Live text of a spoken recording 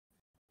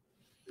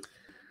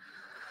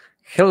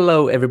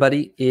Hello,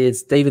 everybody.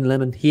 It's David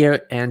Lemon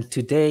here, and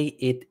today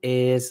it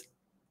is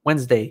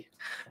Wednesday,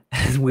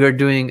 and we're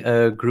doing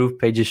a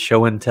GroovePages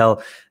show and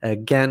tell.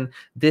 Again,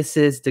 this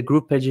is the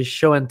GroovePages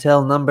show and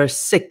tell number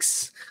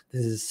 6.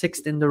 This is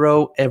sixth in the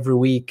row. Every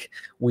week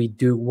we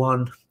do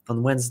one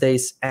on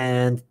Wednesdays,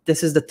 and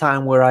this is the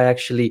time where I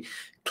actually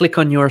click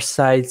on your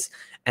sites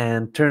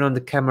and turn on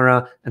the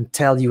camera and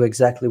tell you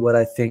exactly what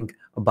I think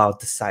about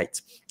the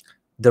site.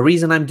 The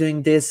reason I'm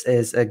doing this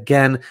is,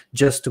 again,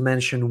 just to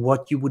mention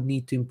what you would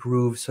need to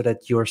improve so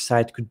that your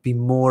site could be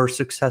more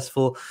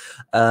successful.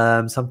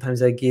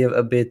 Sometimes I give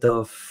a bit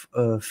of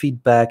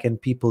feedback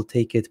and people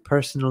take it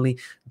personally.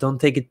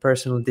 Don't take it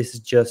personally. This is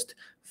just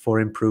for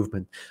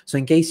improvement. So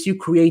in case you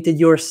created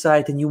your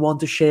site and you want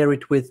to share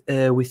it with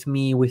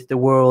me, with the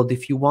world,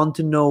 if you want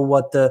to know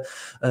what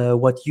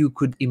you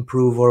could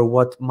improve or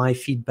what my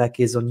feedback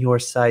is on your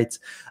site,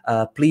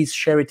 please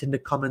share it in the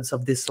comments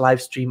of this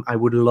live stream. I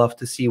would love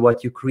to see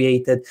what you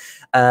created.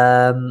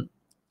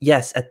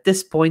 Yes, at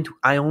this point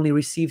I only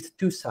received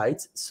 2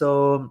 sites,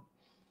 so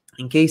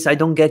in case I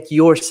don't get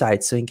your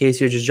site, so in case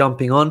you're just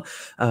jumping on,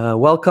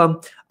 welcome.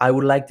 I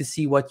would like to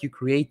see what you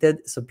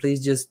created, so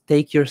please just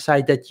take your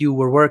site that you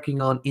were working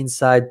on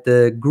inside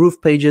the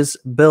GroovePages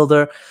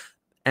builder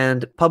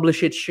and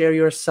publish it. Share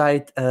your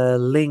site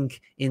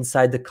link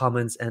inside the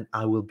comments, and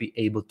I will be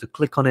able to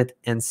click on it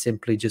and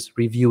simply just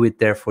review it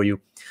there for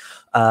you.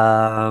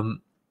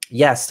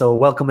 Yes, so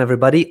welcome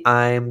everybody.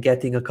 I'm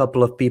getting a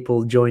couple of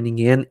people joining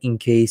in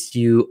case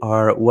you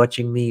are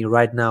watching me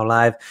right now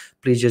live.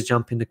 Please just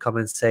jump in the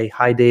comments, say,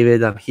 hi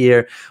David, I'm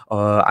here,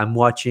 I'm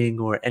watching,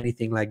 or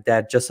anything like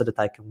that, just so that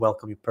I can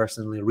welcome you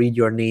personally, read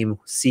your name,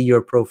 see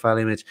your profile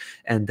image,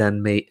 and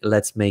then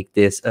let's make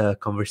this a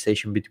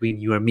conversation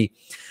between you and me.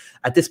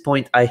 At this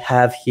point, I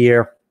have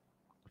here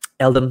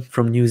Eldon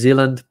from New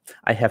Zealand.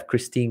 I have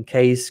Christine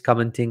Case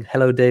commenting,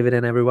 hello David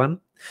and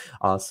everyone.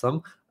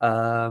 Awesome.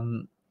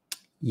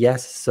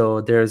 Yes,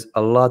 so there's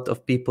a lot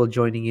of people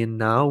joining in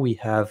now. We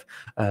have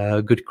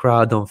a good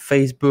crowd on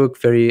Facebook,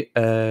 very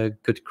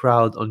good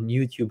crowd on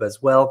YouTube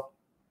as well.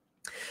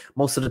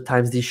 Most of the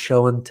times these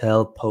show and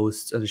tell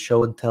posts and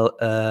show and tell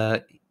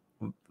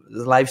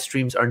live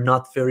streams are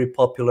not very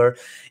popular.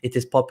 It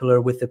is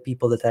popular with the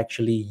people that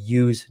actually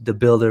use the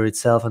builder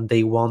itself and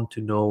they want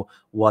to know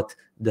what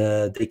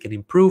they can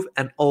improve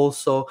and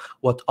also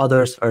what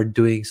others are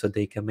doing, so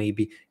they can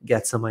maybe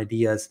get some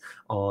ideas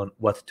on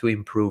what to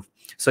improve.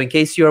 So in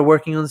case you are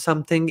working on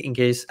something, in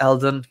case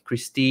Eldon,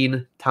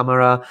 Christine,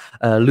 Tamara,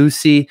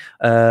 Lucy,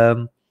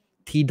 TWA,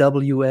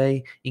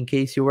 in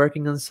case you're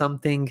working on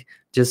something,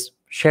 just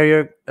share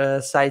your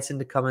sites in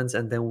the comments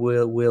and then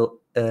we'll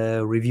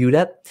review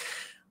that.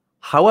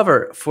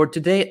 However, for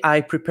today,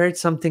 I prepared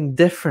something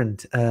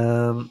different.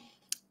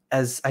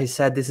 As I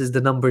said, this is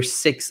the number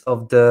 6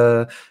 of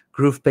the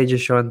GroovePages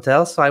show and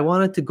tell. So I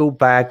wanted to go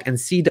back and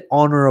see the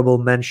honorable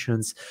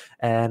mentions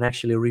and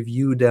actually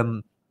review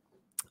them.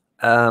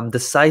 The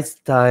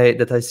sites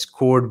that I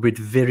scored with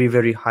very,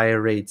 very high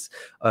rates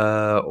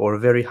or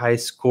very high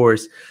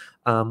scores.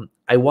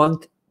 I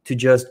want to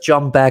just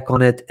jump back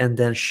on it and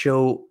then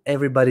show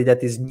everybody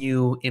that is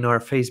new in our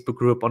Facebook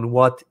group on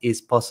what is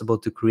possible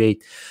to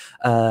create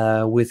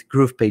with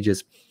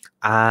GroovePages.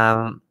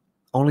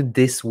 Only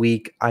this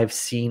week I've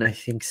seen, I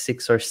think,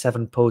 6 or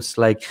 7 posts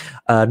like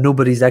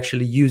nobody's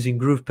actually using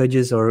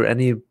GroovePages or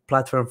any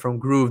platform from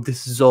Groove.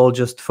 This is all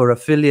just for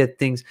affiliate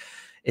things.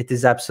 It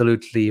is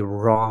absolutely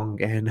wrong,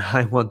 and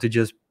I want to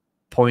just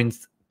point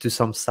to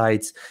some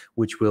sites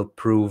which will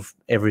prove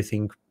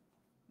everything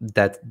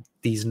that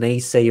these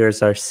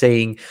naysayers are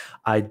saying.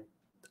 I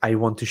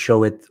want to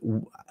show it.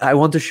 I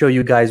want to show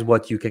you guys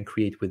what you can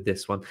create with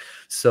this one.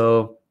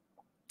 So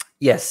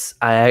yes,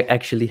 I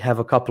actually have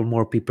a couple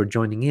more people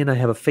joining in. I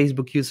have a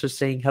Facebook user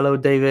saying hello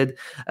David.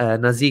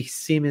 Nazik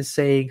Sim is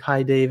saying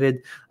hi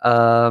David.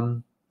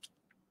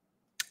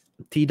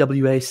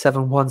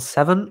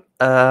 TWA717.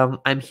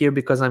 I'm here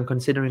because I'm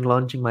considering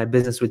launching my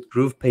business with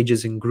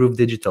GroovePages and Groove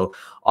Digital.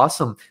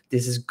 Awesome.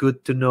 This is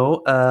good to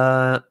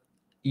know.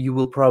 You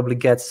will probably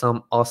get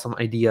some awesome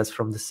ideas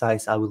from the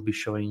sites I will be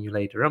showing you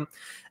later on.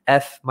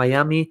 F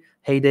Miami,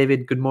 hey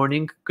David, good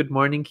morning. Good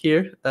morning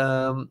here.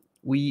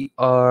 We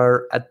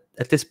are at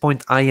this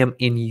point, I am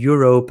in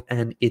Europe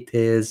and it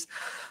is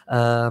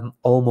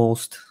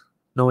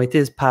it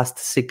is past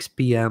 6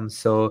 p.m.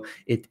 So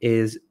it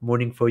is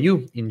morning for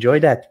you. Enjoy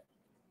that.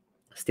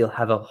 Still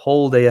have a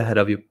whole day ahead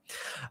of you.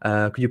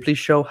 Could you please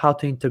show how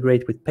to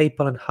integrate with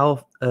PayPal and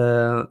how?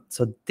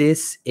 So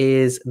this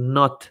is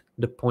not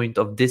the point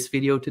of this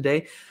video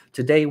today.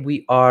 Today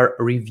we are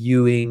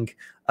reviewing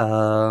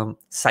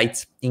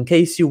sites. In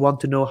case you want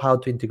to know how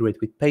to integrate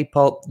with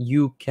PayPal,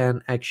 you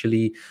can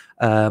actually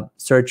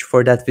search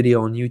for that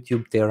video on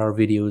YouTube. There are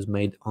videos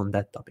made on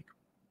that topic.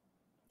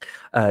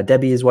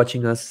 Debbie is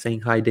watching us,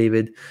 saying hi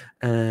David,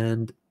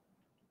 and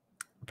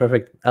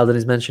perfect. Eldon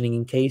is mentioning,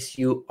 in case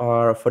you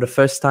are for the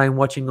first time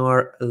watching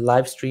our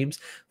live streams,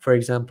 for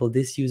example,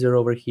 this user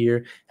over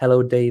here,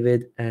 hello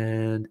David,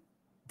 and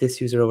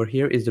this user over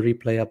here, is the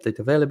replay update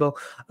available?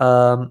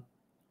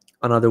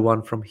 another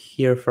one from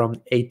here from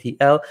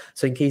ATL.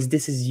 So in case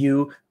this is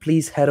you,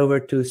 please head over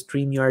to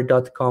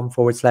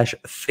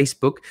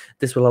streamyard.com/Facebook.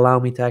 This will allow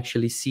me to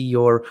actually see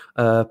your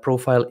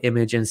profile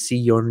image and see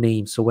your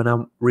name. So when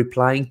I'm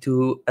replying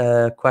to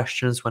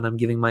questions, when I'm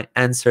giving my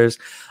answers,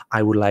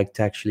 I would like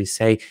to actually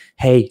say,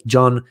 hey,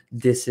 John,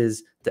 this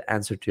is the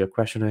answer to your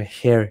question. Or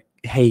here,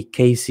 hey,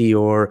 Casey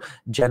or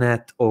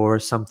Janet or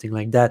something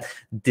like that.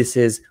 This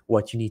is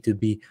what you need to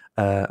be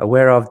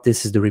aware of.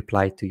 This is the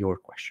reply to your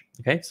question.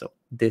 Okay, so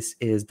this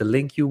is the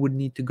link you would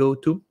need to go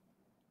to.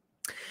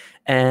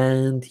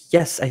 And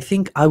yes, I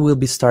think I will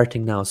be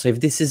starting now. So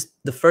if this is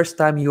the first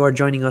time you are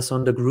joining us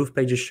on the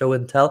GroovePages show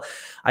and tell,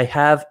 I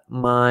have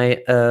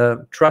my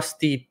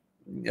trusty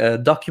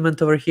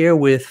document over here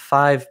with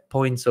 5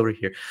 points over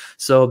here.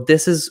 So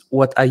this is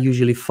what I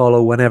usually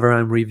follow whenever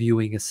I'm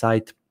reviewing a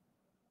site.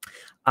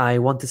 I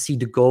want to see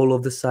the goal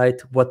of the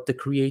site, what the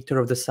creator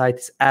of the site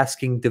is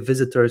asking the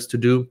visitors to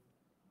do.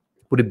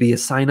 Would it be a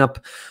sign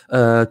up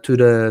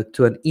to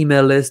an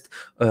email list,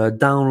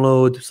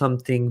 download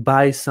something,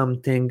 buy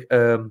something,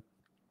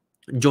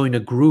 join a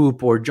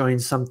group, or join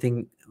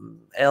something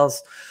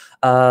else?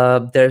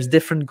 There's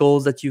different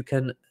goals that you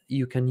can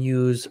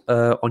use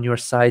on your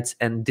sites,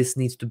 and this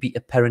needs to be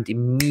apparent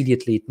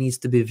immediately. It needs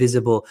to be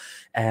visible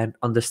and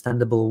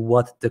understandable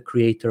what the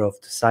creator of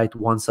the site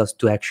wants us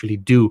to actually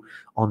do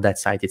on that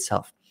site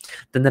itself.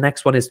 Then the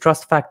next one is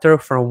trust factor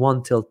from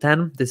 1 till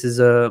 10. This is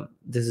a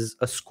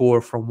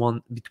score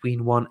from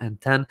between 1 and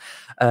 10.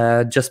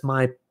 Just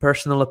my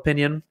personal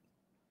opinion.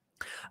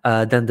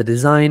 Then the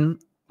design,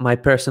 my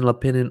personal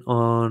opinion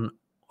on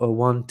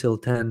 1 till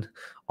 10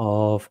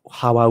 of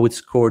how I would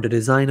score the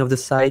design of the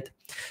site.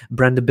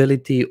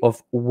 Brandability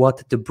of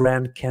what the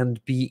brand can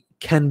be.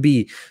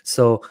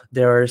 So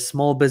there are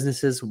small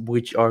businesses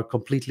which are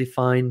completely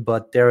fine,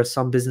 but there are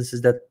some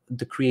businesses that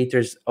the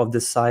creators of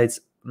the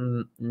sites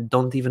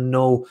don't even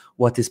know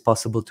what is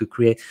possible to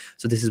create.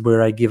 So this is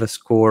where I give a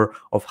score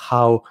of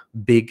how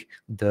big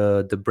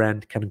the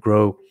brand can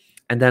grow.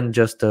 And then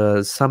just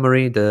a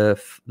summary,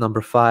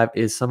 number 5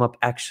 is sum up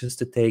actions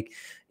to take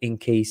in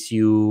case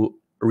you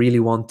really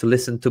want to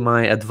listen to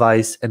my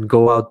advice and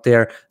go out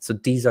there. So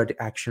these are the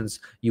actions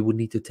you would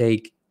need to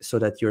take so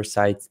that your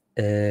site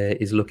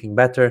is looking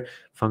better,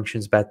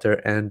 functions better,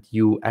 and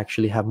you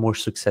actually have more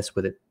success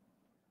with it.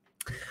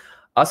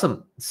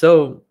 Awesome.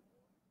 So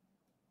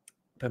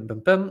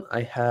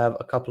I have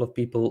a couple of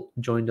people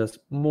joined us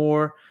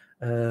more.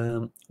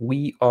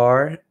 We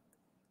are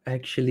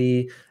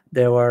actually,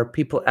 there are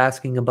people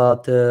asking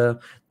about the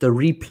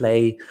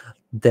replay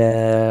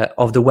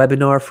of the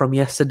webinar from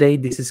yesterday.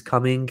 This is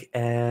coming,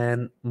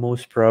 and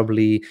most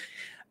probably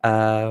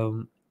at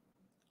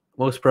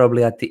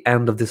the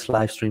end of this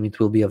live stream it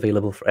will be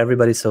available for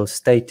everybody, so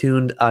stay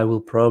tuned. I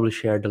will probably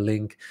share the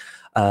link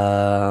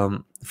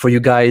for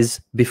you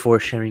guys before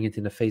sharing it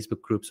in the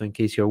Facebook group. So in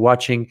case you're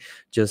watching,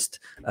 just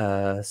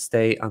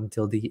stay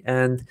until the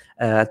end.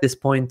 At this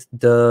point,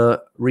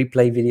 the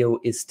replay video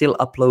is still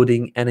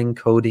uploading and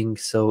encoding,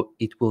 so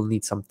it will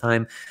need some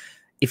time.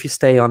 If you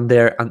stay on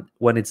there, and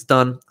when it's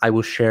done, I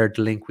will share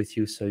the link with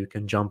you so you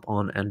can jump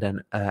on and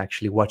then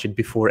actually watch it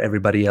before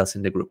everybody else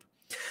in the group.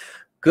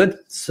 Good.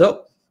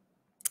 So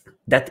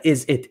that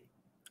is it.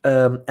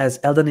 As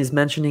Eldon is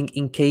mentioning,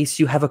 in case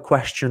you have a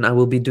question, I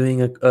will be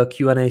doing a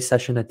Q&A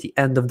session at the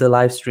end of the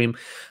live stream.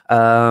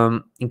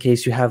 In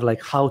case you have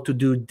like how to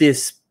do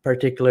this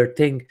particular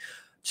thing,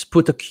 just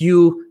put a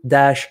Q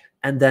dash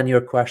and then your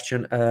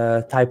question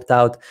typed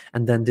out,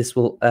 and then this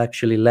will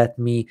actually let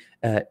me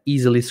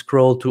easily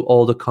scroll through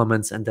all the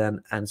comments and then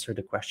answer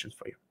the questions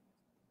for you.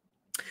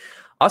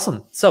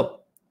 Awesome.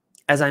 So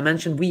as I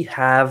mentioned, we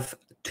have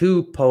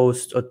 2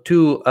 posts or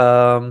 2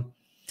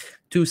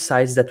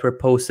 sites that were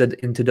posted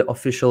into the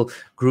official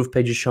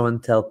GroovePages show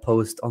and tell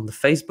post on the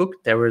Facebook.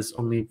 There was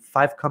only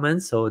 5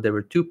 comments, so there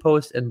were 2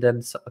 posts, and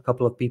then a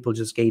couple of people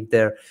just gave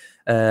their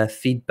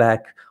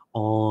feedback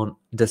on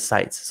the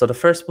sites. So the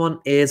first one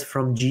is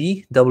from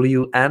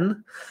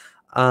GWN.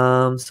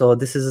 So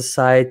this is a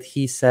site.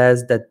 He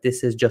says that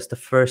this is just the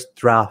first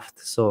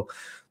draft. So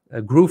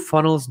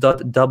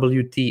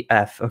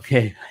groovefunnels.wtf.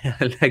 Okay,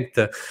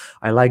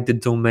 I like the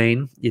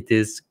domain. It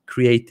is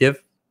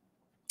creative.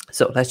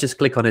 So let's just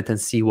click on it and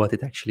see what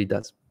it actually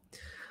does.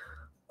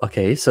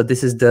 Okay, so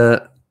this is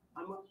the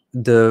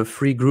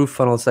free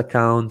GrooveFunnels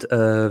account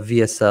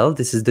VSL.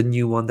 This is the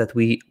new one that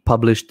we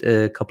published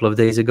a couple of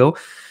days ago.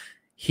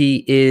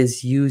 He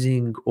is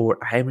using, or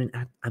I'm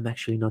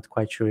actually not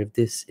quite sure if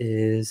this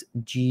is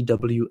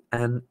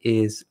GWN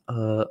is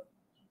a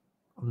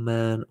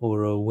man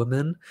or a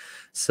woman.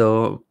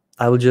 So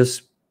I'll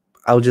just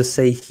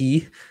say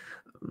he.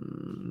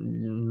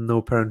 No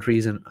apparent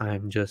reason.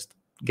 I'm just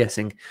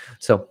guessing.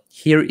 So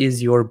here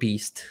is your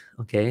beast.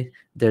 Okay,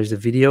 there's a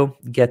video,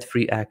 get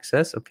free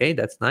access. Okay,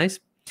 that's nice.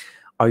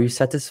 Are you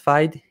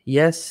satisfied?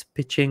 Yes.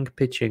 Pitching,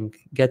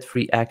 get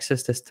free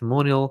access,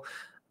 testimonial,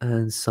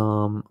 and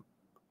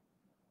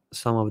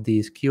some of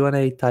these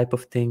Q&A type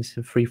of things,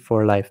 free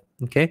for life.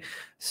 Okay,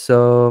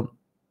 so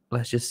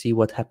let's just see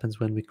what happens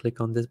when we click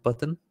on this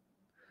button.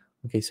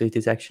 Okay, so it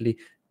is actually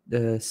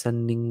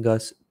sending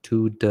us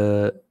to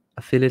the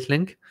affiliate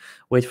link.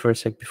 Wait for a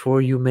sec.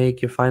 Before you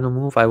make your final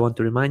move, I want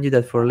to remind you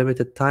that for a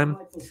limited time.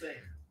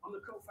 I'm the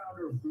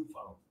co-founder of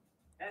GroovePages,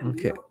 and we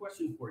Okay. have a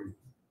question for you.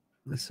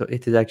 So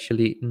it is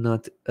actually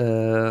not.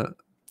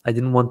 I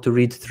didn't want to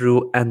read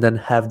through and then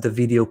have the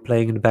video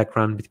playing in the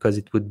background because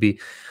it would be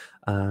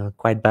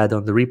quite bad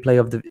on the replay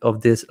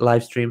of this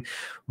live stream.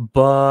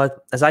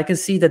 But as I can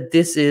see that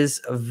this is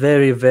a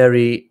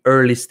very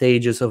early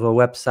stages of a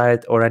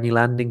website or any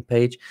landing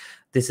page.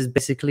 This is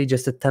basically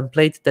just a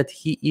template that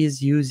he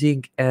is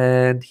using,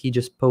 and he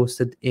just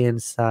posted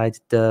inside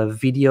the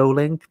video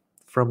link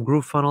from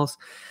GrooveFunnels.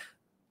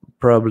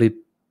 Probably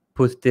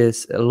put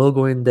this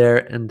logo in there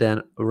and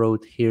then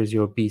wrote, "Here's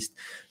your beast."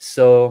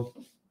 So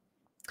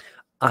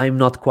I'm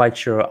not quite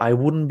sure. I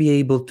wouldn't be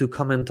able to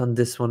comment on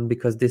this one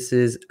because this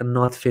is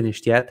not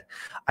finished yet.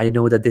 I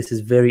know that this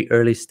is very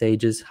early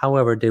stages.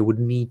 However, there would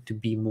need to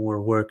be more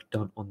work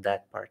done on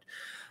that part.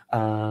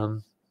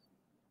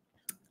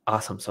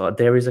 Awesome. So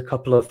there is a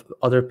couple of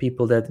other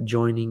people that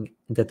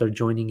are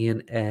joining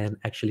in and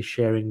actually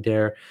sharing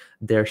their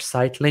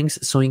site links.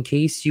 So in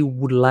case you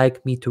would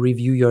like me to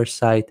review your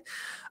site,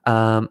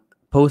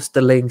 post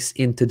the links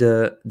into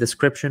the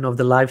description of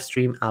the live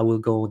stream. I will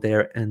go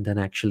there and then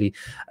actually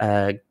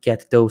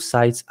get those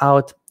sites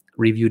out,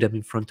 review them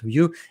in front of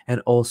you, and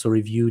also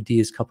review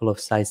these couple of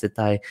sites that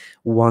I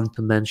want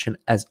to mention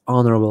as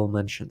honorable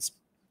mentions.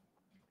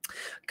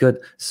 Good.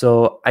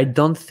 So I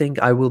don't think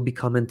I will be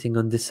commenting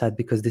on this side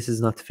because this is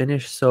not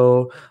finished.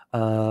 So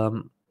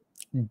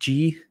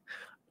G,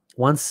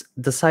 once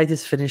the site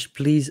is finished,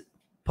 please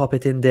pop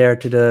it in there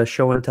to the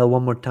show and tell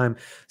one more time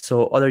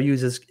so other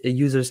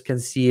users can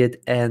see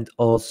it, and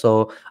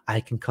also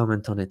I can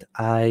comment on it.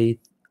 I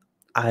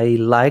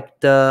like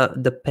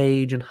the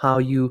page and how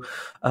you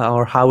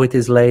or how it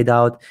is laid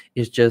out.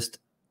 It just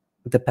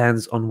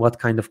depends on what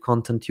kind of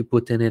content you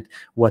put in it,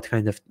 what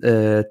kind of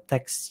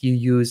text you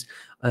use.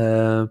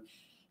 But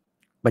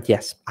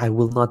yes, I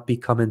will not be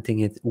commenting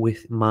it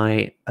with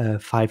my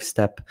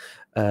five-step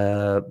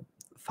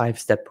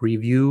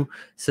review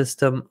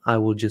system. I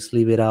will just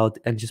leave it out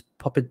and just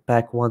pop it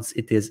back once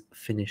it is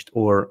finished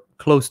or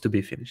close to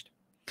be finished.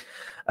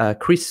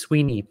 Chris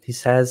Sweeney, he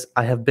says,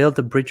 I have built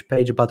a bridge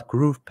page about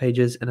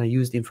GroovePages and I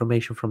used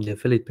information from the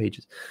affiliate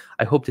pages.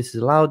 I hope this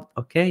is allowed.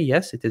 Okay,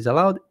 yes, it is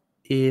allowed.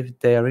 If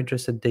they are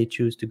interested, they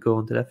choose to go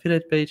onto the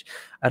affiliate page.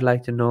 I'd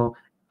like to know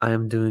I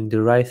am doing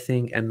the right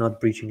thing and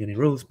not breaching any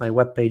rules. My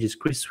webpage is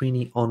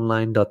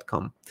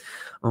chrissweeneyonline.com.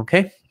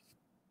 Okay,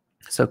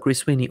 so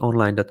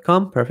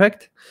chrissweeneyonline.com.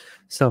 Perfect.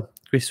 So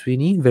Chris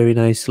Sweeney, very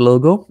nice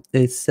logo.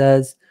 It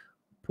says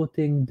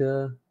putting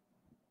the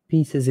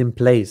pieces in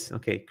place.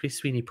 Okay, Chris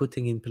Sweeney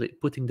putting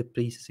the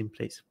pieces in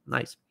place.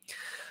 Nice.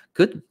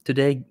 Good.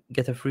 Today,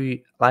 get a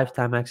free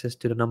lifetime access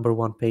to the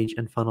 #1 page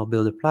and funnel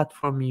builder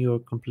platform, your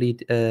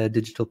complete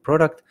digital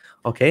product.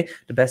 Okay,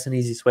 the best and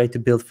easiest way to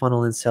build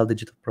funnel and sell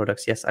digital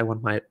products. Yes, I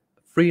want my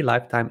free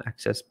lifetime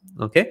access.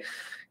 Okay,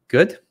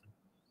 good.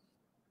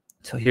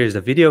 So here's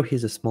the video.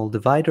 Here's a small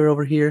divider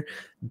over here.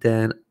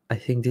 Then I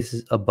think this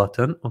is a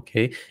button.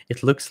 Okay,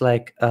 it looks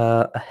like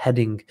a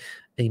heading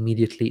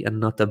immediately and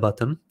not a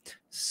button.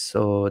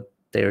 So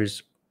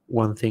there's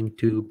one thing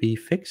to be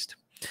fixed.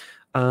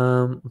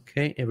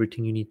 Okay,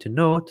 everything you need to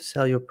know to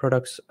sell your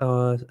products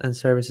and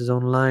services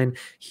online.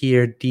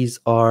 Here,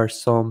 these are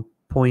some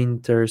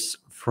pointers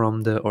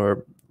from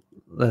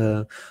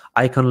the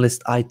icon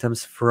list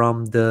items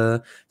from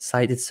the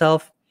site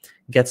itself.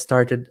 Get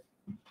started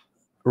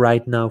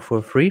right now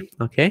for free.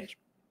 Okay,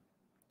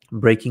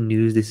 breaking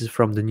news, this is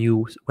from the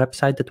new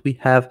website that we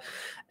have.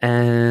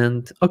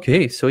 And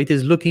okay, so it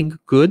is looking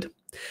good.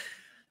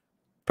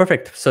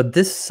 Perfect. So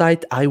this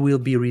site I will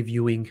be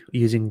reviewing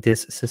using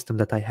this system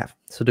that I have.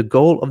 So the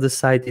goal of the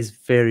site is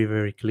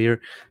very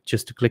clear.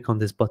 Just to click on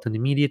this button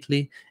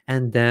immediately,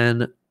 and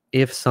then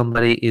if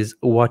somebody is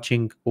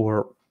watching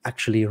or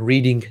actually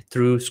reading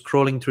through,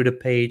 scrolling through the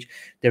page,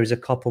 there is a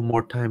couple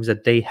more times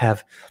that they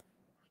have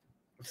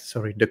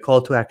the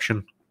call to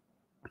action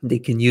they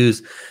can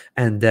use,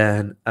 and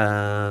then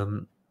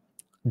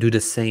do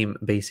the same,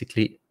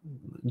 basically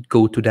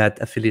go to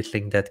that affiliate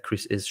link that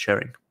Chris is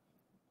sharing.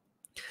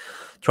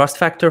 Trust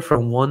factor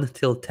from 1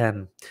 till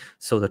 10.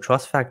 So the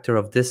trust factor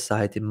of this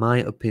site, in my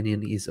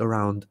opinion, is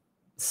around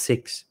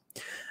 6.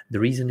 The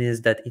reason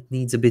is that it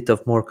needs a bit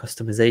of more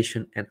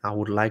customization, and I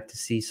would like to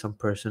see some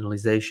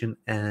personalization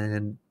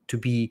and to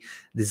be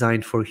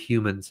designed for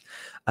humans.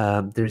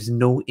 There's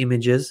no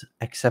images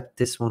except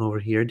this one over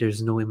here.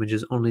 There's no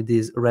images, only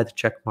these red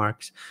check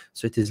marks.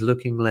 So it is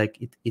looking like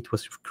it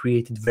was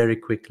created very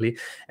quickly,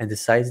 and the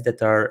sites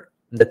that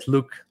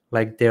look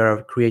like they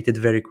are created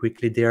very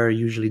quickly, they are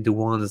usually the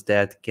ones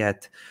that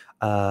get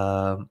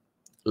I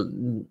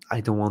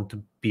don't want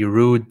to be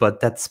rude, but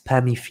that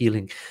spammy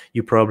feeling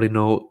you probably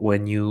know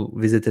when you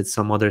visited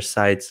some other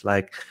sites,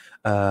 like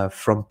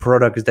from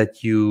products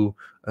that you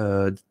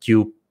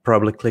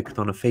probably clicked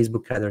on a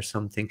Facebook ad or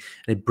something,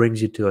 and it brings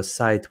you to a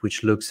site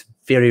which looks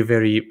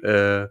very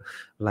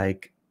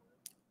like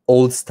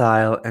old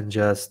style and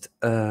just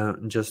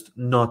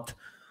not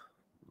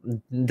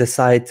the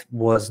site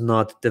was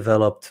not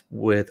developed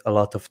with a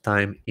lot of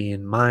time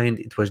in mind.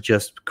 It was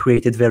just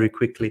created very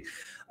quickly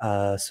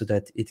so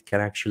that it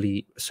can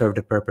actually serve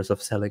the purpose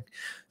of selling.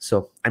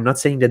 So I'm not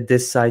saying that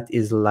this site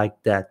is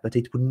like that, but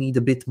it would need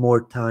a bit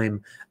more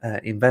time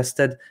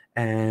invested.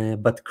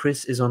 But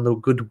Chris is on the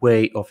good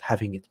way of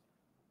having it.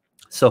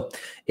 So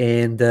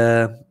in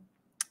the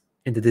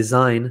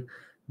design,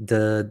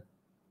 the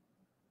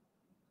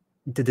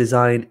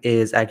design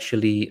is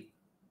actually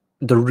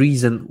the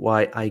reason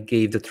why I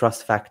gave the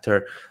trust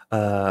factor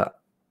a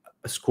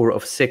score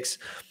of 6.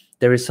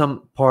 There is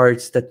some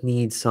parts that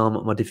need some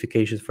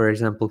modifications. For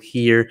example,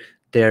 here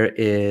there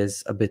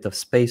is a bit of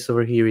space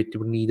over here. It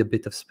would need a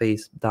bit of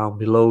space down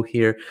below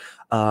here.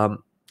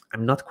 I'm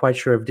not quite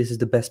sure if this is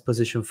the best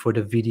position for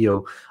the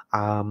video.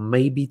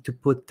 Maybe to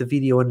put the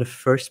video in the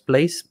first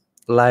place,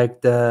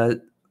 like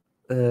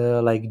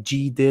like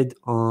G did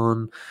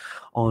on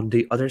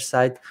the other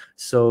side.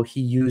 So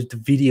he used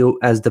video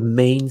as the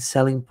main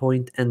selling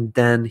point, and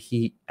then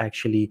he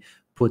actually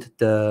put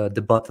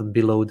the button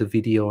below the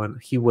video, and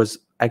he was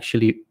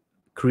actually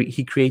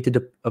he created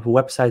a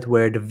website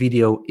where the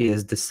video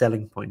is the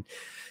selling point.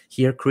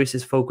 Here Chris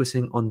is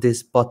focusing on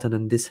this button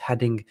and this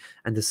heading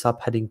and the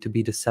subheading to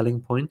be the selling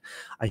point.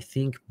 I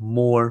think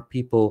more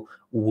people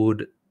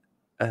would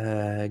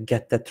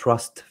get that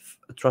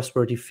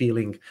trustworthy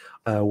feeling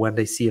when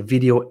they see a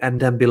video, and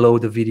then below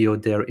the video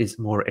there is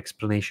more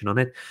explanation on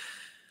it.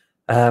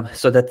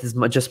 So that is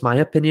just my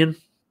opinion.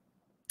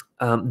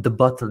 The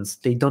buttons,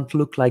 they don't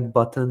look like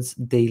buttons.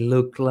 They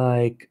look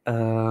like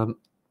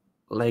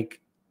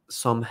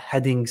some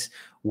headings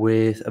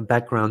with a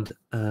background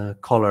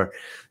color.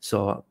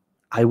 So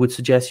I would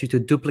suggest you to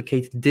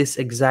duplicate this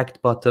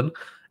exact button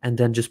and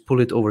then just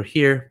pull it over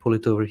here, pull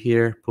it over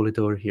here, pull it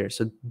over here.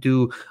 So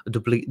do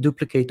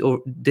duplicate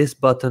this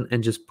button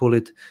and just pull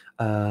it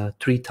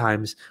 3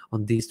 times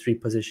on these 3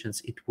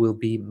 positions. It will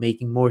be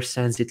making more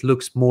sense. It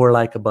looks more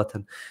like a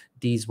button.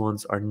 These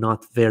ones are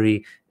not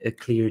very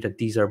clear that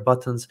these are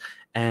buttons,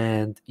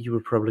 and you will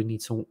probably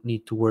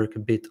need to work a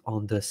bit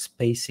on the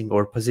spacing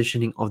or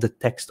positioning of the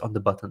text on the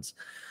buttons.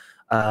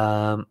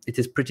 It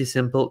is pretty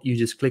simple. You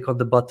just click on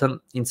the button.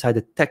 Inside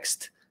the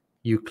text,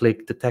 you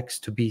click the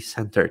text to be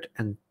centered,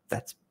 and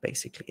that's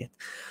basically it.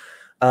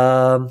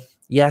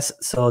 Yes,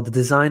 so the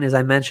design, as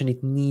I mentioned,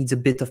 it needs a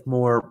bit of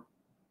more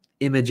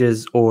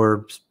images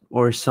or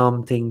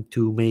something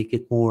to make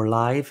it more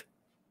live.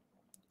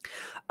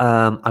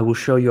 I will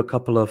show you a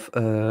couple of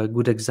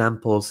good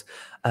examples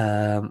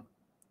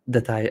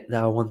that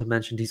I want to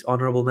mention. These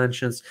honorable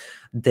mentions,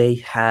 they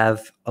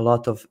have a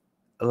lot of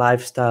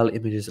lifestyle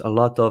images, a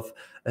lot of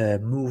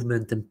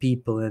movement and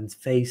people and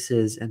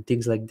faces and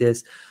things like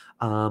this.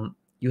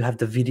 You have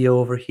the video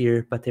over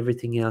here, but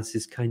everything else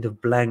is kind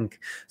of blank,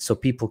 so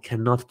people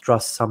cannot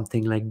trust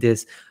something like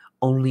this.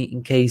 Only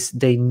in case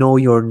they know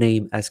your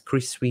name as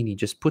Chris Sweeney.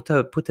 Just put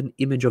an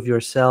image of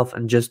yourself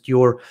and just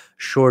your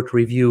short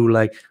review,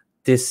 like,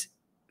 this,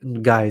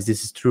 guys,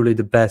 this is truly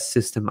the best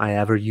system I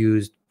ever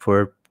used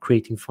for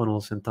creating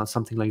funnels and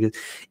something like this.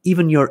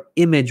 Even your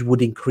image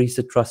would increase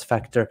the trust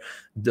factor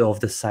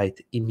of the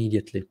site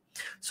immediately.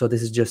 So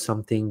this is just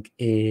something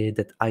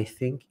that I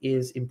think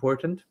is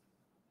important.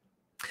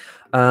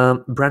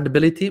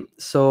 Brandability.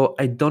 So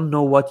I don't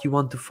know what you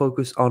want to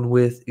focus on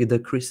with the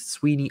Chris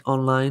Sweeney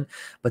online,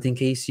 but in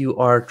case you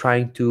are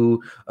trying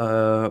to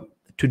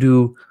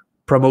do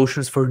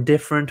promotions for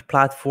different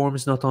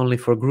platforms, not only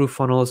for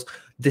GrooveFunnels,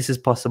 this is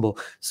possible.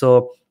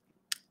 So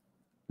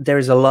there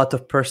is a lot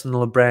of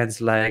personal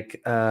brands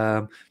like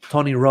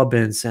Tony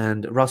Robbins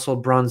and Russell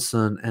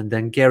Brunson, and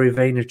then Gary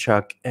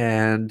Vaynerchuk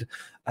and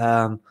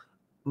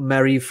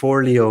Mary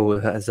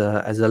Forleo as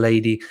a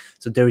lady.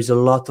 So there is a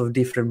lot of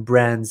different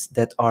brands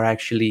that are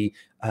actually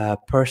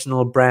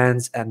personal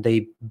brands, and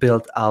they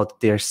built out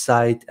their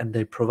site and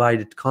they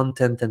provided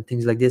content and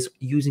things like this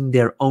using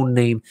their own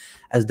name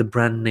as the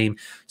brand name.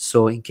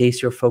 So in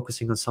case you're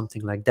focusing on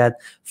something like that,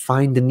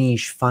 find the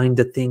niche, find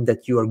the thing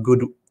that you are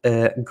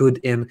good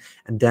in,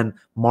 and then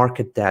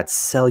market that,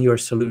 sell your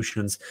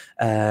solutions,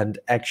 and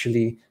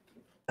actually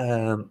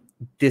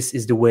this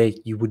is the way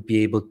you would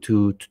be able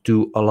to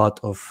do a lot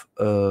of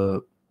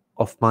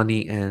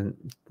money, and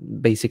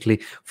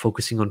basically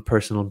focusing on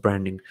personal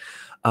branding.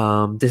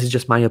 This is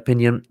just my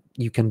opinion.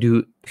 You can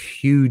do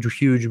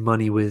huge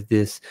money with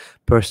this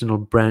personal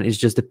brand. It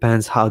just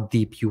depends how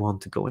deep you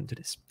want to go into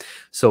this.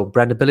 So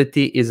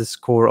brandability is a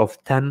score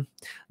of 10.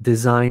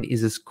 Design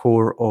is a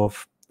score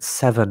of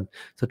 7.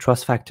 So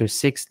trust factor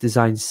 6,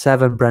 design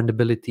 7,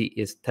 brandability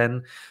is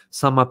 10.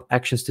 Sum up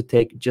actions to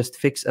take: just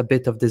fix a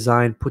bit of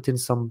design, put in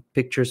some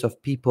pictures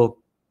of people,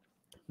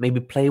 maybe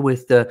play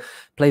with the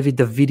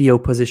video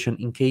position,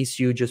 in case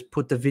you just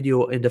put the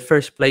video in the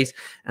first place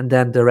and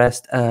then the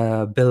rest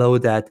below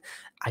that.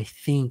 I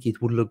think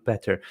it would look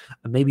better.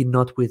 Maybe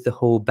not with the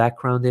whole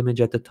background image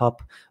at the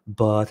top,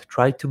 but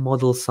try to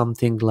model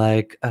something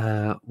like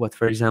what,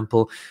 for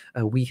example,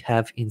 we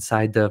have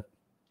inside the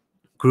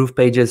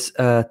GroovePages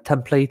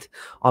template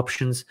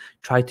options.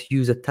 Try to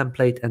use a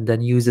template and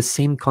then use the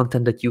same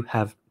content that you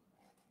have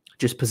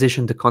just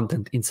position the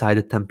content inside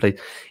the template.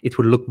 It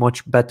would look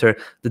much better.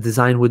 The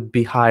design would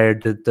be higher,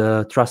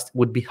 the trust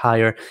would be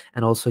higher,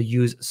 and also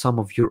use some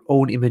of your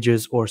own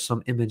images or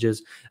some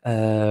images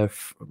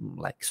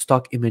like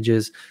stock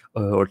images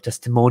or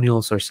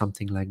testimonials or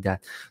something like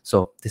that.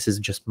 So this is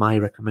just my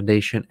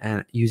recommendation,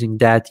 and using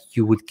that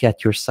you would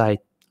get your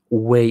site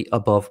way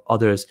above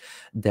others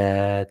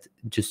that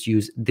just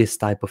use this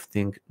type of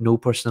thing. No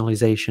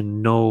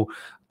personalization, no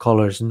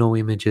colors, no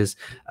images.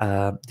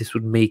 This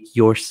would make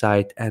your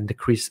site and the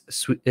Chris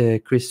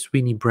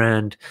Sweeney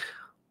brand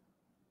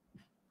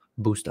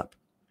boost up.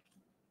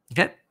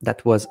 Okay,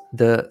 that was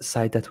the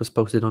site that was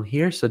posted on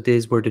here. So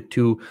these were the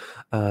two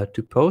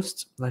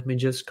posts. Let me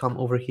just come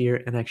over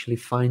here and actually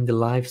find the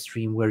live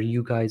stream where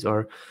you guys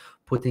are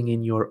putting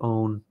in your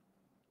own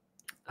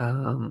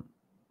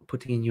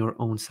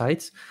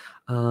sites.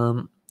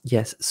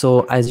 Yes,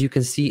 so as you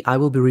can see, I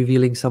will be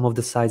revealing some of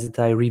the sites that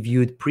I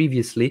reviewed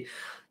previously.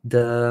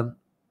 So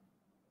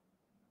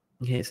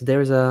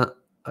there is a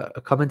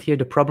comment here.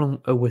 The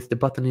problem with the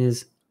button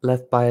is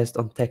left biased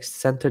on text.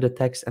 Center the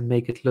text and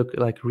make it look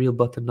like real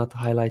button, not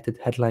highlighted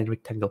headline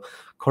rectangle.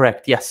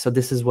 Correct. Yes. So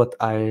this is what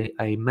I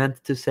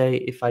meant to say.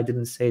 If I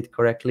didn't say it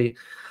correctly,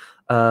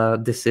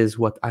 this is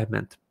what I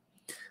meant.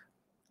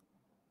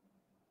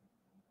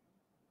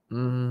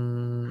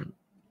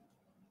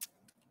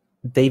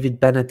 David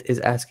Bennett is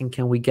asking,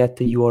 can we get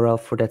the URL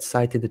for that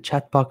site in the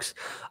chat box?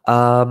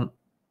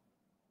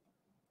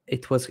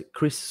 It was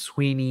Chris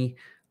Sweeney.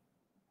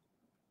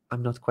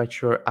 I'm not quite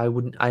sure. I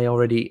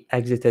already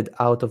exited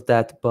out of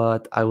that,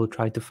 but I will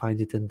try to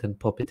find it and then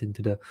pop it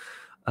into the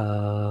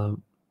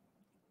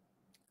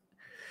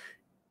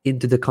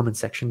comment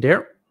section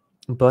there.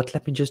 But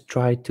let me just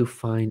try to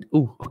find.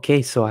 Oh,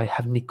 okay. So I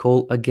have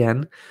Nicole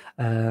again.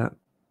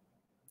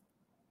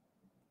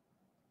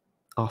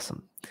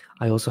 Awesome.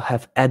 I also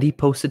have Eddie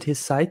posted his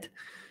site.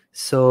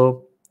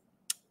 So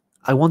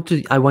I want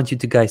you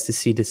guys to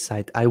see this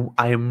site. I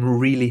am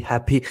really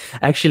happy.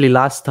 Actually,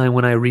 last time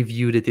when I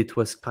reviewed it, it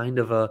was kind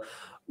of a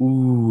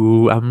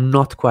ooh, I'm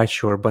not quite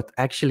sure, but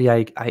actually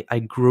I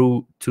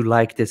grew to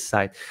like this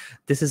site.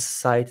 This is a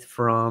site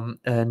from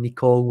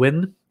Nicole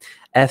Wynn.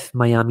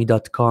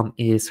 fmiami.com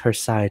is her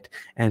site,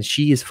 and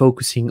she is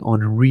focusing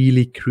on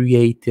really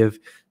creative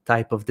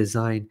type of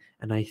design,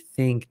 and I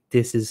think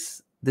this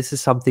is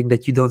something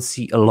that you don't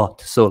see a lot.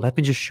 So let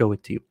me just show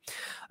it to you.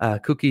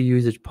 Cookie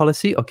usage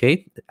policy.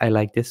 Okay, I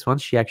like this one.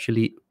 She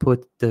actually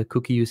put the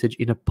cookie usage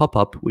in a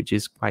pop-up, which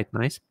is quite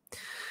nice.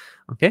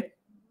 Okay,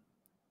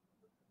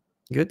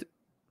 good.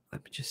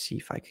 Let me just see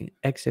if I can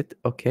exit.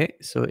 Okay,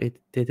 so it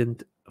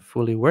didn't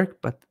fully work,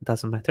 but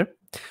doesn't matter.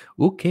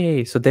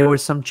 Okay, so there were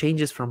some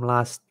changes from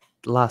last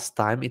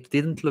time. It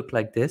didn't look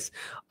like this.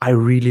 I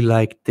really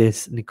like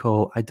this,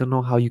 Nicole. I don't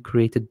know how you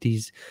created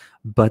these,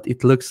 but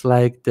it looks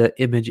like the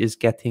image is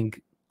getting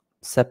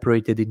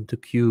separated into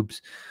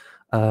cubes,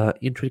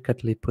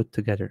 intricately put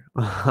together.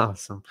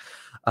 Awesome.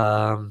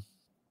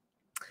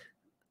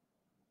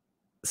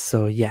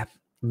 So yeah,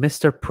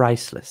 Mr.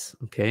 Priceless.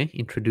 Okay,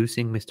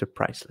 introducing Mr.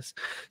 Priceless.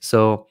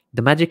 So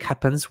the magic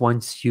happens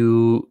once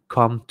you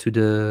come to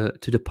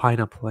the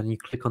pineapple and you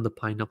click on the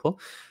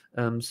pineapple.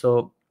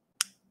 So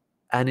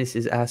Anis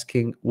is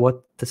asking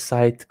what the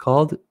site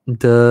called.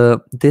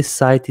 This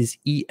site is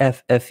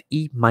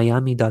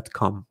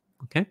effemiami.com.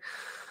 Okay,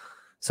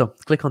 so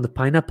click on the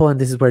pineapple and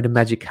this is where the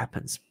magic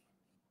happens.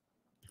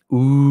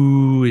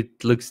 Ooh,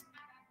 it looks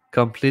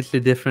completely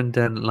different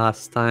than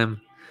last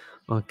time.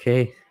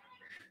 Okay,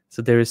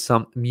 so there is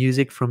some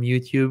music from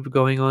YouTube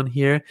going on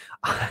here.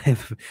 I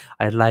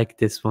like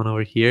this one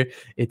over here.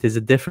 It is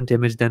a different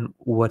image than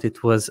what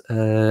it was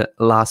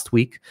last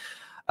week.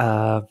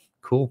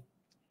 Cool.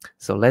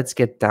 So let's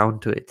get down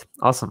to it.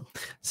 Awesome.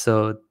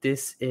 So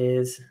this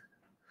is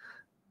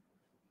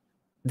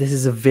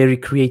a very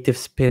creative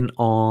spin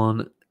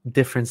on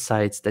different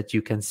sites that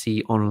you can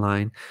see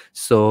online.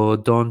 So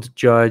don't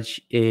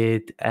judge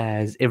it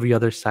as every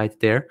other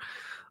site there.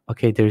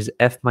 Okay, there's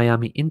F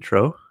Miami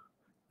intro.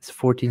 It's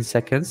 14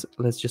 seconds.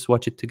 Let's just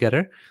watch it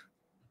together.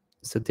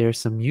 So there's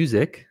some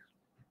music.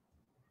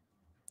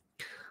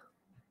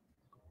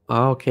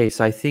 Okay,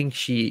 so I think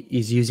she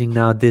is using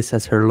now this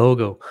as her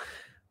logo.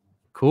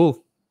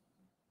 Cool.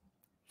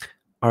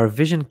 Our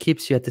vision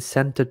keeps you at the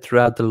center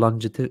throughout the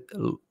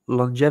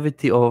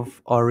longevity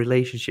of our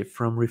relationship,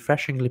 from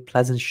refreshingly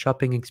pleasant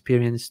shopping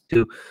experience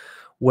to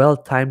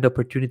well-timed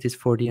opportunities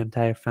for the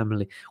entire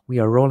family. We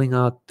are rolling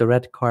out the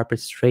red carpet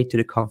straight to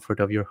the comfort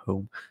of your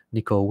home.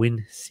 Nicole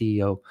Wynn,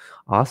 CEO.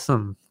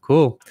 Awesome.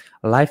 Cool.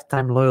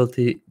 Lifetime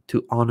loyalty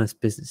to honest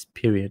business,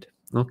 period.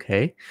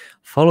 Okay.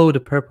 Follow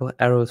the purple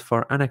arrows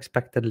for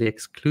unexpectedly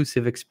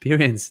exclusive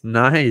experience.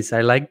 Nice.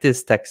 I like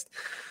this text.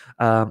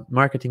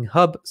 Marketing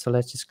hub. So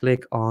let's just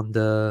click on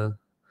the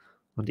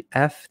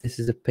F. This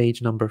is the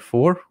page number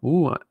 4.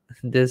 Ooh,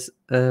 this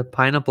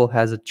pineapple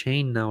has a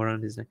chain now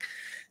around his neck.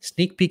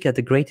 Sneak peek at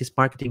the greatest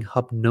marketing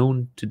hub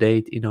known to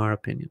date, in our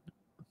opinion.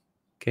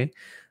 Okay.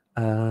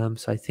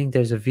 So I think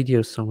there's a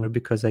video somewhere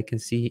because I can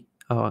see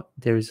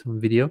there is some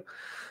video.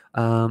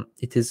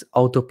 It is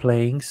auto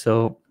playing,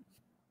 so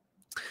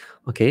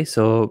Okay,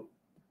 so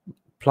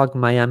plug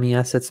Miami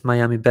assets,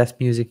 Miami best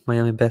music,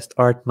 Miami best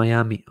art,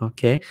 Miami.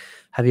 Okay,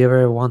 have you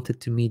ever wanted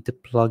to meet the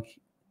plug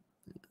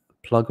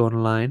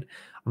online?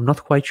 I'm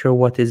not quite sure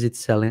what is it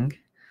selling.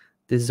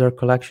 This is our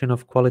collection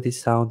of quality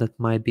sound that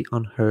might be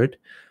unheard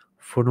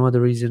for no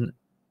other reason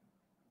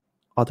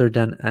other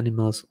than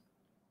animals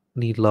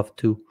need love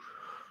too.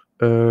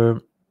 Uh,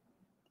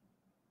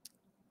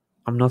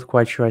 I'm not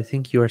quite sure. I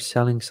think you are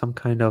selling some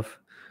kind of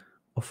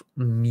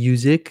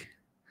music,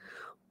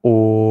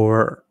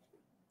 or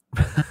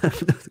I'm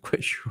not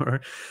quite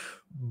sure.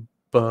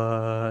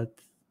 But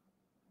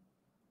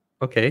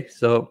okay,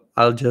 so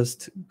I'll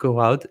just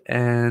go out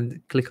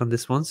and click on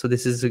this one. So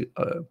this is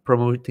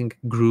promoting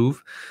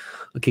Groove.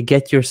 Okay,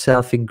 get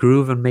yourself in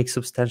Groove and make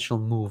substantial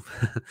move.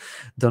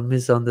 Don't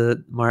miss on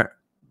the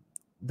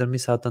don't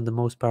miss out on the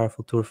most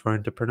powerful tool for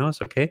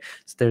entrepreneurs. Okay,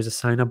 so there's a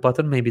sign up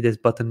button. Maybe this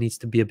button needs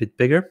to be a bit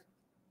bigger.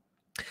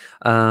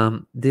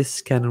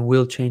 This can and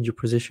will change your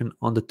position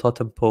on the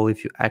totem pole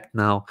if you act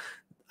now.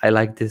 I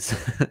like this.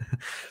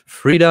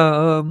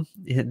 Freedom.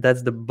 Yeah,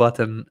 that's the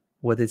button.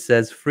 What it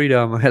says,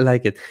 freedom. I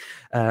like it.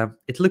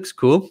 It looks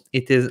cool.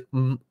 It is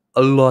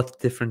a lot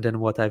different than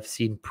what I've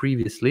seen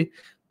previously.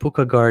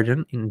 Puka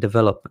Garden in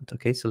development.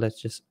 Okay, so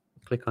let's just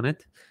click on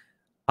it.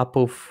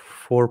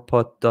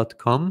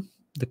 Apo4pot.com,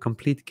 the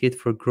complete kit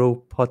for grow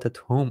pot at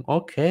home.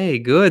 Okay,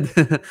 good.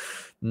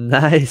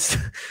 Nice.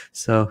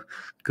 So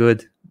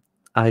good.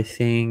 I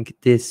think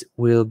this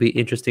will be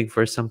interesting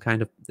for some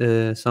kind of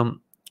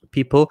some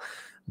people.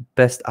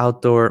 Best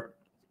outdoor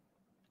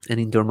and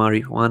indoor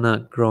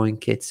marijuana growing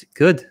kits.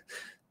 Good.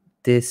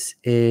 This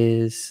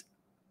is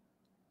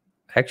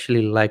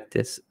actually like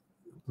this.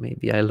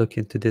 Maybe I look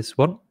into this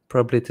one.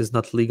 Probably it is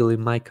not legal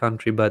in my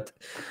country, but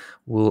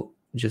we'll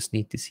just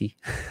need to see.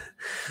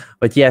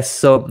 But yes,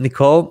 so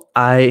Nicole,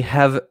 I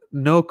have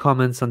no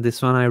comments on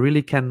this one. I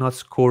really cannot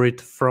score it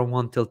from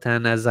 1 till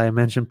 10. As I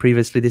mentioned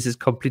previously, this is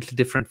completely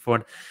different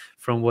from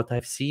what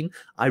I've seen.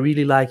 I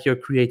really like your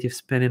creative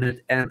spin in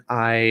it, and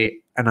I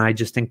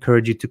just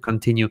encourage you to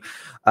continue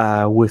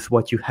with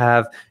what you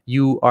have.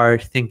 You are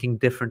thinking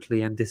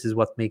differently, and this is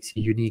what makes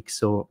you unique.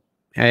 So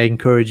I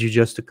encourage you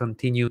just to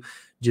continue,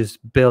 just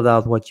build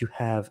out what you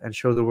have and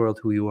show the world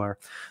who you are.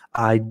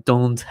 I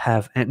don't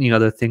have any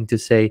other thing to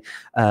say.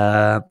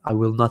 I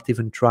will not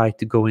even try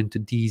to go into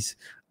these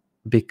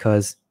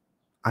because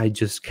I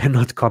just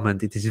cannot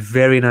comment. It is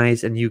very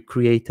nice, and you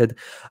created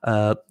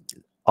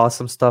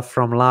awesome stuff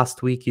from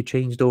last week. You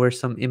changed over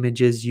some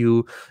images.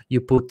 You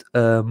put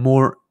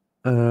more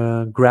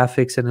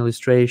graphics and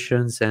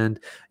illustrations, and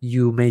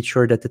you made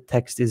sure that the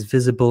text is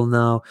visible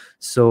now.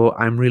 So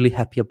I'm really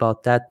happy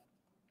about that.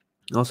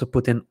 Also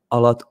put in a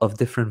lot of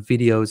different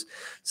videos,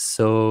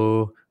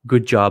 so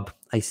good job.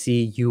 I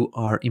see you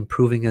are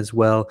improving as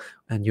well,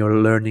 and your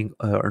learning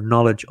or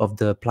knowledge of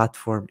the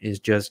platform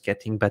is just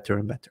getting better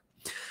and better.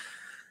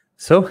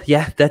 So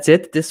yeah, that's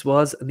it. This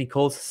was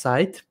Nicole's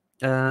site.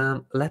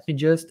 Let me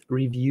just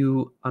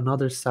review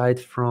another site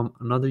from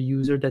another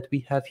user that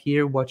we have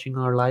here watching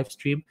our live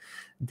stream.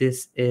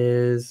 This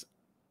is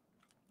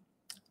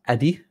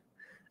Adi.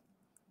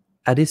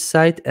 Addis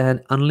site and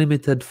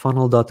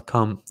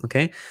unlimitedfunnel.com.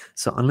 Okay,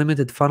 so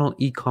unlimited funnel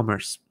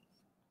e-commerce,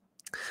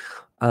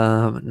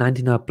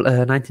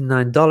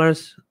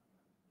 $99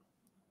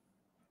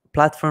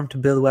 platform to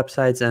build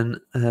websites and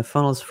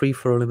funnels, free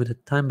for a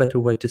limited time. Better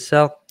way to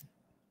sell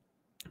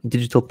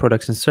digital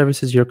products and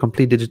services. Your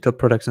complete digital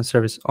products and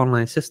service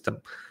online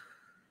system.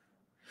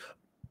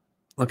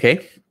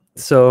 Okay,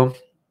 so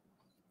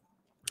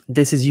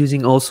this is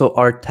using also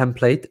our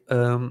template.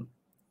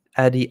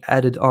 Addy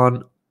added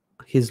on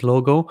his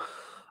logo,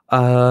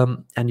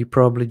 and you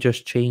probably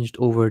just changed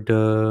over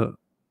the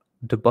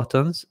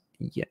buttons.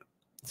 Yeah,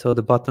 so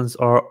the buttons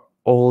are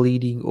all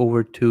leading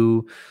over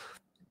to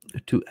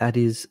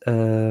Addy's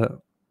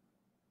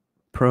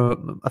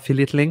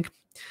affiliate link.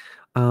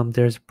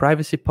 There's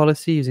privacy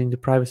policy, using the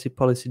privacy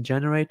policy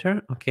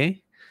generator.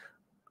 Okay,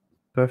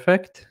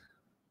 perfect.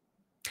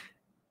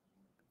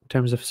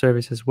 Terms of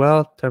service as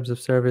well. Terms of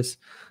service,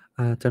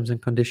 terms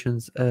and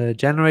conditions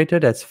generator.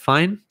 That's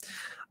fine.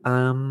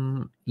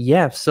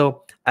 Yeah,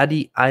 so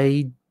Addy,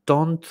 I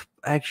don't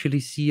actually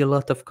see a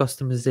lot of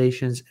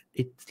customizations.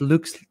 It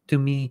looks to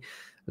me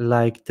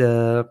like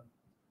the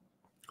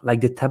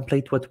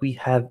template what we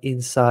have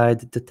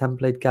inside the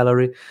template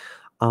gallery.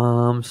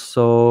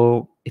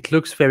 So it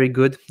looks very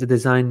good. The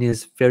design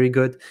is very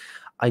good.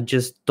 I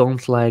just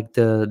don't like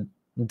the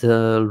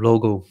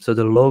logo. So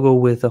the logo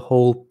with the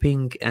whole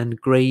pink and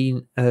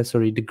green,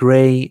 the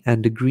gray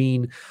and the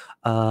green,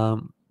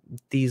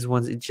 these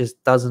ones, it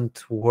just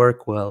doesn't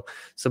work well.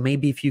 So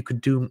maybe if you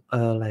could do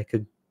like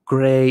a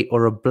gray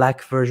or a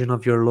black version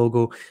of your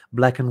logo,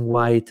 black and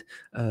white,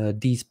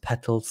 these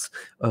petals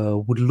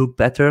would look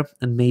better,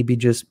 and maybe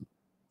just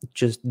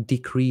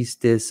decrease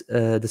this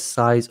the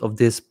size of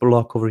this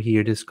block over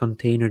here, this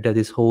container that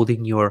is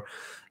holding your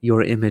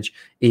image.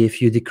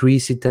 If you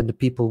decrease it, then the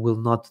people will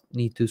not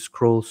need to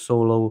scroll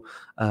so low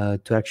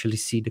to actually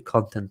see the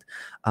content.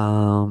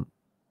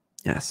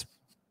 Yes,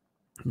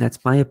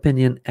 that's my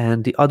opinion.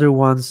 And the other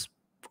ones,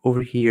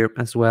 over here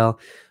as well,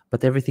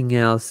 but everything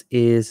else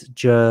is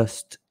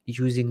just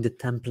using the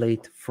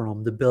template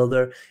from the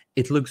builder.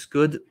 It looks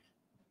good.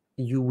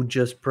 You would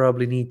just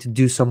probably need to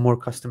do some more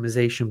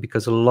customization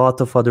because a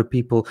lot of other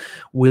people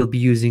will be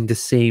using the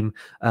same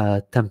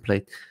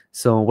template.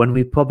 So when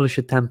we publish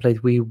a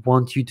template, we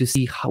want you to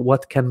see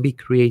what can be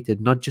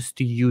created, not just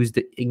to use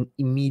the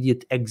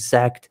immediate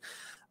exact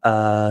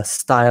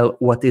style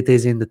what it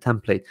is in the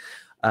template.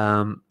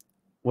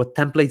 What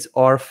templates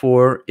are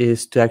for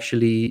is to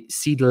actually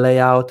see the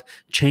layout,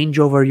 change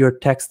over your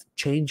text,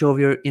 change over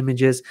your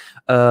images,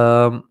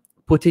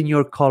 put in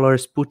your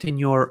colors, put in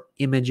your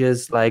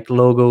images like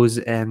logos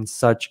and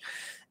such,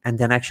 and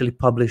then actually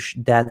publish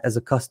that as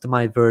a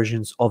customized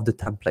versions of the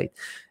template.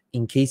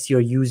 In case you're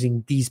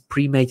using these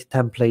pre-made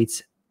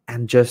templates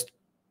and just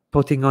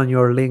putting on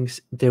your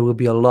links, there will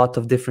be a lot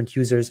of different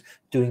users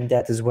doing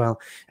that as well,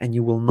 and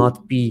you will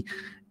not be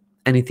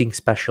anything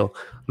special.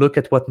 Look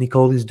at what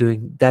Nicole is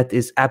doing. That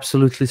is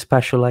absolutely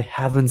special. I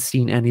haven't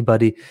seen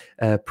anybody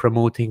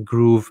promoting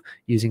Groove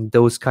using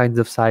those kinds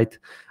of sites,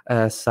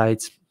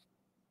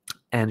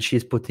 and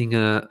she's putting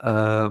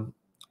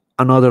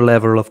another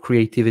level of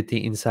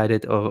creativity inside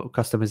it, or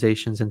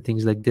customizations and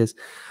things like this.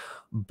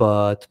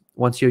 But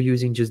once you're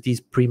using just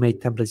these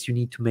pre-made templates, you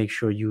need to make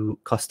sure you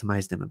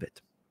customize them a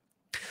bit.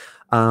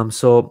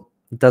 So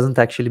it doesn't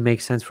actually make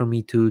sense for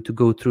me to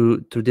go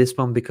through this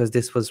one, because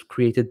this was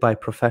created by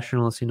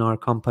professionals in our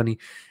company,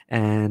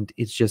 and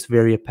it's just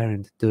very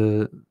apparent.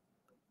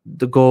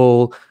 The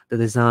goal, the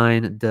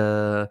design,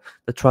 the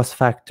trust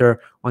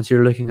factor, once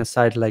you're looking at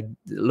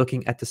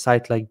the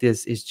site like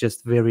this, is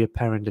just very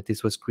apparent that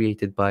this was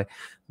created by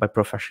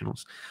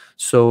professionals.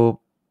 So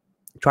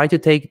try to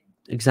take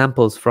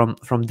examples from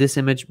this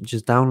image,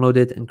 just download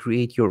it and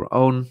create your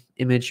own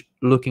image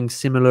looking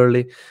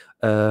similarly.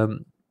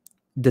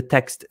 The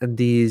text and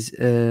these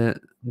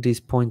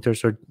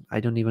pointers, or I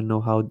don't even know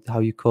how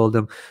you call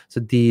them, so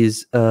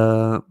these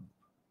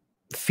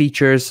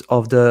features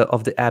of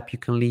the app you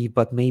can leave,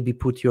 but maybe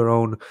put your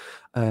own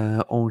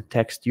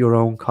text, your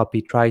own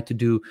copy. Try to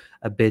do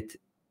a bit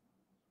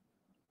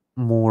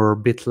more,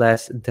 bit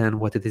less than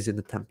what it is in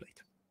the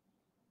template.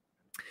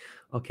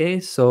 Okay,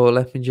 so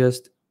let me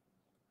just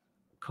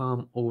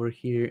come over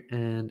here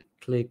and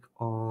click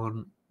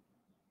on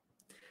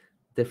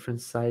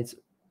different sites.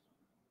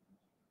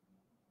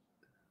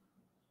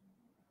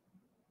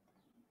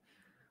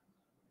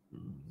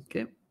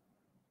 Okay,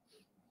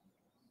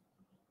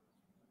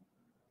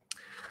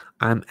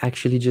 I'm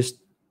actually just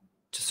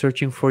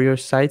searching for your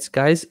sites,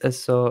 guys,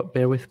 so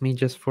bear with me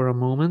just for a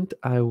moment.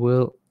 I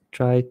will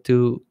try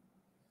to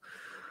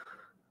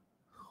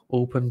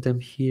open them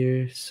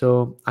here.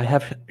 So I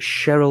have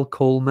Cheryl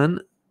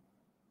Coleman.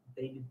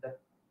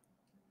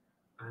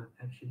 I'm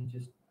actually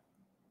just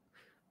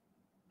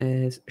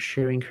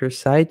sharing her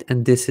site,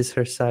 and this is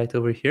her site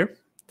over here.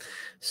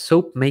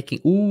 Soap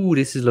making. Ooh,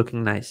 this is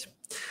looking nice.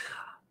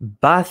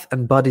 Bath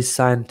and Body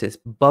Scientist,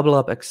 bubble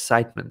up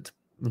excitement.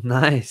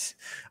 Nice.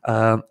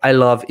 I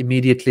love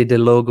immediately the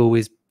logo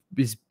is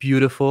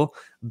beautiful.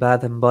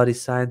 Bath and Body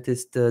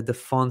Scientist. The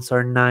fonts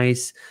are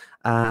nice,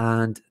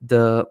 and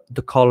the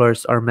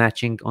colors are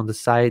matching on the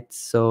site.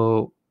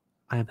 So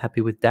I'm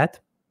happy with that.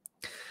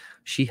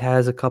 She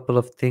has a couple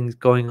of things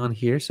going on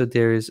here. So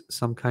there is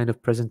some kind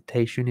of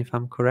presentation, if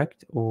I'm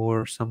correct,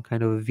 or some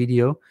kind of a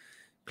video.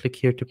 Click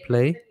here to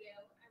play.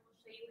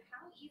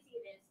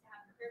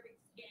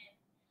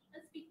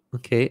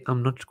 Okay,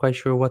 I'm not quite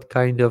sure what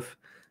kind of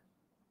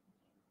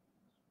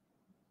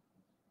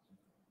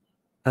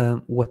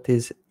what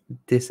is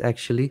this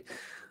actually.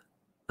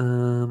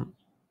 I'm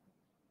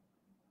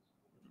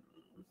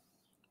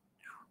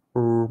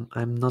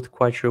not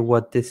quite sure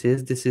what this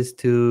is. This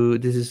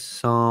is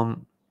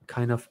some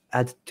kind of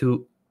add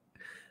to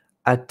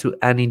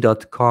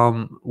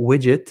Annie.com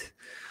widget,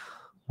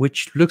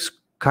 which looks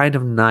kind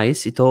of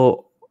nice. It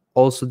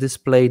also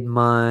displayed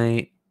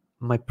my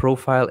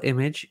profile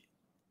image,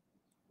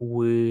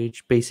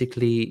 which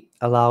basically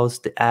allows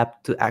the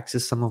app to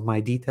access some of my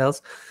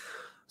details.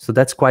 So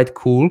that's quite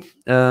cool.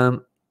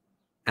 And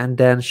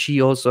then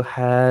she also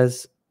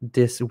has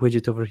this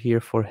widget over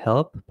here for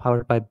help,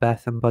 powered by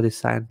Bath and Body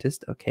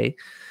Scientist. Okay,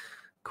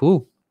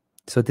 cool.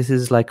 So this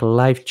is like a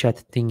live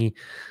chat thingy,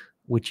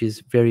 which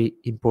is very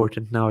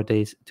important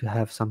nowadays to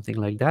have something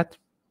like that.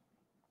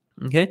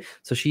 Okay,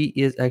 so she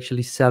is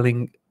actually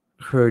selling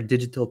her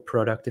digital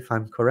product, if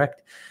I'm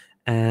correct.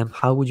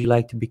 How would you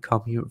like to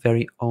become your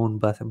very own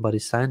Bath and Body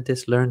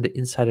Scientist? Learn the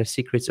insider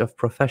secrets of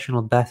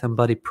professional Bath and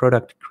Body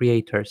product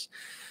creators.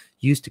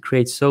 Used to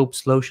create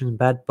soaps, lotions,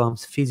 bath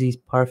bombs, fizzies,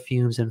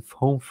 perfumes, and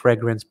home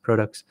fragrance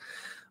products.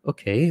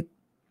 Okay.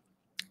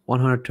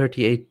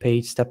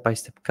 138-page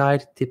step-by-step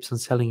guide, tips on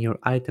selling your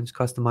items,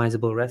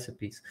 customizable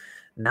recipes.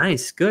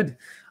 Nice, good.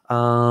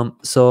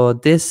 So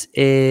this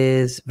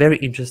is very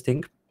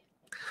interesting.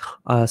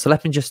 So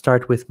let me just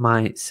start with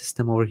my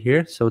system over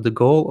here. So the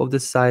goal of the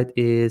site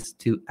is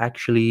to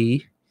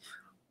actually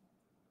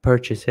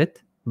purchase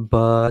it,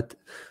 but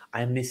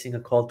I'm missing a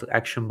call to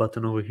action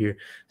button over here.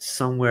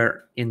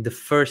 Somewhere in the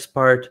first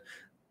part,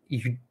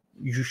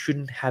 you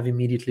shouldn't have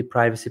immediately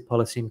privacy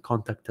policy and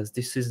contact us.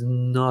 This is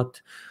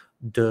not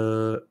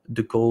the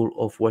goal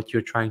of what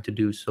you're trying to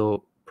do.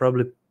 So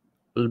probably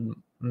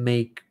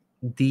make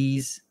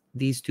these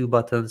two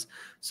buttons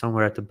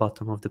somewhere at the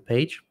bottom of the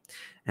page,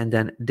 and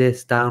then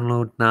this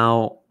download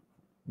now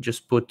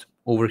just put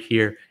over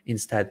here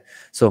instead.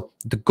 So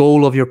the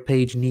goal of your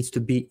page needs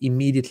to be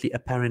immediately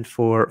apparent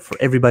for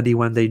everybody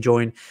when they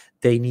join.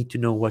 They need to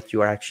know what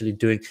you are actually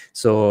doing.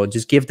 So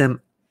just give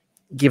them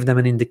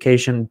an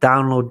indication,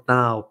 download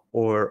now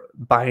or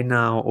buy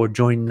now or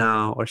join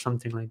now or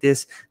something like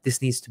this.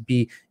 This needs to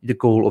be the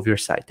goal of your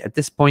site. At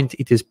this point,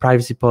 it is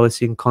privacy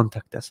policy and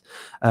contact us.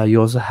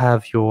 You also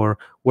have your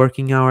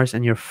working hours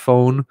and your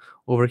phone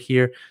over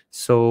here.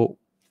 So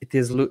it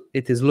is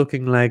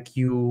looking like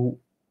you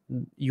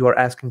are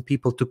asking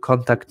people to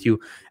contact you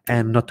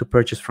and not to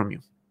purchase from you.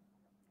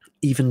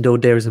 Even though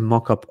there is a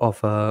mock-up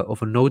of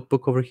a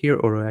notebook over here,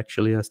 or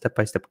actually a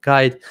step-by-step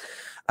guide,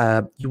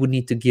 you would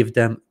need to give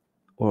them,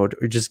 or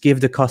just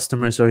give the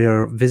customers or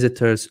your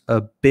visitors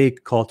a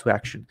big call to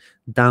action.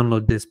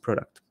 Download this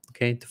product.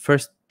 Okay, the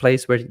first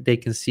place where they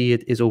can see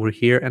it is over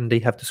here, and they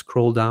have to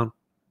scroll down.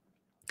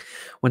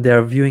 When they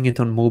are viewing it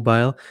on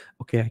mobile,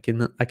 okay,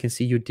 I can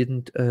see you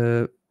didn't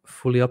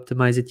fully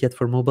optimize it yet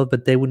for mobile,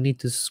 but they would need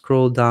to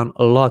scroll down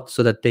a lot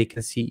so that they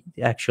can see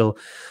the actual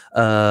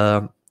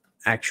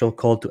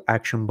call to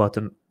action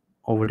button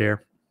over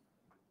there.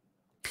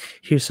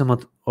 Here's some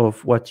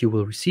of what you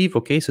will receive.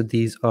 Okay, so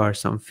these are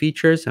some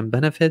features and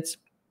benefits.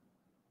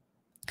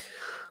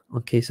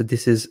 Okay, so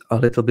this is a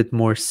little bit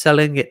more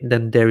selling.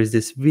 Then there is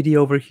this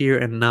video over here,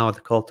 and now the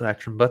call to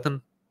action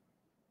button.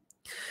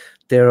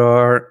 There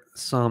are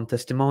some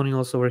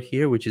testimonials over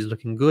here, which is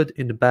looking good.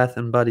 In the Bath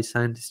and Body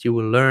Scientist, you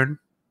will learn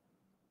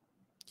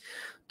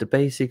the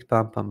basics,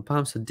 pam.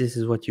 So this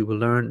is what you will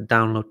learn.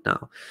 Download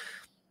now.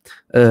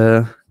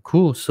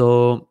 Cool.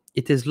 So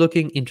it is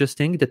looking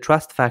interesting. The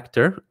trust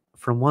factor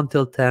from 1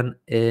 till 10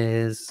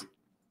 is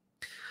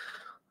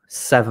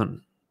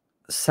 7,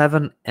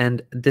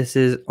 and this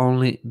is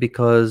only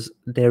because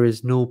there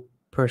is no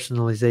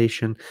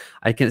personalization.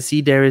 I can see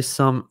there is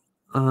some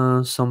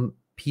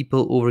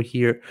people over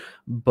here,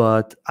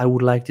 but I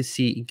would like to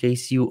see, in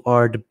case you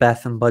are the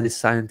Bath and Body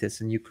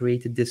Scientist and you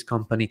created this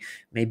company,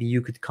 maybe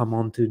you could come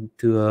on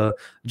to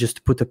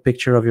just put a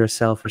picture of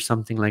yourself or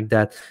something like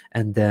that,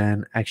 and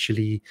then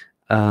actually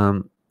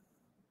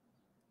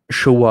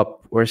show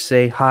up or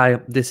say, hi,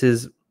 this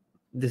is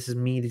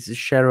me, this is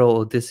Cheryl,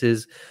 or this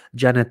is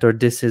Janet, or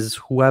this is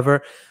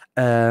whoever.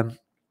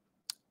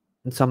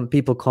 Some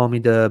people call me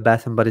the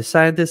Bath and Body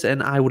Scientist,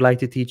 and I would like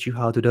to teach you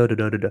how to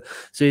do.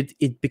 So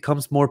it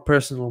becomes more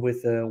personal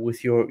with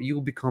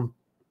you become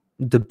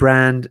the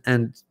brand,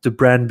 and the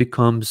brand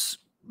becomes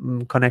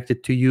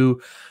connected to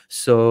you.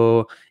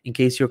 So in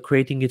case you're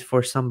creating it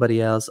for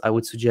somebody else, I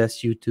would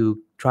suggest you to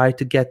try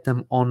to get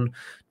them on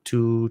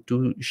to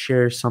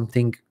share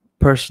something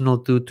personal,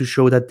 to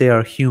show that they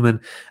are human,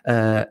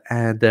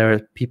 and there are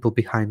people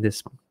behind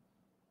this one.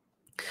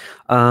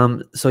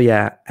 So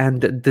yeah,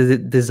 and the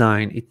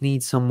design, it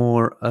needs some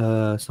more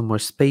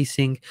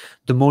spacing.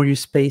 The more you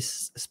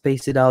space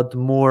it out, the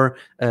more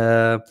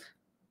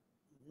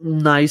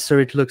nicer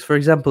it looks. For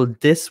example,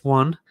 this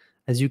one,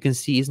 as you can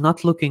see, is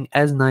not looking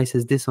as nice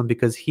as this one,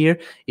 because here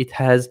it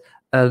has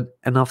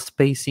enough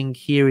spacing.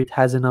 Here it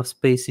has enough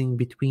spacing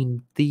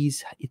between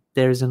these.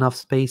 There's enough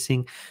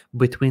spacing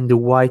between the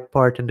white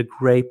part and the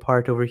gray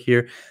part over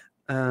here.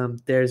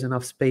 There's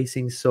enough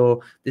spacing.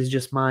 So this is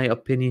just my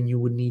opinion. You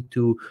would need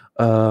to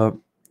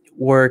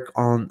work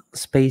on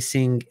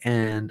spacing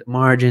and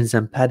margins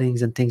and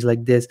paddings and things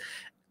like this,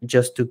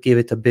 just to give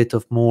it a bit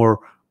of more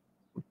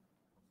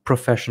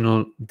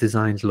professional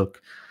designs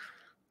look.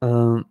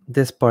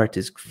 This part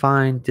is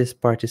fine. This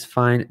part is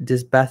fine.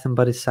 This Bath and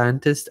Body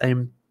Scientist,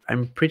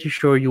 I'm pretty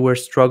sure you were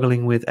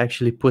struggling with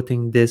actually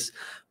putting this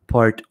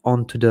part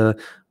onto the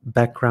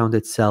background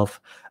itself.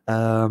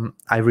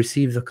 I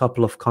received a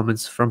couple of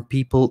comments from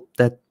people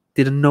that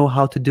didn't know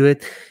how to do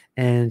it,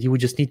 and you would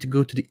just need to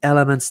go to the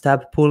Elements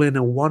tab, pull in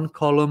a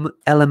 1-column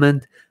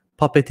element,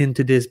 pop it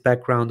into this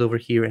background over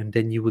here, and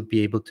then you would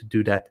be able to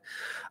do that.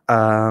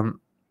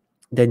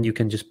 Then you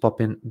can just pop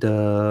in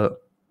the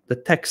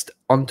text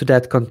onto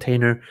that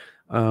container,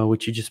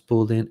 which you just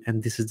pulled in,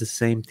 and this is the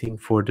same thing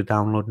for the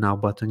download now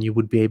button. You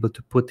would be able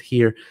to put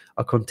here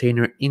a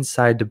container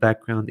inside the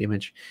background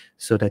image,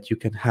 so that you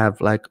can have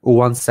like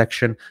one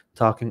section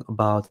talking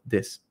about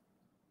this.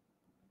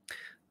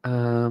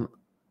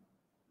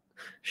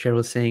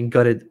 Cheryl saying,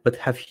 got it, but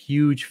have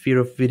huge fear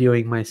of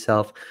videoing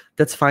myself.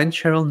 That's fine,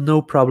 Cheryl,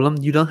 no problem.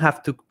 You don't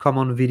have to come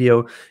on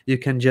video. You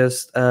can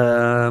just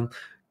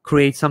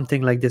create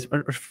something like this.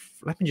 Or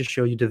let me just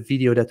show you the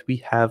video that we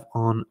have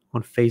on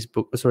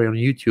Facebook, sorry, on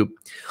YouTube.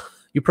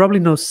 You probably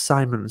know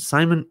Simon.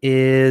 Simon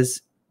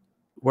is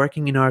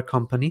working in our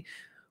company,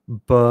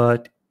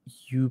 but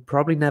you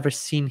probably never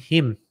seen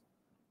him,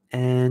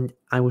 and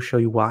I will show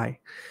you why.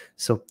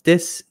 So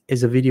this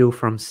is a video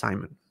from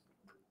Simon,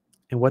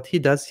 and what he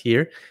does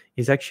here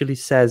is actually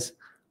says,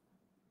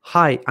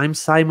 hi, I'm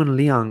Simon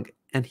Liang,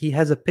 and he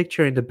has a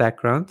picture in the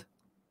background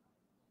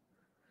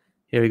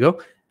Here we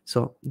go.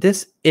 So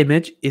this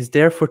image is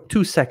there for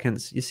 2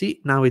 seconds. You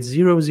see, now it's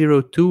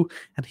 002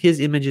 and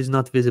his image is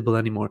not visible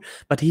anymore.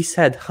 But he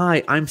said,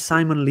 "Hi, I'm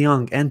Simon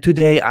Leong and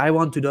today I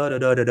want to da da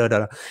da da da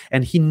da."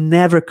 And he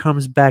never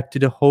comes back to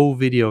the whole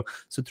video.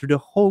 So through the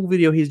whole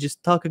video, he's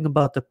just talking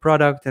about the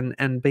product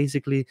and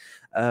basically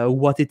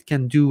what it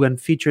can do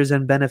and features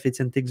and benefits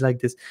and things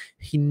like this.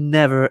 He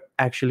never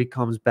actually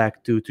comes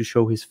back to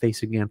show his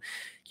face again.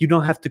 You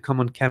don't have to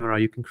come on camera.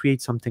 You can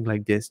create something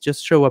like this.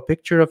 Just show a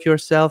picture of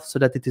yourself so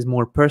that it is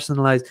more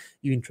personalized.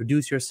 You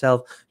introduce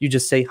yourself. You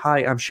just say,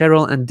 "Hi, I'm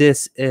Cheryl, and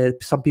this."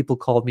 Some people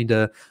call me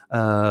the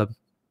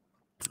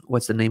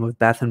what's the name of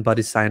Bath and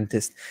Body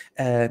Scientist.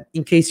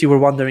 In case you were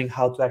wondering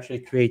how to actually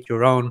create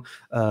your own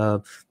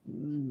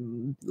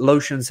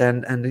lotions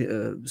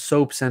and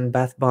soaps and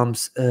bath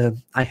bombs,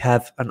 I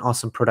have an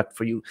awesome product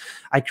for you.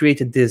 I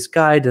created this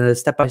guide, a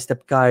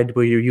step-by-step guide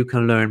where you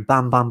can learn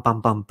bam, bam,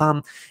 bam, bam,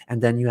 bam,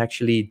 and then you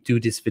actually do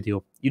this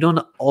video. You don't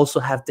also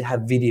have to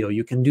have video.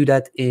 You can do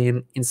that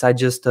inside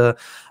just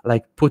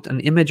like put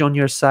an image on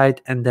your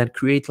site and then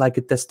create like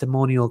a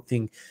testimonial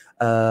thing.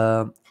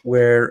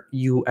 Where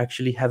you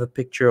actually have a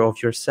picture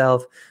of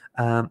yourself.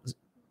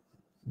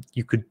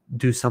 You could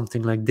do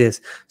something like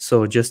this.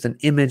 So just an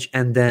image,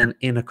 and then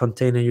in a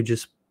container you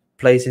just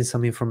place in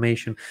some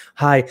information.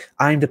 "Hi,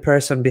 I'm the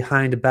person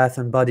behind the Bath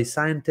and Body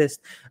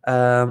Scientist.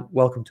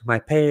 Welcome to my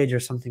page," or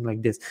something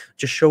like this.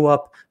 Just show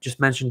up, just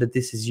mention that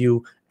this is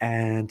you,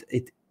 and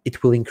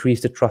it will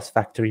increase the trust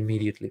factor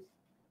immediately.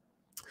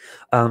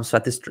 So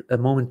at this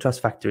moment,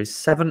 trust factor is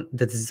 7.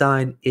 The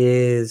design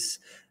is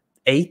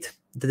 8.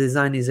 The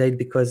design is 8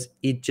 because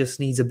it just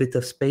needs a bit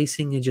of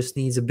spacing. It just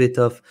needs a bit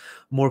of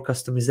more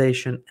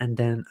customization, and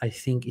then I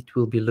think it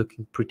will be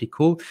looking pretty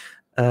cool.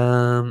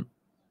 I'm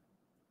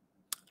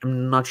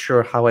not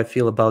sure how I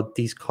feel about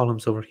these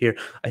columns over here.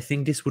 I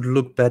think this would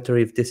look better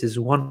if this is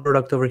one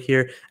product over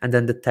here and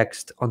then the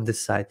text on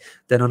this side,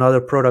 then another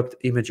product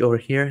image over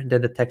here,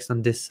 then the text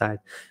on this side.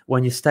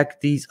 When you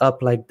stack these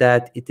up like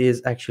that, it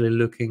is actually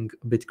looking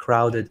a bit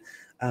crowded.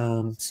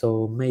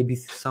 So maybe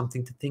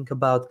something to think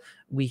about.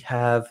 We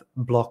have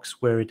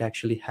blocks where it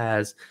actually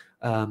has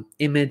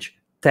image,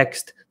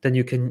 text, then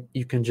you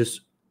can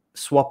just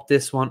swap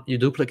this one, you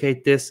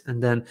duplicate this,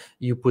 and then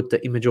you put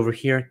the image over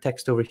here,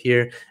 text over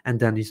here, and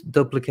then you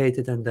duplicate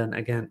it, and then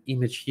again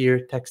image here,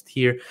 text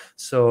here.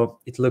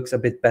 So it looks a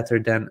bit better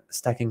than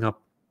stacking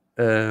up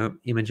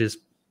images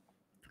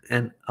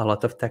and a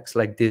lot of text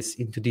like this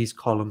into these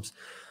columns.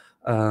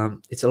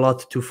 It's a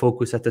lot to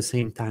focus at the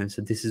same time,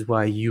 so this is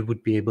why you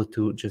would be able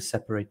to just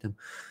separate them.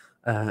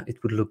 It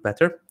would look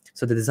better.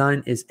 So the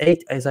design is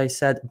 8, as I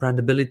said.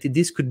 Brandability,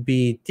 this could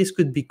be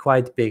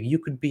quite big. You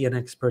could be an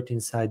expert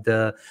inside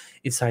the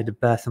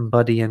bath and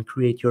body and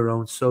create your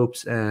own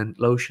soaps and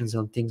lotions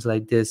and things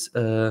like this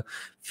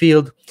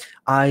field.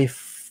 I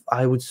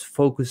would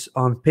focus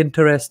on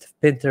Pinterest.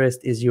 Pinterest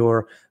is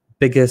your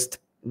biggest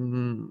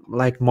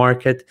like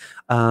market.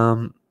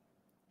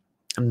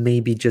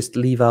 Maybe just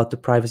leave out the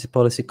privacy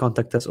policy,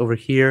 contact us over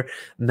here,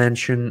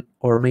 mention,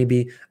 or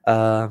maybe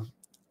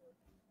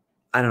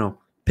I don't know,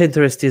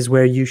 Pinterest is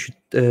where you should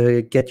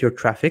get your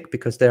traffic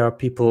because there are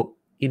people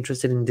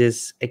interested in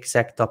this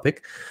exact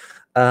topic.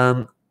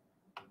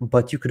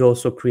 But you could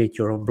also create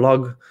your own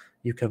blog.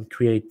 You can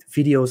create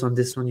videos on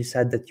this one. You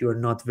said that you're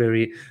not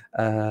very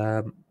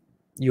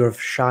you're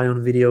shy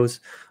on videos,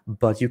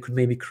 but you could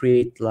maybe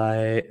create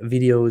like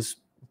videos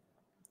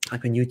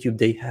like on YouTube.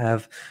 They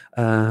have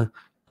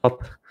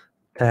top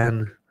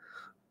 10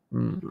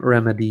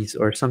 remedies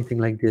or something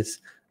like this.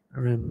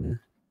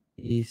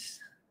 Remedies,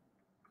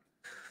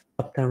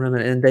 top 10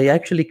 remedies, and they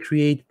actually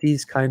create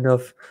these kind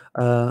of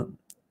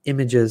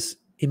image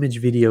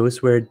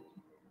videos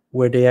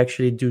where they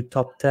actually do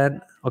top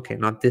 10. Okay,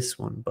 not this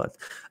one, but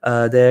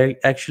they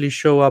actually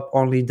show up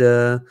only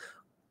they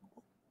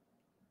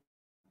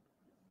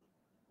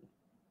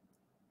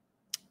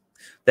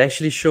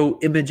actually show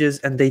images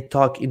and they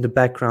talk in the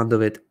background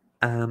of it.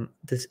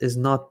 This is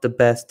not the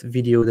best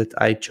video that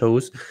I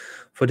chose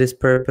for this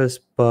purpose,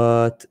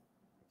 but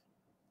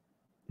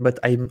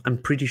I'm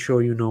pretty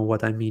sure you know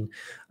what I mean.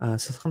 So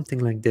something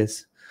like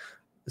this.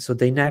 So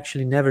they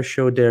actually never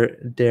show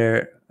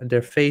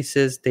their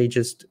faces. They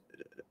just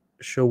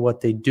show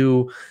what they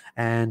do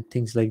and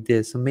things like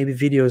this. So maybe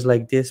videos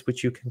like this,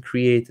 which you can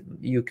create.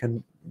 You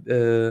can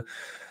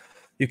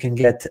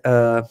get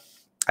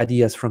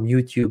ideas from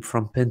YouTube,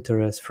 from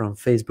Pinterest, from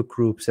Facebook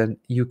groups, and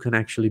you can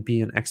actually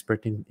be an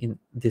expert in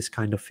this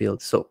kind of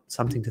field. So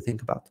something to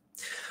think about.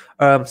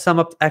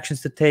 Some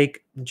actions to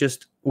take: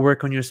 just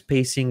work on your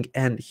spacing,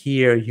 and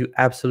here you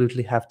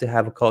absolutely have to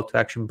have a call to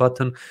action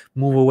button.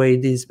 Move away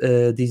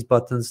these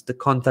buttons. The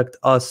contact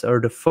us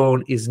or the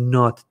phone is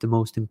not the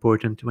most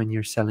important when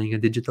you're selling a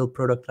digital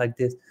product like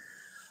this.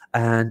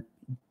 And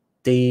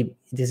this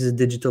is a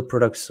digital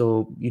product,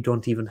 so you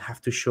don't even have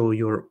to show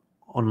your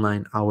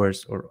online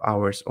hours or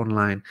hours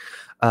online.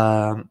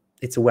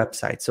 It's a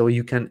website, so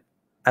you can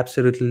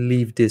absolutely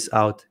leave this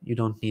out. You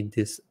don't need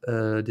this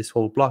this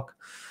whole block.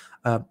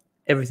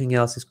 Everything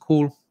else is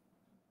cool.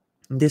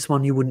 This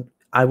one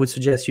I would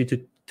suggest you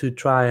to to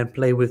try and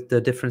play with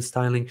the different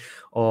styling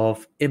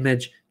of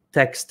image,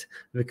 text,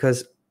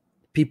 because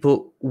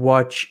people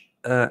watch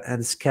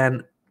and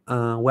scan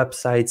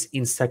websites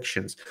in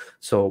sections.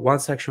 So one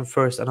section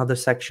first, another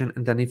section,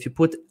 and then if you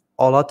put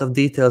a lot of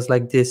details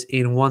like this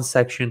in one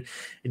section,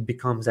 it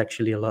becomes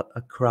actually a lot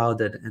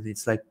crowded, and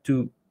it's like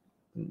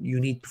you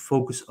need to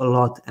focus a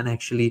lot and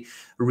actually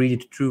read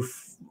it through,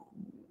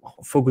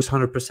 focus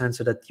 100%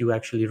 so that you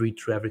actually read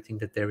through everything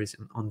that there is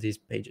on these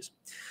pages.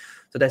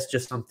 So that's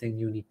just something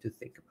you need to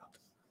think about.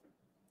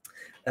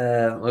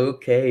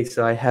 Okay,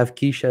 so I have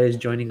Keisha is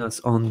joining us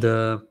on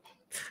the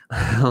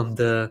on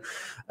the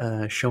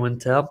show and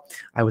tell.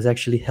 I was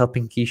actually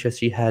helping Keisha.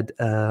 She had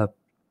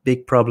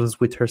big problems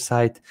with her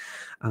site.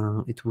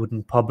 It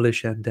wouldn't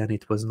publish, and then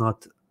it was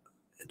not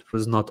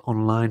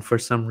online for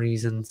some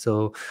reason.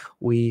 So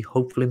we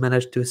hopefully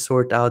managed to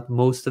sort out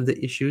most of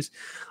the issues.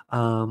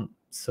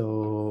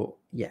 So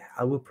yeah,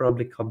 I will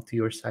probably come to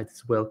your site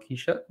as well,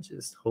 Keisha.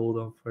 Just hold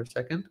on for a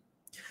second.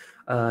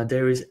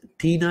 There is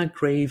Tina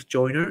Graves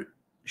Joyner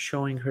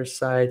showing her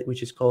site,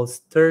 which is called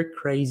Stir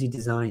Crazy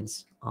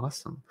Designs.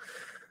 Awesome.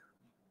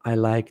 I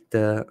like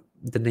the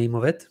name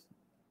of it.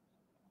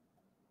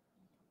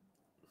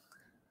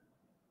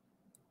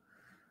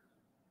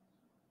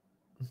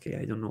 Okay,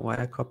 I don't know why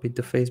I copied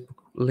the Facebook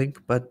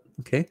link, but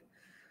okay.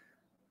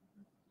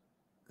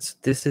 So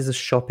this is a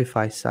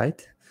Shopify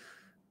site.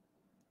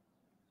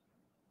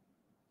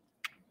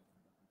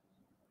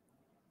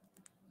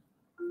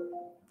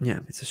 Yeah,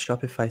 it's a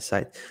Shopify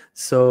site.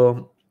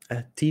 So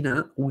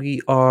Tina,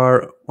 we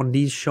are on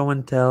these show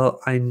and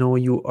tell. I know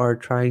you are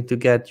trying to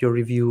get your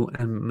review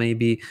and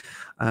maybe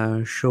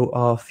show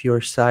off your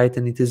site,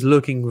 and it is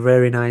looking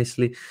very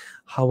nicely.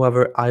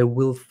 However, I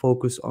will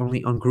focus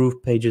only on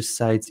GroovePages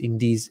sites in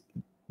these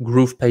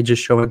GroovePages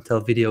show and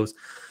tell videos.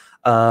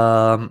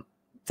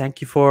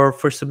 Thank you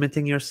for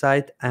submitting your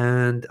site,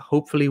 and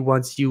hopefully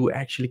once you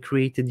actually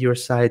created your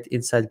site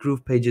inside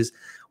GroovePages,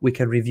 we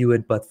can review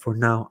it. But for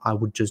now, I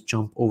would just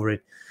jump over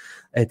it.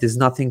 It is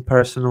nothing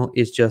personal.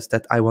 It's just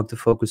that I want to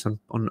focus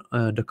on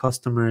the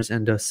customers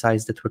and the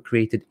sites that were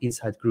created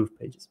inside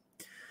GroovePages.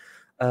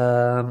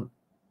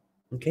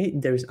 Okay,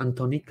 there is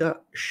Antonica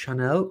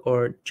Chanel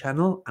or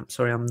Channel. I'm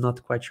sorry, I'm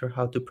not quite sure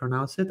how to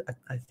pronounce it.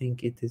 I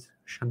think it is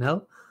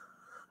Chanel.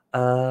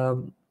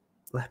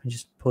 Let me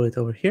just pull it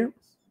over here.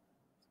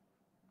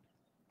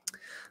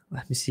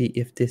 Let me see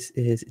if this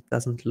is, it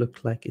doesn't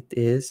look like it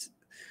is.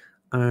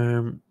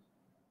 I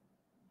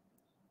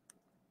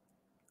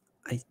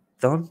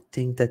don't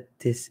think that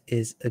this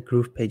is a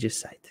GroovePages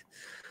site.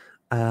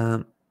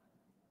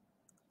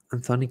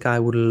 Antonica, I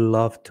would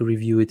love to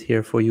review it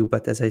here for you,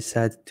 but as I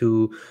said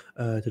to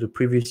the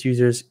previous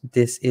users,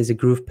 this is a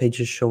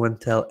GroovePages show and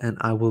tell, and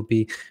I will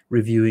be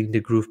reviewing the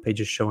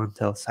GroovePages show and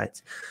tell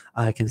sites.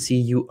 I can see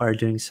you are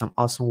doing some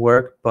awesome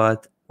work,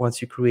 but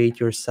once you create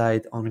your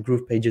site on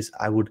GroovePages,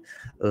 I would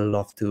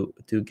love to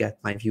get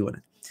my view on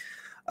it.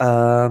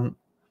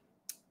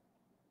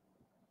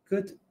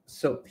 Good.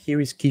 So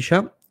here is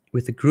Keisha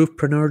with the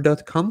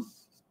groovepreneur.com.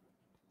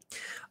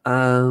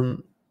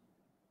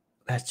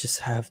 Let's just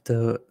have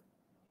the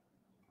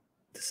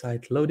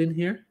site load in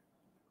here.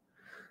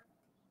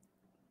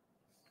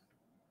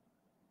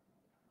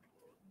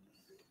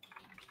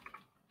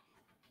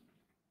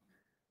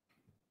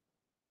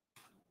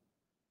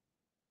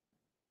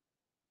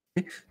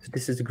 Okay, so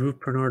this is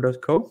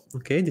groovepreneur.co.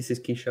 Okay, this is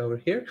Keisha over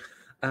here,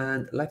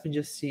 and let me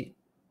just see.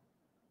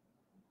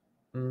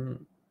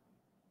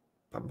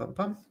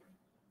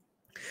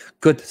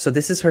 Good. So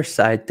this is her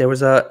site. There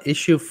was a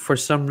issue for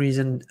some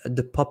reason.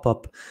 The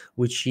pop-up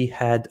which she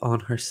had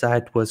on her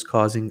site was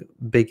causing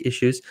big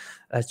issues.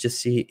 Let's just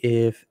see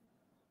if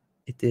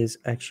it is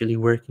actually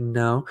working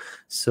now.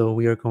 So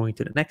we are going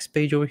to the next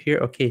page over here.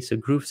 Okay, so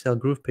Groove Sell,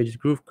 GroovePages,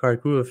 Groove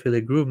Card, Groove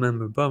Affiliate, Groove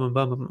Member, bum,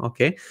 bum, bum.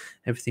 Okay,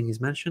 everything is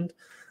mentioned.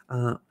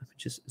 Let me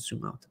just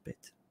zoom out a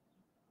bit.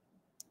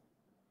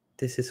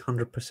 This is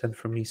 100%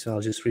 for me, so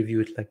I'll just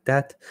review it like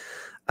that.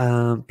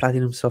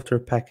 Platinum software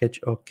package,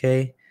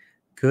 okay,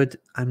 good.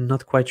 I'm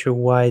not quite sure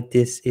why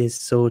this is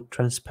so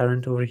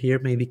transparent over here.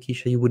 Maybe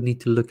Keisha, you would need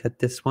to look at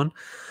this one.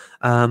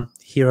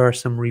 Here are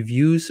some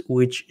reviews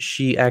which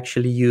she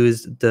actually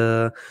used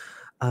the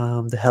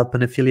Help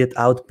an Affiliate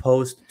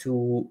Outpost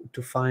to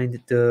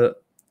find the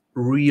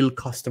real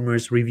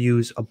customers'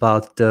 reviews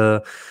about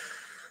the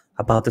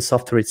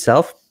software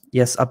itself.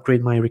 Yes,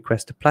 upgrade my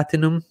request to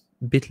Platinum.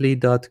 Bit.ly.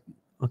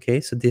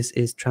 Okay, so this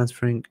is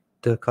transferring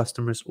the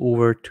customers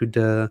over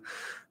to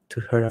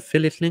her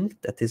affiliate link.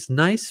 That is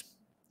nice.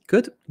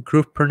 Good.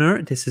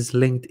 Groovepreneur. This is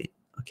linked.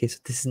 Okay, so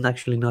this is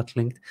actually not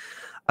linked.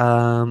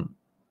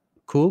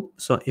 Cool.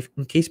 So if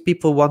in case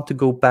people want to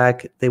go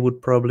back, they would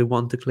probably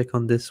want to click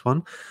on this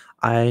one.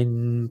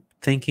 I'm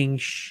thinking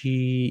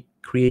she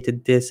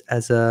created this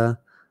as a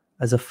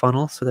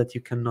funnel so that you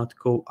cannot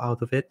go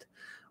out of it,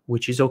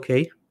 which is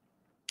okay.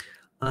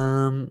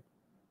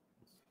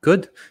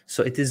 Good.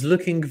 So it is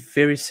looking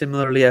very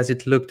similarly as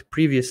it looked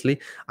previously.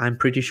 I'm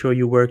pretty sure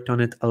you worked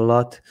on it a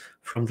lot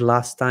from the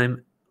last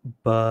time,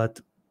 but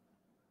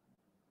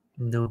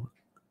no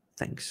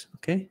thanks.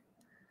 Okay.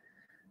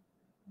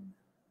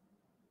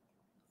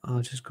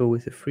 I'll just go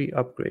with a free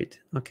upgrade.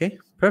 Okay,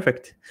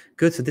 perfect.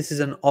 Good. So this is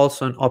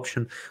also an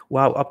option.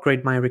 Wow,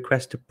 upgrade my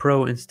request to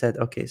Pro instead.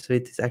 Okay, so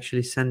it is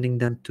actually sending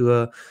them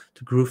to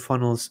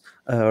GrooveFunnels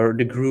or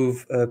the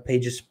Groove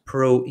Pages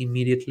Pro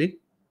immediately.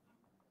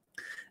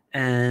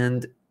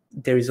 And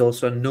there is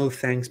also a no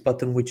thanks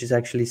button, which is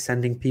actually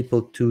sending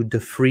people to the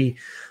free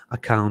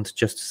account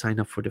just to sign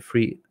up for the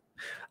free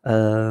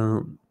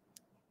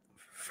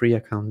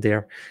account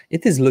there.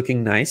 It is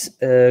looking nice.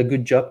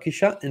 Good job,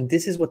 Kisha. And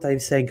this is what I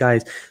say,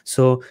 guys.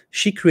 So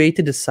she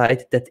created a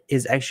site that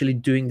is actually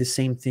doing the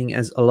same thing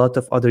as a lot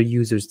of other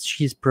users.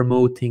 She's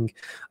promoting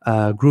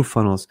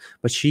GrooveFunnels,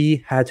 but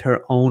she had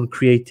her own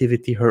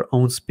creativity, her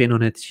own spin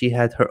on it. She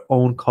had her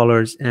own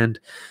colors and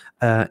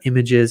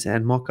images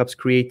and mockups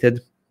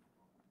created.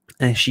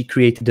 And she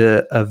created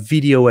a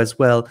video as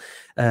well,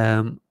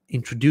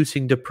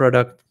 introducing the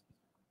product.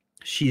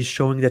 She's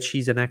showing that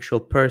she's an actual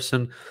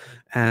person,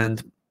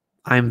 and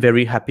I'm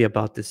very happy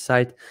about this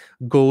site.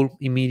 Goal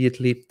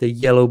immediately, the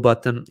yellow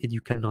button,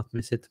 you cannot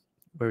miss it.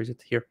 Where is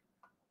it? Here.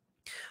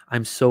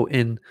 I'm so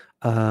in.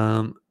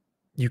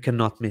 You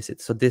cannot miss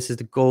it. So this is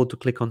the goal, to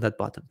click on that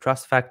button.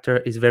 Trust factor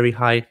is very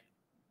high.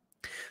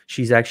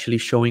 She's actually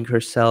showing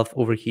herself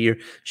over here.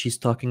 She's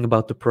talking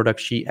about the product.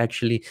 She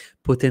actually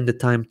put in the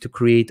time to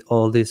create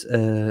all this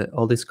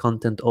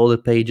content, all the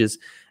pages,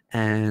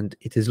 and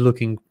it is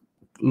looking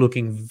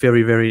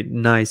very, very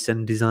nice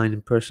and designed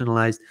and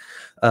personalized.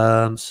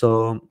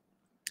 So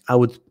I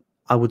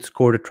would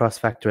score the trust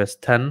factor as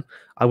 10.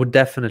 I would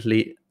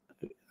definitely,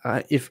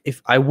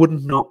 if I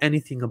wouldn't know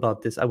anything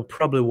about this, I would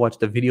probably watch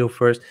the video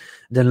first,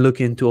 then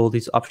look into all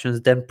these options,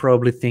 then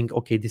probably think,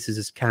 okay, this is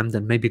a scam,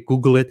 then maybe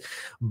Google it.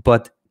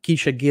 But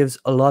Keisha gives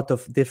a lot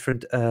of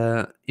different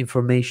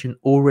information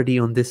already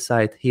on this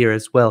site here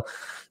as well.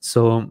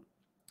 So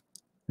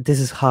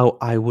this is how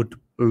I would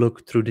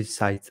look through this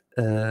site.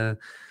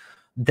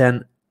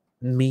 Then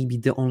maybe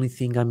the only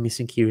thing I'm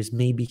missing here is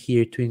maybe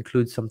here to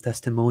include some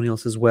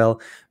testimonials as well,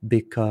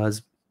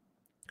 because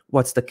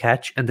what's the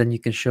catch? And then you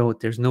can show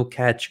there's no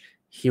catch.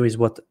 Here is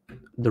what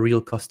the real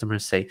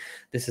customers say.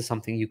 This is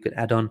something you could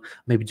add on.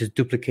 Maybe just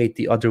duplicate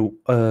the other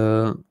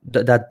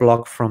that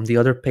block from the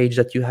other page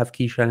that you have,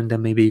 Keisha, and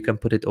then maybe you can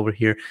put it over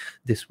here.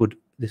 This would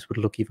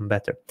look even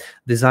better.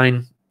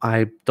 Design,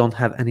 I don't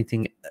have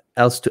anything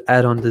else to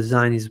add on.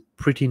 Design is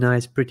pretty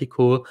nice, pretty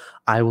cool.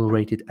 I will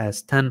rate it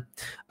as 10.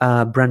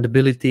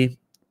 Brandability,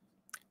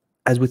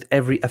 as with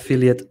every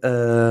affiliate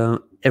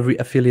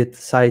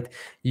site,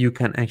 you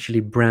can actually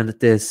brand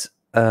this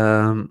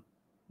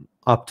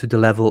up to the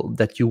level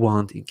that you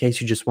want. In case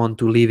you just want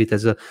to leave it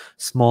as a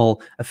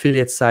small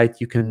affiliate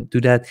site, you can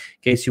do that.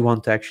 In case you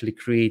want to actually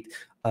create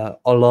a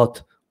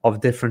lot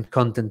of different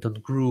content on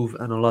Groove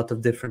and a lot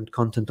of different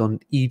content on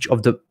each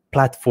of the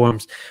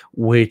platforms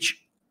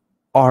which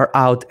are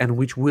out and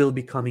which will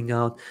be coming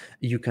out,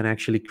 you can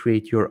actually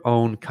create your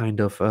own kind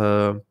of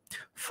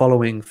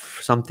following,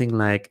 something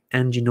like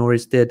Angie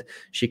Norris did.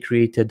 She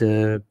created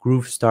a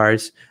Groove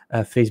Stars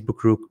Facebook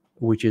group,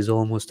 which is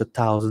almost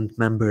 1,000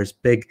 members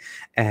big,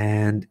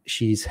 and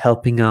she's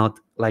helping out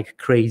like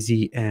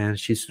crazy, and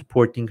she's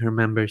supporting her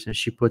members, and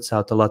she puts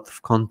out a lot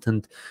of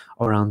content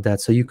around that.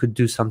 So you could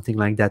do something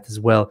like that as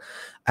well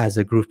as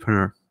a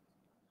groovepreneur.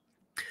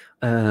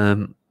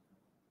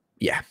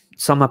 Yeah,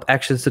 sum up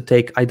actions to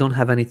take. I don't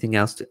have anything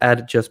else to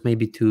add, just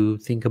maybe to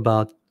think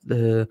about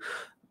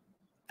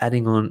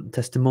adding on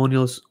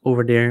testimonials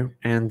over there,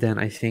 and then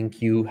I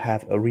think you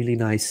have a really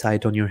nice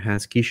site on your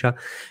hands, Keisha,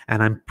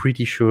 and I'm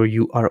pretty sure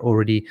you are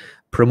already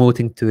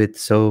promoting to it.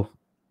 So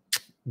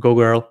go,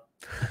 girl.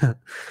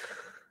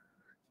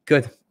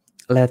 Good.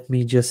 Let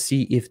me just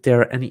see if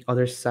there are any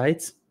other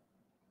sites.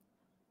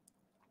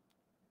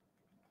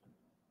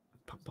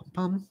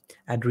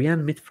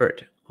 Adrienne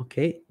Mitford.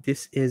 Okay,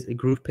 this is a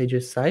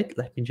GroovePages site.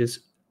 Let me just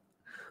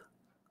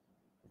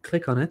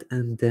click on it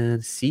and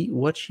then see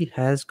what she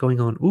has going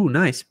on. Ooh,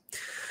 nice.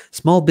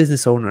 Small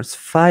business owners,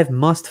 5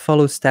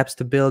 must-follow steps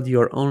to build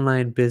your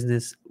online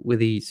business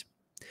with ease.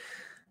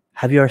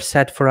 Have you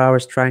sat for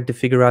hours trying to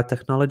figure out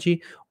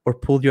technology, or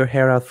pulled your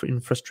hair out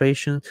in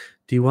frustration?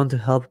 Do you want to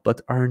help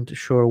but aren't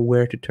sure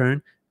where to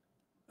turn?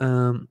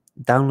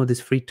 Download this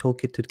free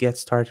toolkit to get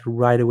started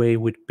right away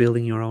with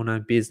building your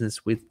online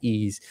business with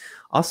ease.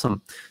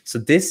 Awesome. So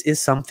this is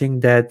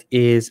something that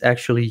is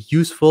actually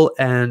useful,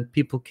 and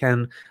people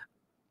can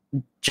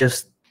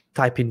just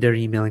type in their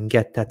email and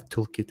get that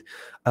toolkit.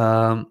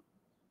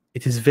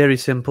 It is very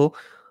simple.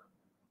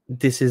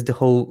 This is the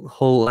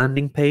whole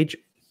landing page.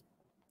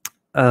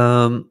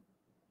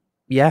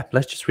 Yeah,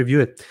 let's just review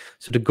it.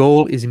 So the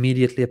goal is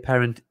immediately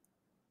apparent.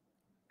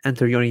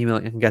 Enter your email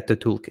and get the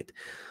toolkit.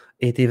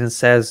 It even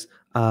says,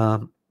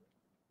 okay,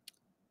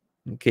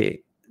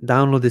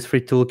 download this free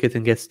toolkit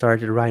and get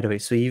started right away.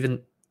 So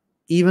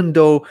even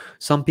though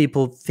some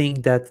people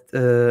think that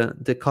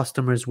the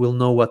customers will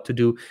know what to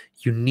do,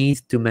 you need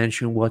to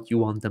mention what you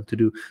want them to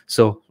do.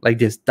 So like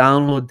this,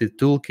 download the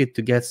toolkit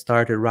to get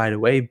started right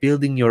away,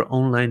 building your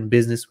online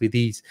business with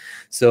ease.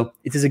 So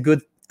it is a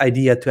good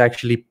idea to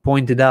actually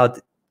point it out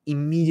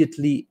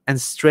immediately and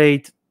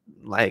straight,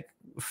 like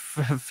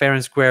fair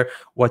and square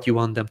what you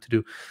want them to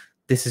do.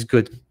 This is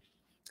good.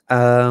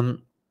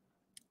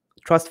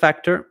 Trust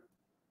factor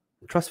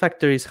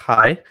is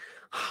high.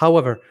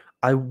 However,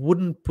 I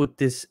wouldn't put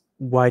this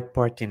white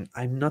part in.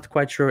 I'm not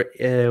quite sure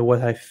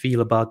what I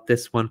feel about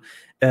this one.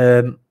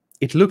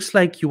 It looks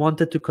like you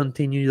wanted to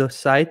continue the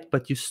site,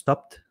 but you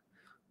stopped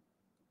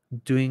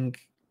doing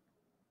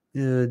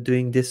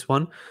this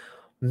one.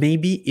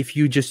 Maybe if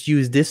you just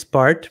use this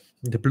part,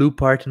 the blue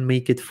part, and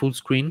make it full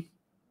screen.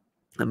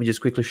 Let me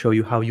just quickly show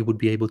you how you would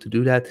be able to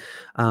do that.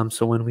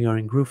 So when we are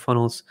in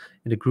GrooveFunnels,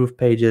 in the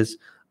GroovePages,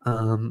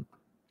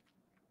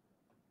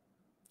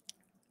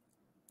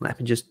 let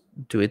me just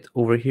do it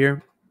over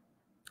here.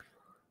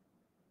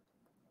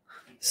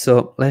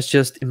 So let's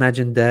just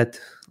imagine that,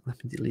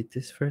 let me delete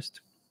this first.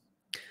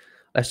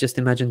 Let's just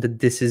imagine that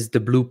this is the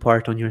blue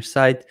part on your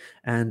site,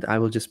 and I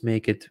will just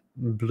make it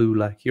blue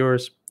like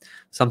yours,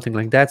 something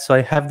like that. So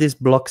I have this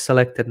block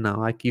selected now.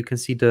 Like you can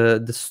see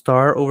the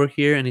star over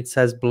here, and it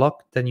says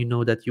block, then you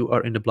know that you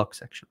are in the block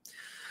section.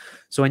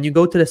 So when you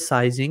go to the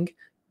sizing,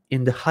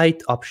 in the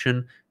height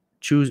option,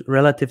 choose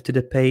relative to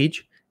the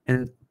page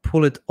and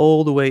pull it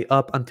all the way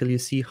up until you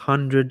see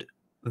 100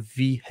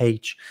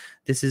 VH.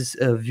 This is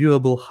a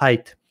viewable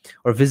height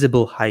or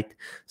visible height.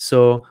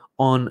 So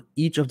on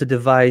each of the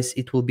device,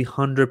 it will be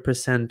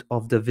 100%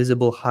 of the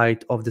visible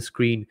height of the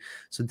screen.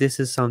 So this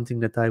is something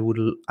that I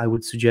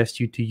would suggest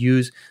you to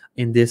use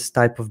in this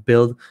type of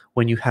build.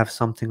 When you have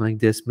something like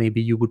this,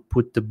 maybe you would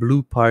put the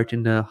blue part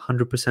in the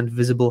 100%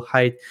 visible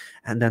height,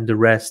 and then the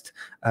rest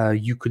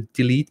you could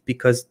delete,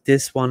 because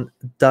this one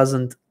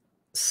doesn't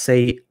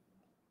say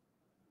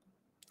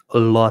a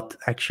lot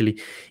actually.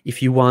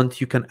 If you want,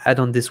 you can add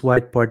on this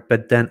white part,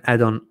 but then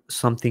add on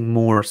something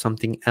more,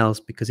 something else,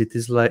 because it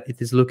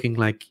is looking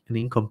like an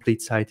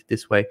incomplete site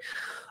this way.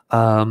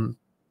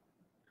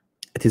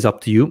 It is up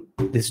to you.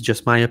 This is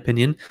just my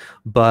opinion,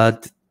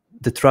 but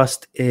the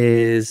trust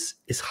is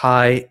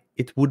high.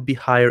 It would be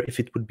higher if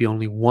it would be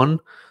only one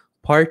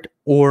part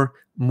or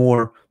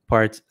more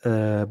parts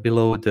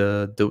below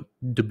the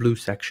blue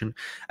section.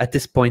 At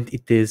this point,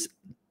 it is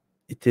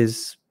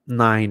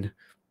 9.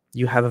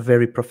 You have a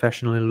very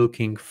professionally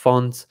looking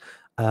font.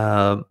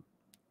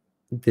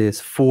 This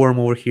form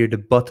over here, the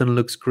button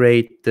looks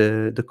great.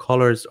 The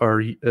colors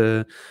are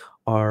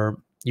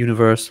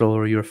universal,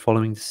 or you're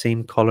following the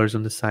same colors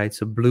on the side.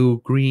 So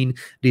blue, green,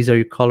 these are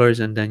your colors,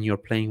 and then you're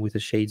playing with the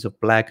shades of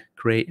black,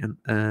 gray,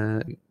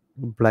 and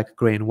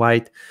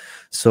white.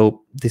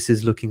 So this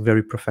is looking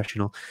very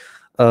professional.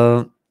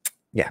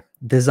 Yeah,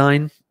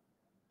 design,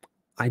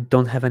 I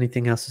don't have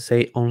anything else to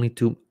say, only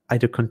to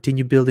either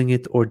continue building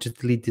it or just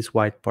delete this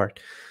white part.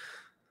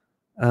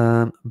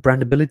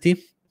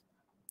 Brandability,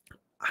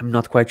 I'm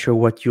not quite sure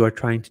what you are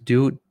trying to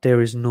do.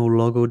 There is no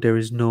logo, there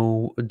is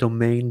no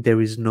domain,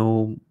 there is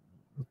no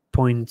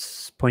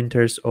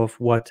pointers of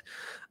what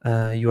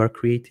you are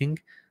creating.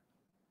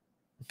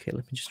 Okay,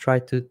 let me just try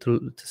to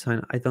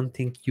sign. I don't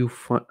think you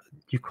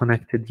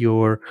connected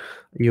your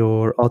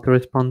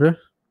autoresponder.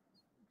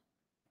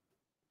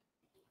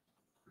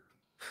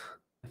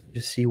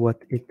 Just see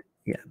what it.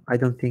 Yeah, I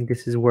don't think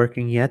this is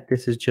working yet.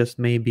 This is just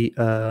maybe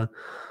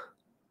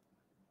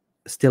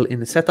still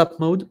in the setup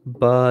mode,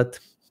 but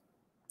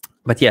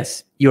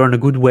yes, you're on a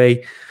good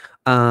way.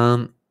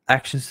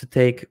 Actions to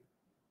take,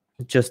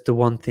 just the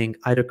one thing: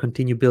 either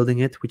continue building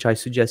it, which I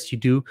suggest you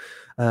do.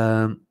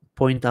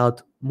 Point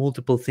out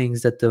multiple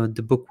things that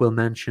the book will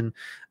mention,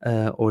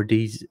 or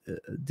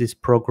this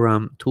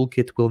program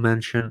toolkit will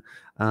mention,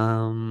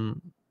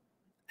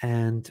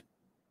 and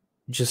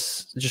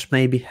just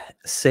maybe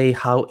say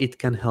how it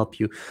can help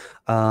you.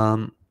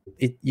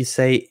 You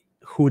say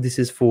who this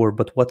is for,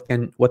 but what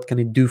can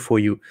it do for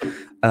you?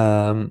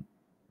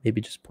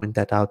 Maybe just point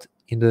that out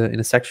in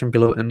the section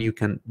below, and you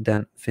can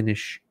then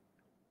finish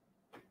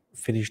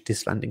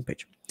this landing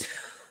page.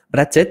 But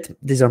that's it.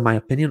 These are my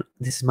opinion.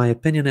 This is my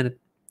opinion,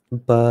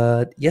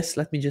 but yes,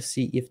 let me just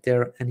see if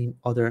there are any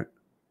other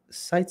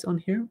sites on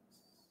here.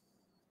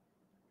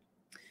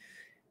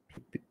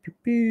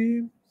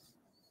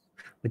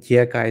 But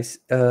yeah, guys,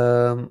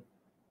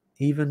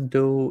 even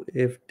though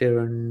if there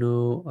are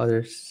no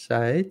other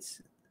sites,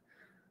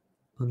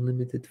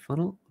 unlimited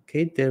funnel.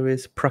 Okay, there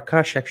is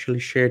Prakash actually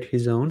shared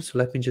his own, so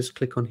let me just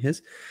click on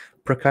his.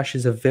 Prakash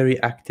is a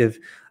very active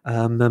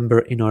member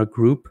in our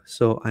group,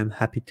 so I'm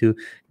happy to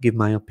give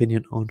my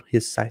opinion on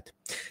his site.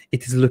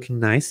 It is looking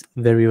nice,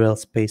 very well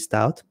spaced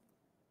out.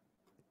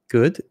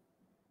 Good,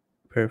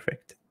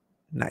 perfect,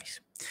 nice.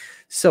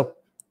 So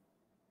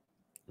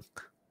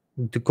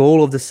the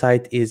goal of the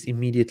site is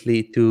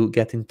immediately to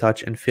get in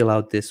touch and fill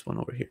out this one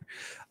over here.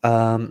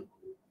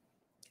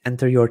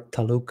 Enter your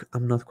taluk.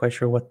 I'm not quite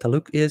sure what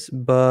taluk is,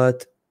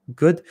 but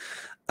good.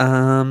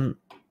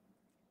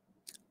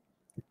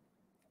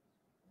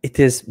 It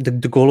is the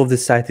goal of the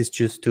site is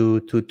just to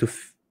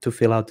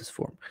fill out this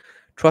form.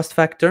 Trust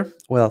factor.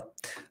 Well,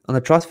 on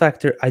the trust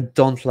factor, I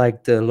don't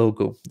like the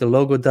logo. The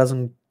logo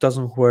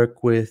doesn't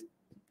work with.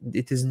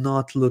 It is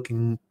not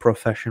looking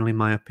professional in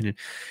my opinion.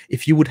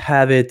 If you would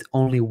have it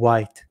only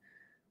white,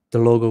 the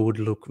logo would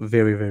look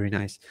very, very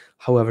nice.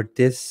 However,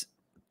 this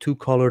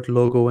two-colored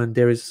logo, and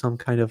there is some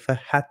kind of a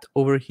hat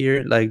over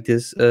here like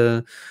this.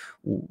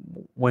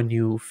 When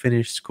you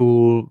finish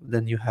school,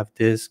 then you have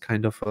this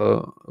kind of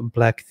a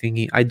black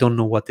thingy. I don't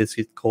know what is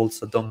it called,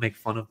 so don't make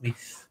fun of me.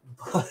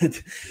 But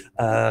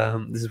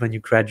this is when you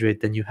graduate,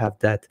 then you have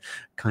that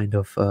kind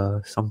of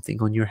something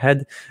on your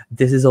head.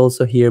 This is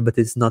also here, but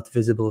it's not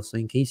visible, so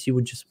in case you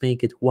would just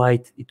make it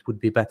white, it would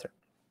be better.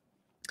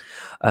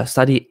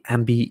 Study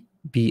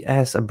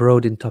MBBS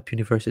abroad in top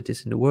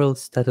universities in the world.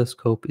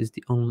 Stethoscope is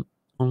the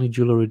only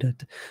jewelry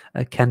that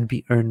can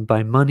be earned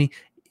by money.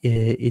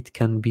 It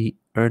can be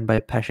earned by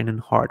passion and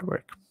hard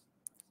work.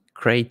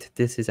 Great.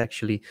 This is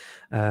actually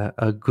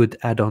a good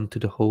add-on to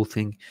the whole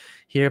thing.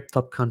 Here,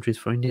 top countries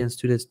for Indian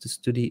students to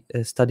study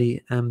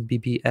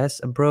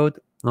MBBS abroad.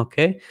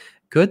 Okay,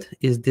 good.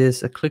 Is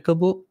this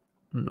clickable?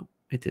 No,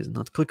 it is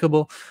not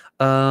clickable.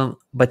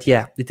 But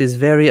yeah, it is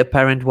very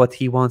apparent what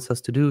he wants us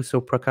to do. So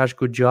Prakash,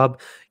 good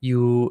job.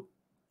 You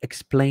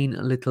explain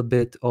a little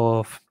bit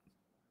of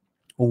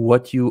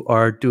what you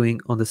are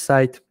doing on the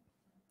site,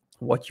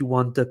 what you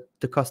want the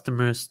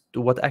customers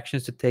to, what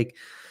actions to take,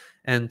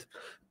 and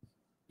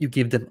you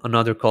give them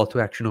another call to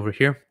action over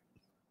here.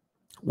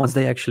 Once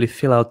they actually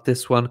fill out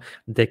this one,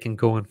 they can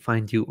go and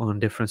find you on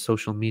different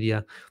social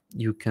media.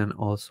 You can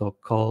also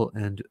call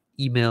and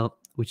email,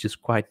 which is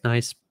quite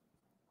nice.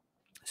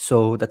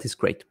 So that is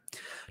great.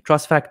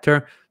 Trust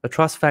factor. The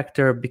trust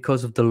factor,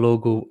 because of the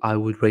logo, I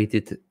would rate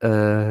it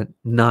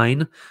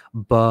 9,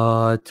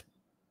 but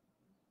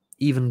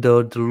even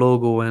though the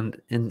logo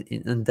and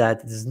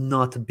that is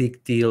not a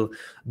big deal,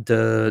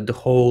 the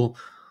whole,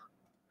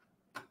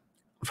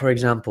 for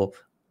example,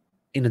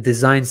 in the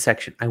design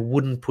section, I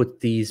wouldn't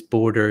put these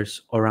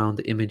borders around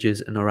the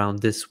images and around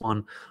this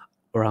one,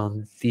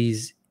 around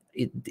these.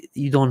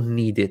 You don't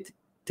need it.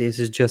 This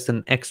is just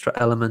an extra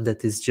element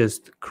that is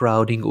just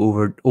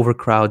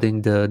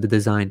overcrowding the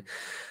design.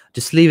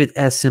 Just leave it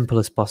as simple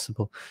as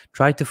possible.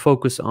 Try to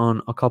focus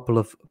on a couple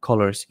of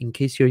colors. In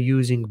case you're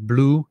using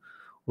blue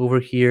over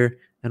here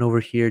and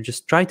over here,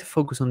 just try to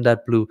focus on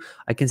that blue.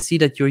 I can see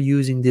that you're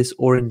using this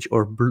orange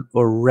or blue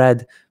or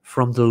red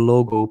from the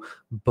logo,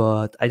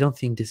 but I don't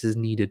think this is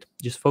needed.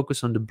 Just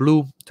focus on the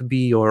blue to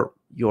be your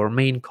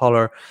main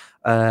color,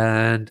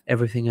 and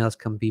everything else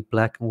can be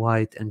black and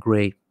white and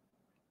gray.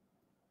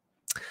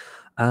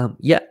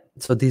 Yeah,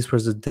 so this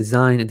was the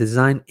design. The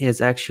design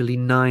is actually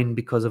 9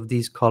 because of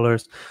these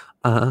colors,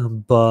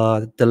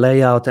 but the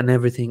layout and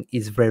everything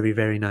is very,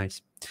 very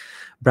nice.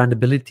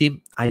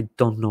 Brandability, I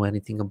don't know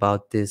anything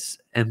about this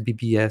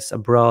MBBS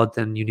abroad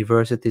and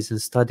universities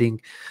and studying,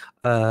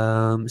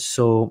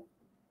 so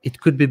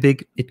it could be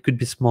big, it could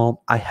be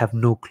small, I have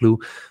no clue.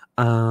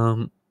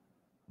 I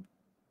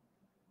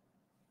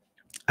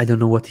don't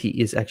know what he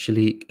is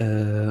actually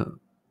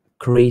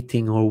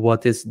creating, or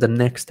what is the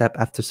next step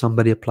after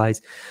somebody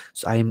applies,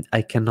 so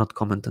I cannot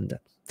comment on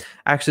that.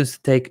 Actions to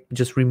take: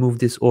 just remove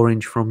this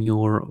orange from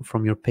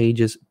your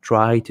pages,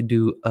 try to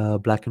do a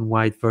black and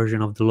white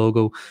version of the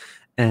logo,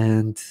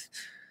 and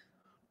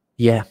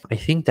yeah, I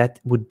think that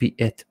would be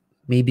it.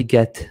 Maybe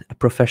get a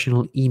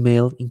professional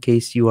email in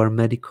case you are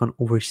Medicon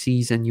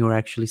overseas and you're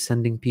actually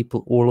sending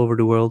people all over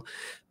the world.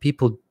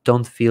 People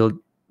don't feel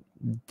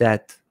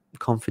that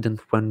confident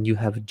when you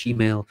have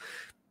Gmail.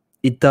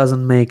 It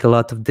doesn't make a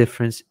lot of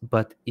difference,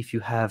 but if you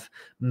have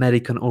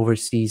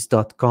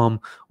mediconoverseas.com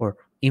or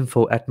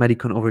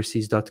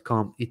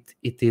info@mediconoverseas.com,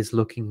 it is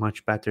looking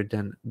much better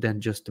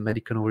than just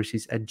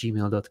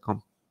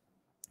mediconoverseas@gmail.com.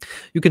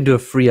 You can do a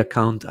free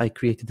account. I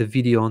created a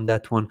video on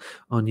that one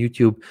on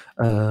YouTube.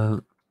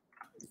 You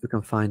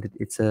can find it.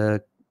 It's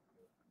a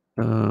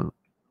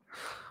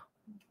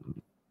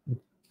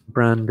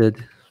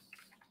branded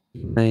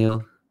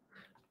email,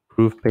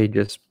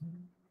 GroovePages.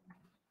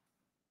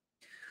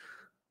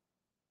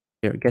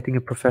 Here, getting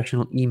a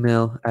professional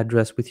email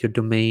address with your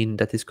domain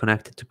that is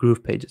connected to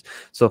GroovePages.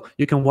 So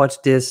you can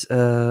watch this.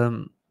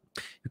 You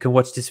can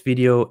watch this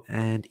video,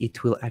 and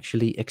it will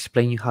actually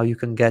explain you how you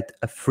can get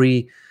a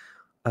free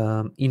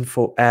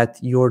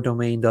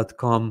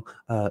info@yourdomain.com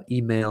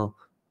email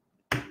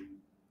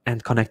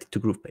and connect it to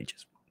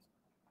GroovePages.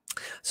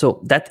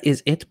 So that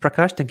is it,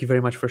 Prakash. Thank you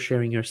very much for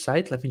sharing your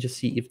site. Let me just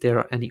see if there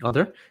are any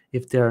other.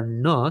 If there are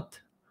not,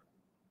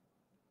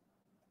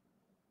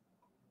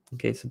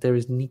 okay, so there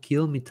is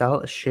Nikhil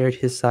Mittal shared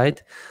his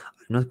site.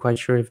 I'm not quite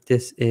sure if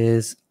this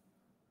is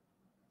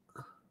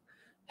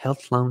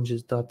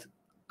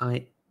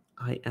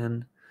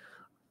healthlounges.in.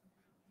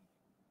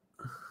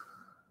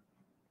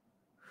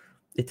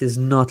 It is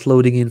not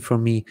loading in for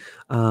me.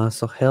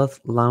 So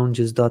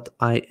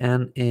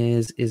healthlounges.in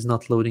is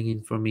not loading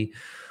in for me.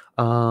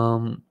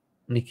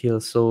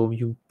 Nikhil, so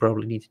you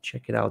probably need to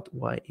check it out.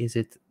 Why is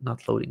it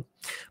not loading?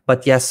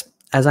 But yes,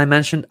 as I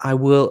mentioned, I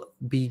will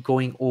be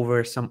going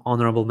over some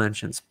honorable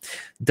mentions.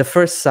 The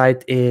first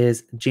site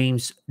is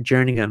James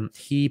Jerningham.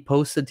 He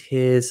posted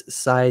his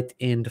site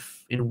in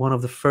one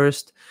of the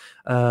first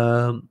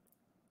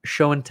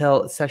show and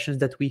tell sessions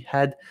that we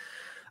had,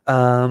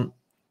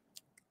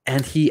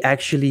 and he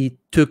actually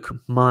took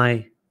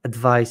my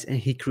advice and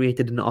he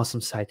created an awesome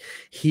site.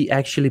 He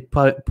actually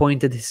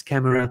pointed his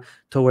camera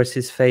towards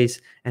his face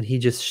and he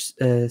just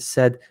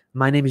said,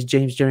 "My name is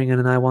James Jerringham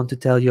and I want to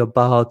tell you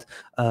about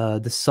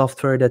the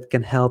software that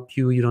can help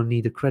you. You don't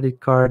need a credit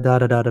card, da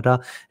da da da da."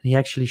 And he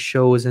actually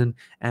shows and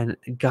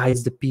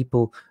guides the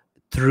people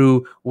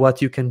through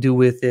what you can do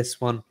with this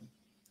one.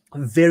 A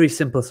very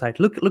simple site.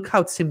 Look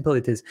how simple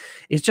it is.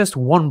 It's just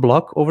one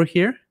block over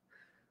here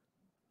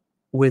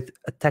with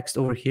a text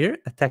over here,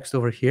 a text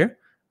over here,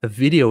 a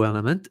video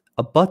element,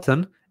 a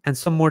button, and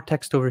some more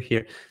text over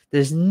here.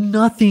 There's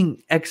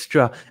nothing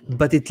extra,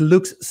 but it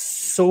looks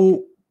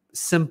so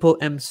simple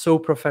and so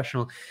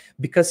professional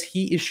because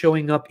he is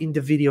showing up in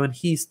the video and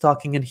he's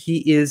talking and he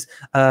is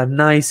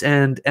nice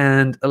and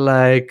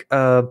like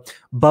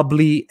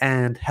bubbly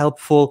and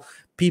helpful.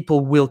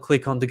 People will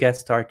click on the get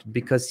started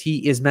because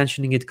he is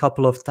mentioning it a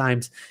couple of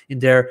times in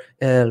there.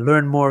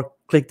 Learn more,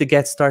 click the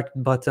get started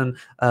button,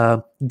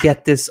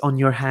 get this on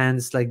your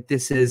hands, like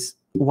this is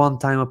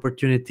one-time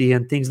opportunity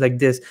and things like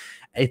this.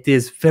 It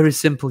is very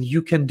simple.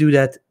 You can do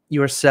that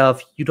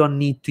yourself. You don't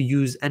need to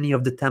use any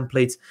of the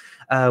templates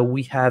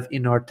we have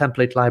in our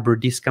template library.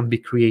 This can be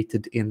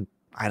created in,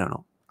 I don't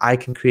know, I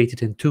can create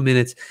it in 2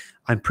 minutes.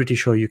 I'm pretty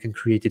sure you can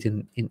create it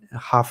in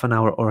half an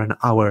hour or an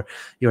hour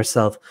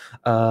yourself.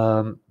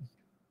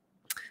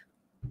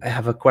 I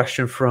have a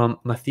question from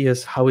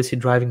Matthias. How is he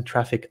driving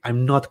traffic?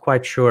 I'm not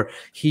quite sure.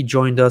 He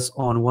joined us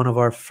on one of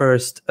our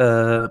first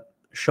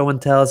show and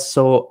tells,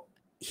 so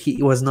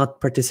he was not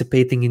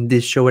participating in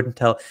this show and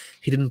tell.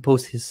 He didn't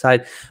post his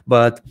site,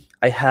 but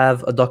I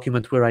have a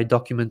document where I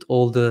document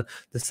all the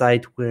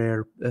site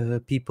where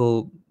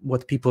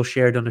what people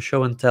shared on the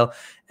show and tell,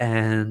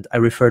 and I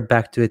referred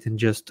back to it and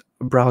just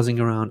browsing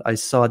around, I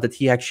saw that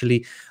he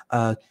actually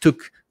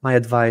took my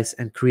advice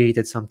and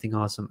created something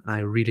awesome, and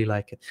I really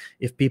like it.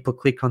 If people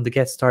click on the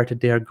get started,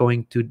 they are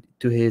going to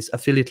his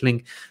affiliate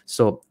link.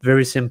 So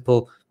very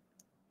simple.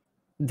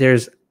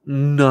 There's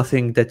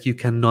nothing that you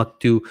cannot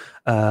do.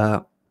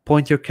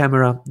 Point your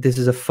camera. This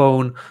is a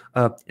phone,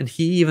 and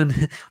he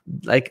even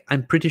like,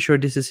 I'm pretty sure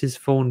this is his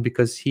phone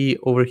because he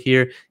over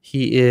here,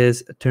 he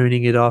is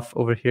turning it off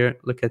over here.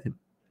 Look at him.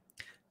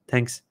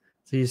 Thanks.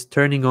 So he's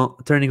turning off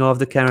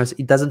the cameras.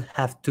 It doesn't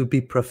have to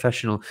be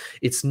professional.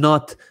 It's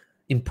not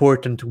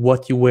important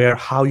what you wear,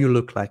 how you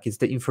look like. It's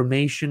the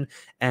information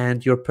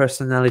and your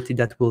personality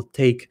that will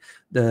take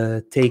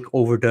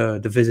over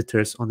the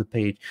visitors on the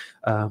page.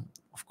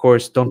 Of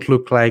course, don't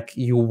look like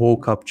you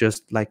woke up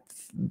just like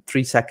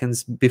 3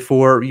 seconds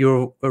before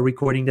you're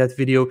recording that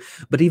video,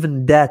 but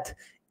even that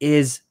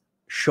is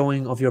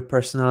showing of your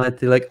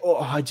personality. Like, oh,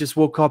 I just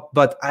woke up,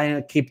 but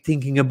I keep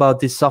thinking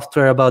about this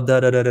software, about da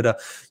da da da da.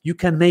 You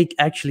can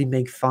actually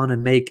make fun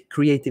and make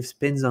creative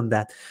spins on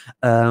that.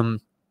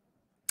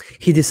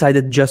 He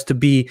decided just to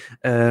be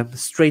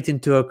straight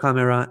into a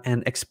camera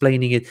and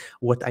explaining it.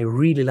 What I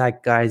really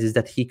like, guys, is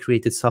that he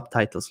created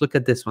subtitles. Look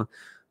at this one.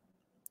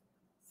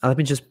 Let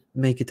me just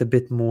make it a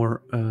bit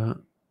more.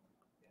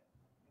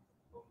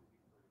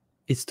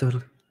 It's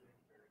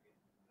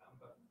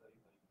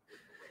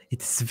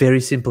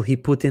very simple. He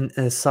put in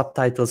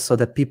subtitles so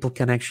that people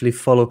can actually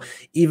follow,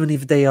 even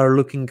if they are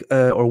looking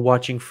or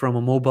watching from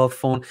a mobile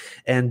phone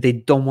and they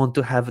don't want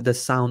to have the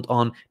sound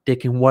on. They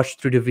can watch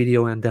through the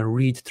video and then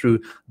read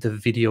through the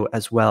video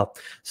as well.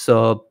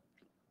 So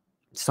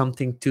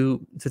something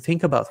to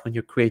think about when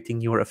you're creating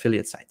your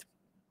affiliate site.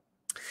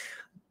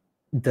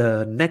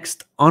 The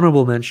next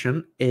honorable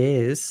mention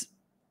is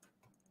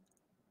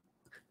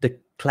the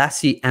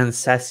Classy and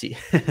Sassy.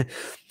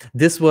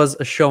 This was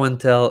a show and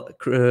tell.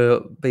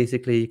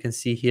 Basically, you can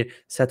see here,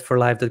 set for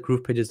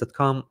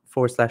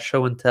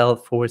live.groovepages.com/show and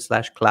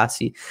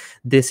tell/classy.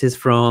 This is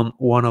from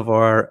one of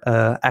our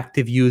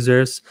active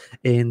users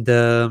in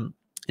the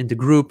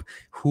group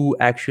who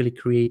actually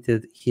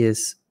created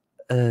his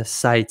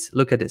site.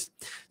 Look at this.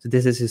 So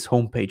this is his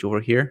homepage over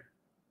here.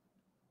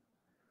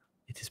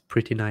 It is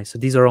pretty nice. So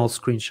these are all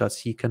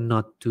screenshots. You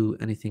cannot do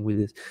anything with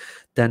this.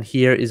 Then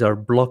here is our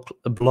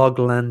blog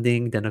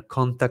landing, then a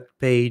contact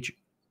page,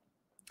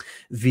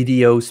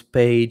 videos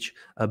page,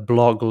 a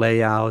blog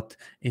layout.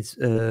 It's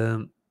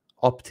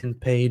opt-in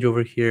page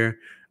over here,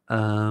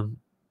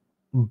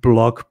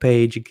 blog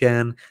page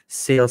again,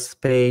 sales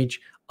page,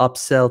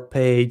 upsell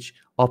page,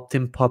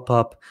 opt-in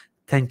pop-up,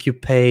 thank you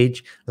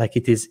page. Like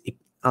it is.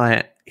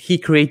 He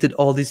created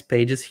all these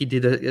pages. He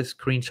did a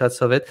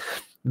screenshots of it.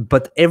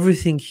 But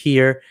everything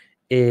here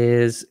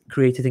is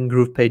created in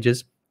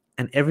GroovePages,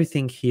 and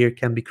everything here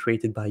can be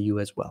created by you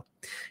as well.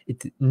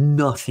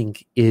 Nothing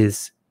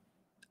is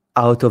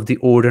out of the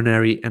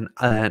ordinary and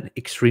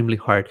extremely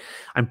hard.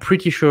 I'm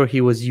pretty sure he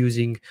was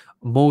using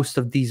most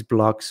of these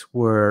blocks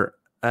were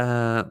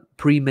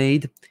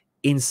pre-made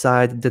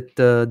inside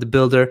the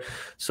builder.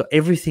 So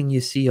everything you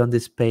see on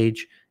this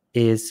page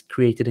is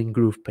created in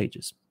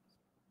GroovePages.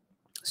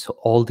 So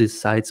all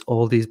these sites,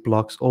 all these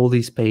blocks, all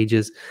these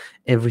pages,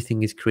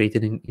 everything is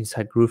created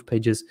inside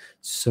GroovePages.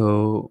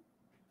 So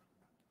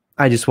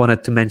I just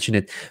wanted to mention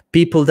it.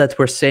 People that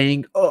were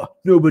saying, oh,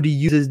 nobody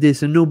uses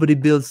this and nobody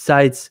builds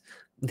sites,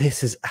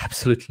 This is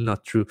absolutely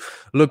not true.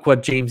 Look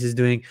what James is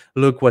doing.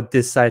 Look what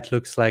this site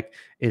looks like.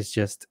 It's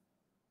just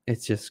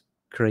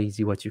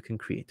crazy what you can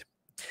create.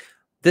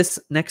 This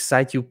next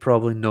site you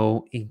probably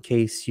know in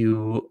case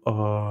you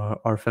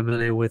are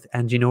familiar with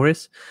Angie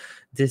Norris.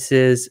 This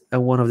is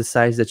one of the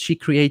sites that she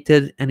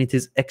created, and it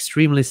is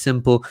extremely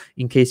simple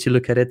in case you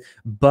look at it,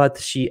 but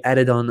she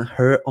added on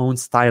her own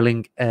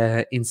styling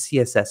in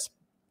CSS.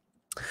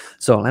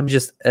 So let me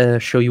just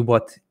show you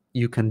what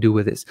you can do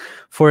with this.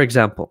 For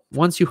example,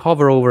 once you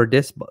hover over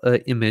this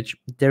image,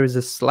 there is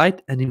a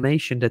slight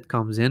animation that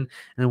comes in,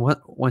 and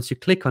once you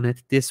click on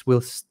it, this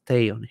will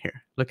stay on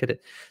here. Look at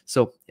it.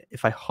 So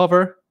if I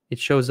hover, it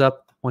shows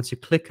up. Once you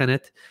click on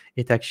it,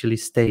 it actually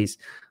stays.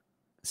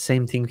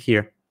 Same thing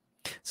here.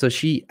 So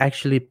she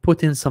actually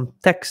put in some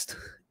text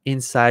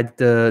inside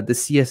the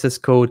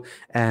CSS code,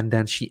 and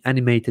then she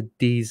animated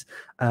these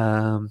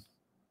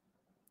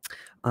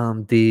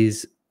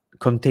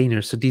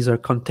containers. So these are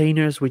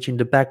containers which in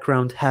the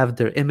background have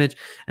their image,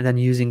 and then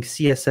using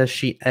CSS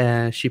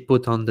she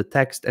put on the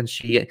text, and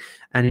she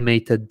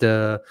animated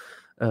the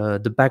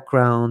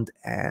background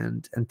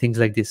and things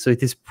like this. So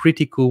it is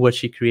pretty cool what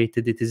she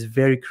created. It is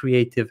very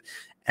creative,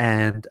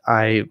 and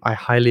I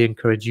highly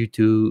encourage you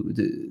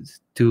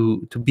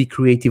to be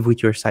creative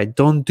with your site.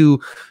 Don't do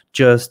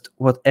just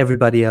what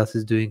everybody else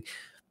is doing.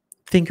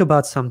 Think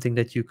about something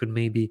that you could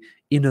maybe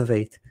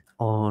innovate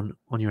on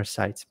your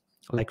site.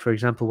 Like, for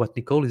example, what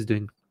Nicole is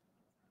doing.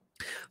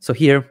 So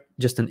here,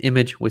 just an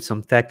image with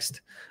some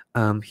text.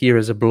 Here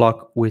is a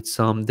block with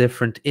some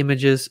different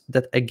images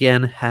that,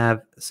 again,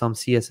 have some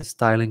CSS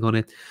styling on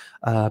it.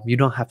 You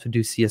don't have to do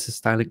CSS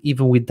styling.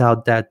 Even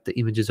without that, the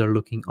images are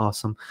looking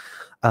awesome.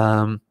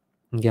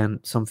 Again,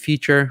 some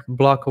feature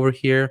block over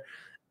here.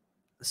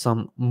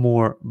 Some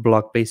more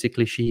block.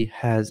 Basically, she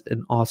has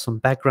an awesome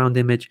background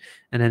image.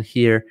 And then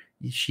here,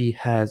 she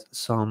has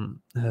some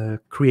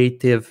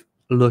creative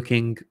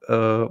looking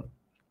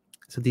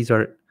so these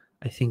are,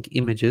 I think,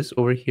 images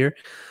over here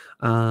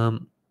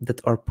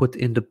that are put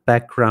in the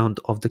background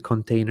of the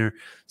container.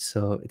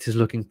 So it is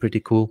looking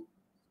pretty cool.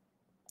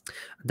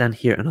 Then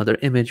here another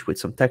image with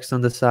some text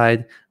on the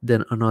side.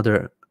 Then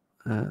another.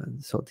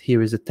 So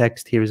here is a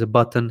text. Here is a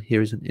button.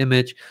 Here is an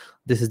image.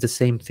 This is the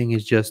same thing.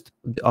 It's just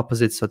the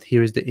opposite. So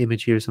here is the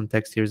image. Here is some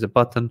text. Here is a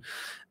button,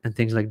 and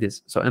things like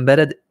this. So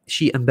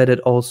she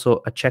embedded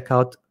also a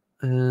checkout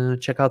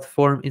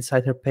form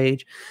inside her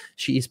page.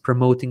 She is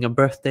promoting a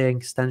birthday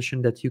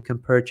extension that you can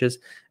purchase,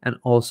 and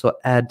also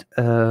add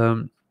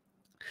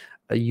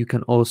you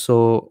can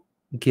also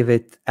give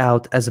it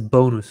out as a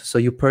bonus. So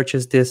you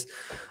purchase this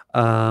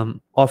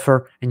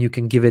offer, and you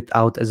can give it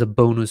out as a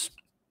bonus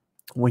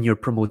when you're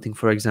promoting,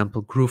 for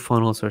example,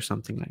 GrooveFunnels or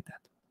something like that.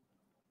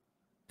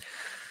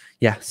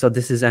 Yeah, so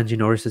this is Angie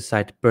Norris's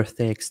site,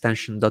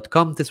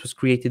 birthdayextension.com. This was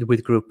created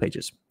with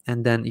GroovePages.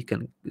 And then you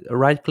can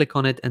right click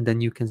on it, and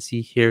then you can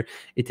see here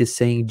it is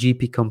saying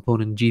GP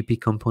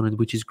component,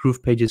 which is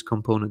GroovePages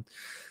component.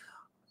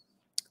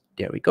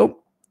 There we go.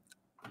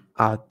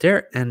 Out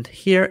there. And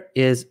here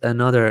is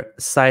another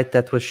site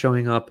that was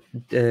showing up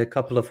a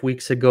couple of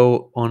weeks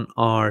ago on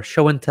our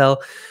show and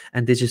tell,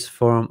 and this is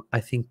from,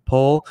 I think,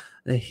 Paul.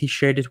 He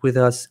shared it with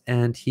us,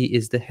 and he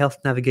is the health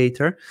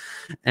navigator,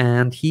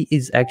 and he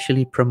is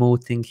actually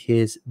promoting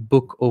his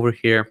book over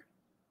here,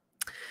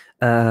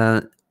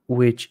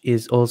 which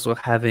is also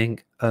having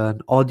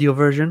an audio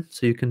version,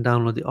 so you can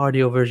download the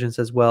audio versions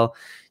as well.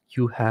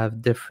 You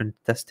have different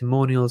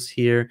testimonials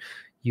here.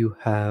 You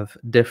have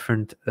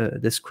different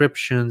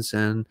descriptions,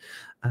 and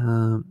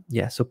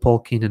yeah, so Paul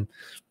Keenan.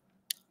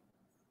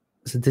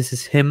 So this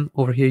is him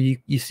over here.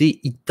 You see,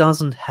 it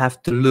doesn't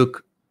have to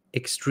look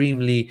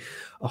extremely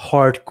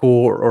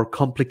hardcore or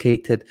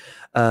complicated.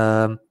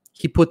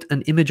 He put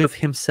an image of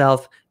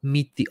himself,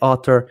 meet the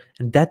author,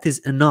 and that is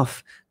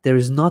enough. There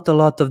is not a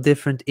lot of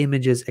different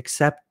images,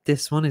 except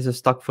this one is a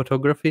stock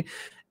photography.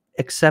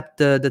 Except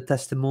the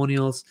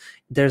testimonials,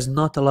 there's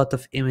not a lot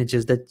of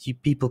images that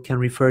people can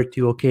refer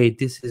to. Okay,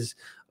 this is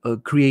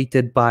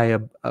created by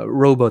a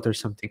robot or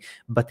something.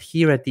 But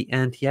here at the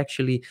end, he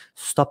actually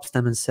stops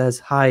them and says,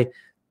 "Hi,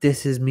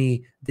 this is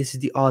me. This is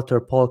the author,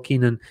 Paul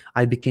Keenan.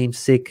 I became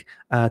sick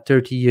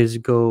 30 years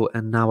ago,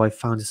 and now I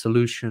found a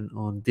solution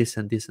on this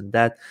and this and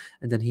that."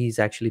 And then he's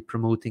actually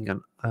promoting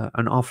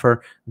an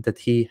offer that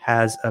he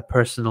has a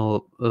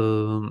personal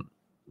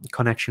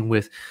connection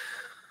with.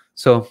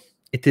 So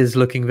it is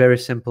looking very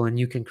simple, and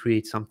you can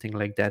create something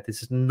like that.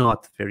 This is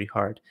not very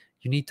hard.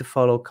 You need to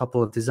follow a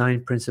couple of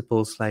design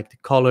principles, like the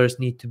colors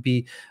need to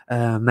be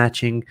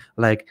matching,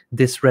 like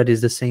this red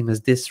is the same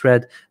as this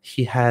red.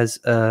 He has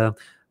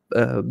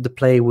the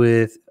play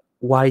with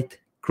white,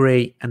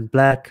 gray, and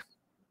black.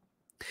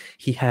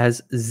 He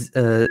has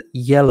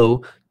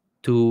yellow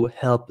to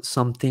help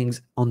some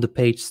things on the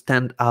page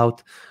stand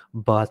out,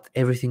 but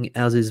everything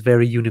else is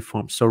very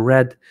uniform. So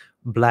red,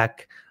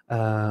 black,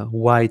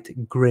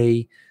 white,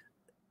 gray,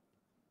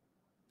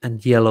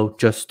 and yellow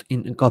just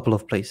in a couple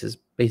of places.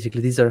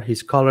 Basically, these are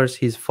his colors.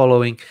 He's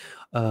following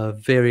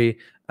very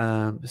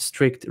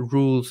strict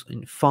rules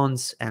in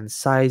fonts and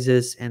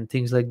sizes and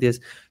things like this.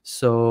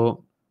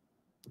 So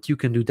you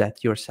can do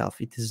that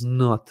yourself. It is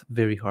not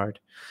very hard.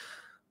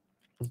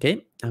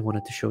 Okay, I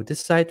wanted to show this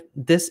site.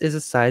 This is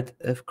a site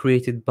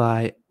created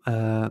by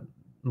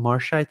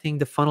Marsha, I think,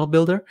 the funnel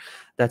builder.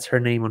 That's her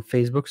name on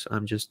Facebook. So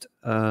I'm just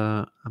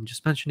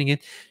mentioning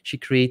it. She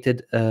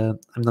created. I'm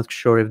not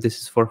sure if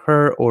this is for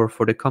her or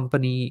for the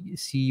company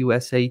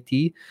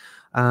CUSAT.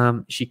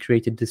 She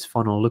created this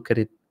funnel. Look at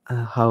it.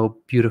 How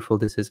beautiful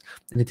this is,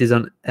 and it is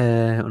on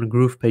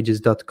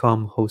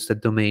GroovePages.com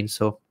hosted domain.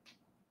 So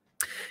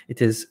it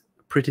is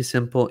pretty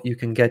simple. You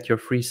can get your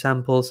free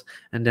samples,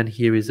 and then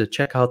here is a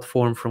checkout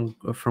form from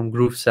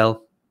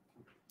GrooveCell.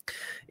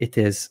 It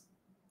is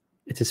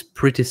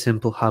pretty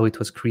simple how it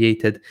was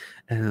created.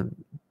 Yeah,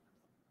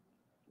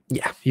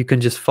 you can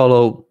just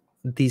follow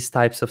these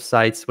types of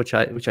sites which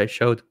I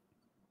showed,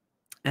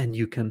 and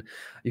you can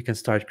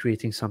start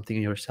creating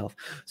something yourself.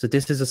 So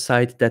this is a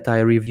site that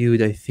I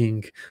reviewed, I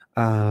think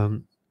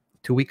 2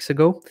 weeks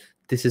ago.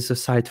 This is a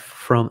site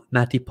from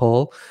Matty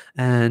Paul,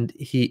 and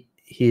he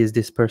is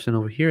this person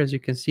over here, as you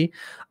can see.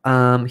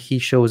 He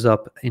shows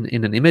up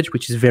in an image,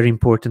 which is very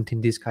important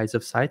in these kinds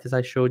of sites, as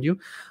I showed you.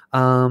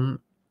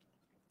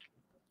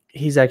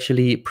 He's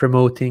actually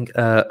promoting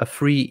a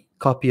free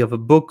copy of a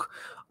book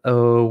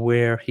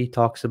where he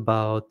talks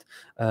about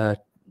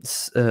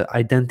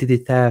identity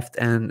theft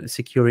and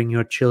securing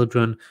your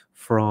children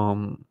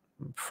from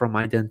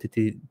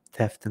identity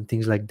theft and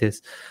things like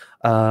this.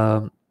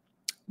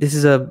 This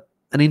is an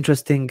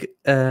interesting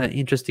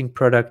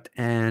product,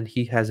 and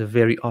he has a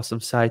very awesome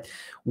site,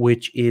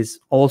 which is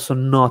also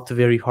not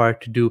very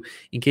hard to do.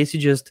 In case you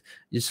just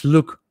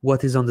look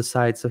what is on the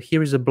site. So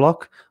here is a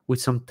block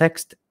with some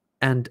text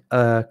and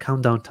a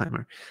countdown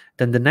timer.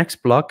 Then the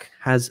next block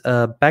has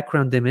a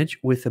background image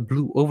with a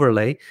blue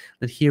overlay.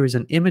 And here is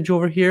an image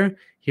over here.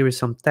 Here is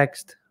some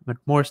text, but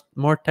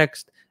more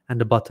text,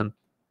 and a button.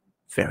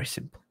 Very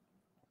simple.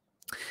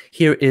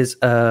 Here is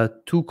a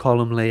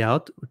 2-column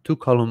layout,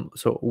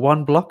 so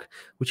one block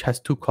which has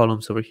 2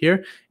 columns over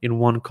here. In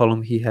one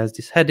column he has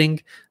this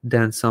heading,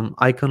 then some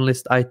icon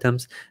list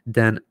items,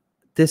 then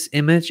this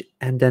image,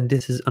 and then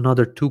this is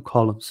another 2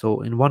 columns. So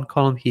in one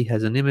column he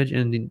has an image,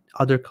 and in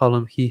other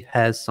column he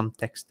has some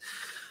text.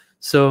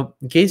 So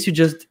in case you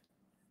just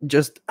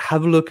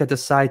have a look at the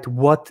site,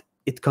 what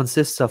it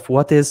consists of,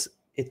 what is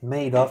it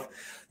made of,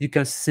 you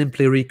can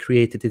simply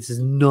recreate it. It is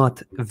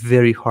not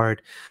very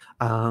hard.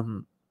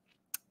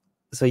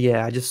 So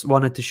yeah, I just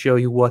wanted to show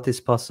you what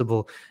is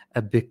possible,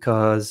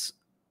 because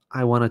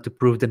I wanted to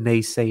prove the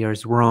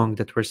naysayers wrong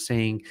that were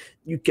saying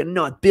you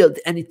cannot build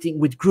anything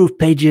with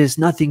GroovePages,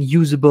 nothing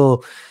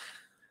usable.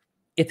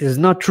 It is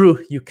not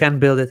true. You can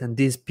build it, and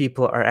these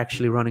people are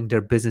actually running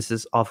their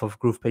businesses off of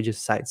GroovePages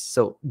sites.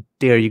 So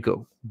there you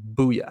go.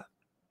 Booyah.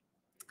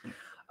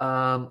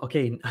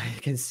 Okay, I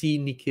can see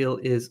Nikhil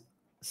is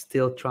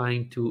still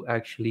trying to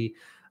actually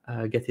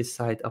get his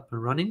site up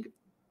and running.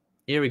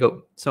 Here we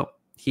go. So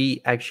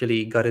he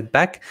actually got it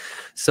back.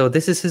 So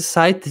this is his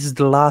site. This is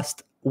the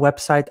last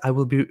website I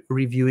will be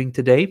reviewing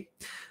today.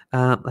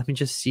 Let me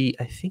just see.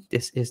 I think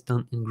this is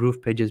done in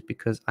GroovePages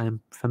because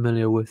I'm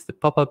familiar with the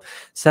pop-up.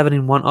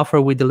 7-in-1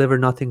 offer. We deliver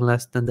nothing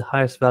less than the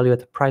highest value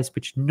at a price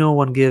which no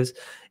one gives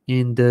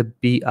in the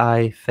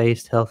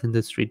BI-faced health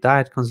industry.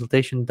 Diet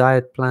consultation,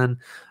 diet plan,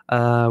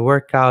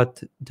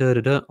 workout.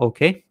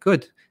 Okay,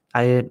 good.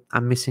 I'm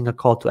missing a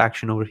call to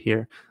action over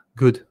here.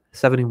 Good.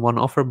 7-in-1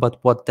 offer, but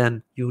what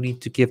then? You need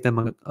to give them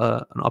an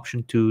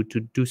option to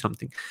do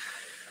something.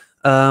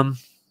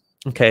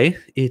 Okay,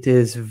 it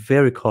is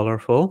very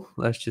colorful.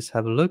 Let's just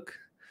have a look.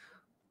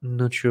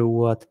 Not sure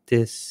what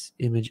this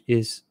image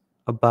is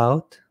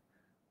about.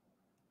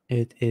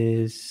 It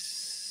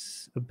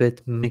is a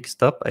bit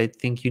mixed up. I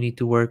think you need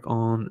to work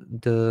on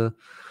the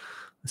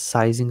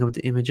sizing of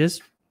the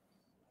images.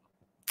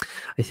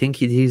 I think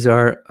these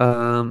are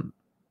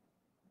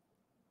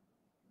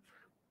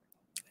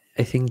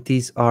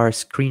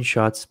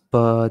screenshots,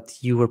 but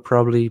you were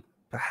probably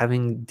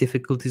having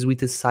difficulties with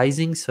the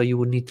sizing, so you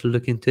would need to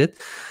look into it.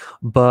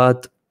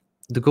 But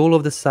the goal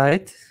of the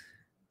site,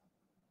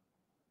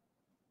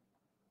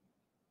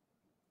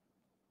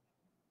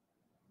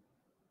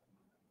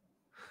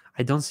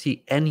 I don't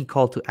see any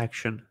call to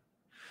action.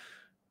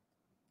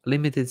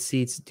 Limited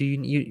seats. Do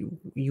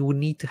you would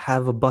need to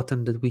have a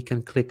button that we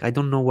can click. I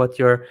don't know what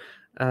your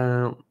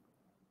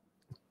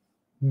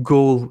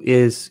goal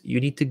is. You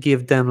need to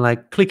give them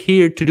like, click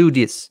here to do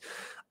this.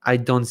 I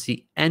don't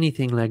see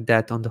anything like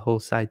that on the whole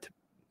site.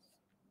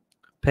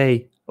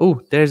 Pay.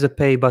 Oh, there's a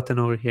pay button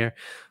over here.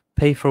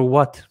 Pay for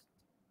what?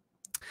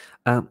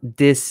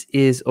 This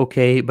is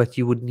okay, but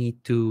you would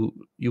need to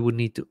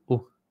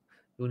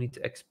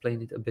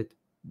explain it a bit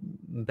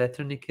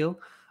better, Nikhil.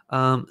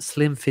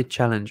 Slim fit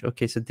challenge.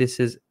 Okay, so this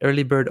is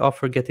early bird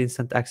offer, get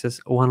instant access,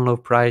 one low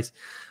price.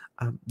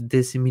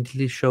 This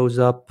immediately shows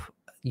up.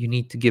 You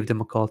need to give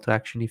them a call to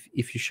action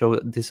if you show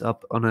this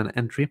up on an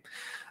entry.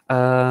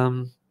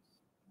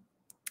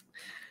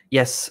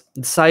 Yes,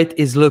 the site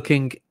is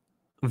looking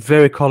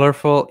very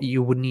colorful.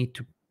 You would need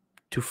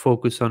to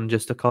focus on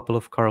just a couple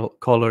of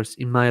colors,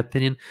 in my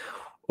opinion,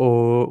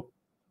 or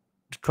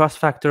The trust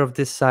factor of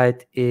this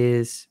site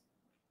is,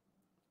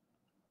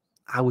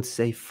 I would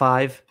say,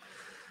 5,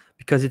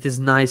 because it is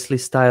nicely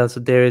styled. So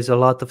there is a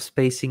lot of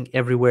spacing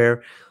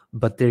everywhere,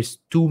 but there's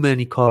too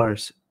many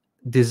colors.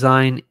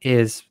 Design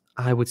is,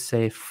 I would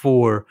say,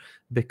 4,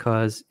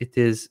 because it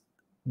is,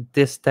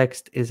 this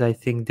text is, I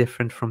think,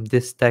 different from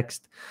this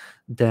text.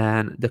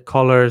 Then the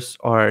colors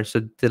are,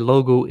 so the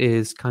logo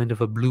is kind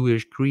of a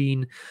bluish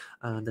green,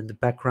 then the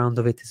background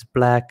of it is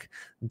black,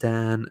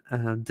 then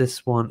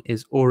this one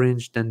is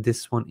orange, then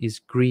this one is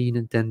green,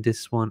 and then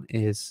this one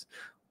is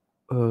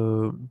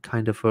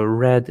kind of a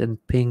red and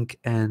pink,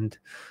 and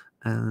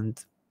I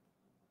don't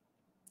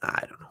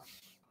know,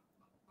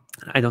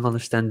 I don't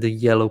understand the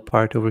yellow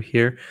part over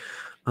here.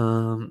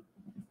 So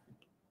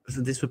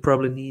this would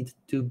probably need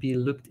to be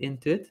looked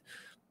into it.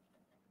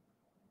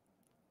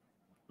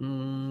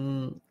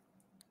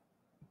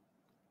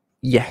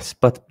 Yes,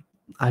 but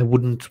I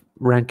wouldn't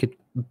rank it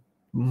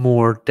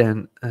more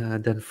than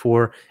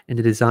 4 in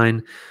the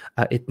design.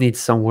 It needs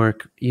some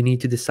work. You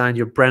need to design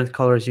your brand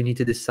colors, you need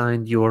to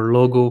design your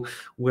logo,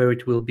 where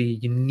it will be.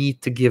 You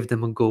need to give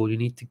them a goal, you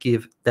need to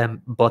give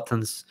them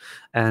buttons,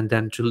 and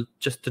then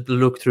just to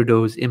look through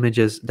those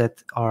images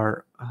that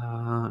are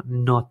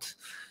not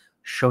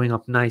showing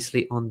up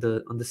nicely on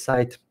the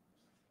site.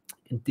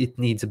 It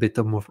needs a bit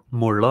of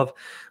more love.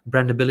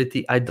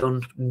 Brandability, I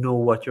don't know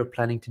what you're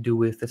planning to do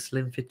with the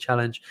Slim Fit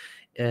Challenge,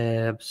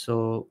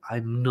 so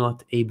I'm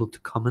not able to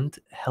comment.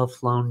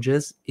 Health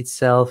Lounges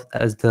itself,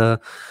 as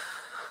the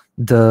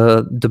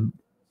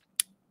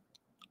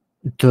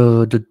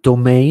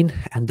domain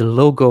and the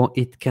logo,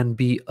 it can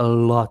be a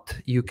lot.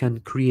 You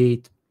can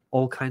create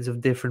all kinds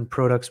of different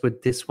products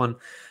with this one.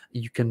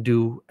 You can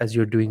do, as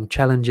you're doing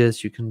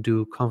challenges, you can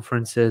do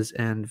conferences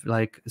and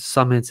like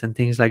summits and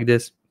things like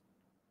this.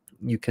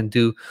 You can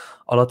do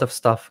a lot of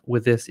stuff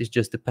with this. It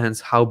just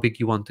depends how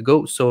big you want to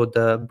go. So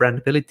the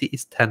brandability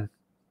is 10.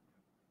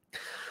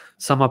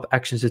 Sum up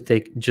actions to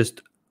take: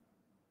 just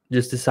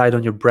decide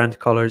on your brand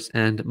colors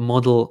and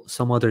model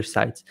some other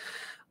sites.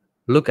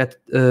 Look at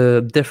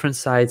different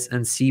sites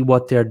and see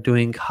what they're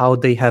doing, how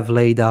they have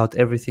laid out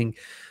everything,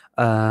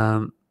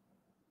 and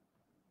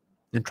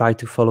try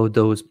to follow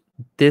those.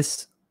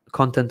 This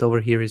content over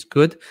here is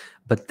good,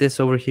 but this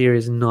over here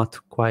is not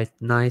quite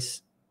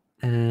nice.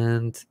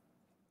 And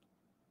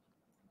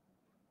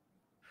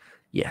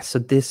yeah, so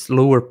this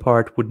lower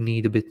part would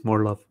need a bit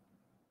more love.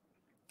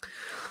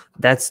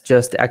 That's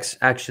just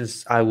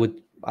actions I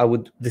would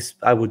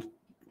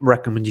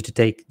recommend you to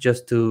take,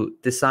 just to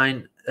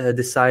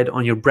decide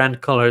on your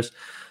brand colors,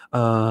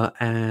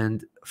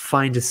 and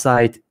find a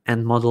site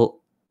and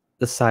model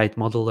the site,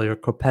 model your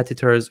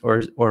competitors,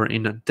 or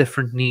in a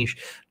different niche,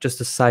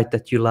 just a site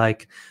that you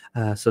like,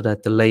 so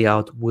that the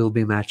layout will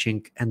be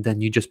matching, and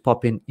then you just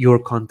pop in your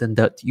content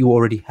that you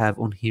already have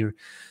on here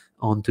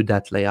onto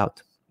that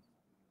layout.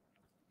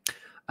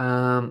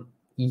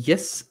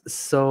 Yes,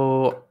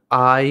 so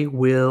I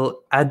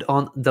will add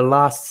on the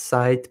last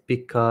site,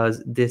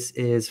 because this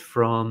is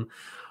from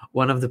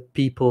one of the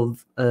people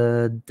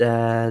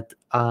that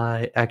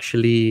I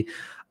actually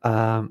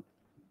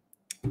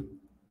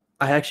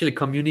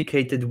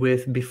communicated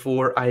with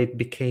before I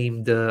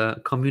became the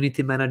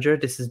community manager.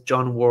 This is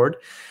John Ward,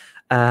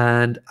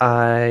 and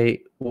I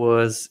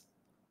was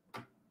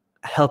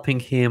helping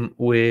him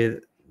with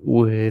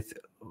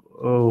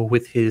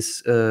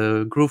his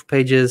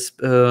GroovePages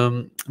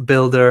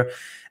builder,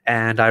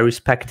 and I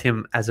respect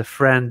him as a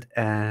friend,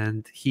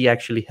 and he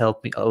actually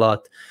helped me a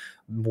lot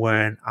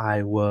when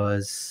I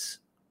was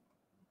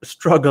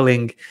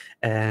struggling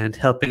and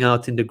helping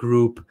out in the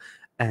group,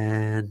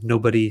 and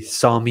nobody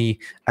saw me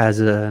as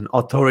an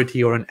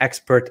authority or an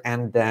expert,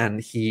 and then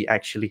he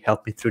actually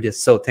helped me through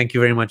this. So thank you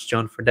very much,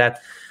 John, for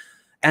that.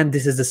 And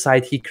this is the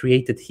site he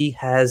created. He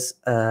has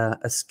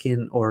a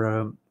skin or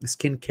a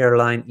skincare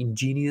line,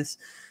 Ingenious,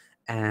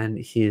 and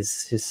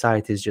his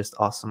site is just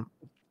awesome.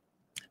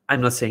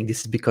 I'm not saying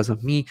this is because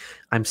of me.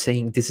 I'm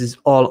saying this is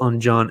all on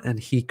John, and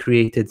he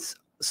created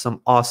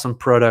some awesome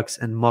products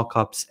and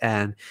mock-ups,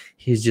 and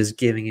he's just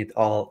giving it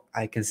all.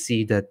 I can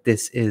see that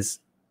this is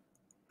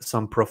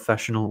some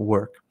professional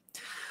work.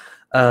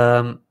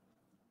 The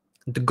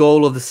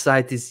goal of the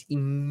site is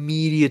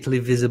immediately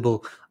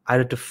visible,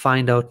 either to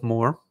find out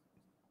more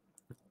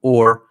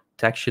or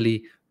to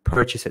actually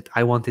purchase it.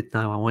 I want it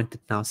now. I want it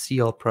now. See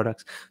all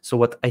products. So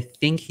what I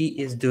think he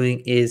is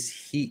doing is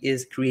he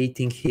is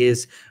creating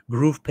his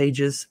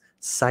GroovePages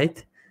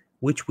site,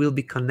 which will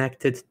be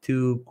connected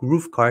to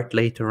GrooveCart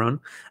later on,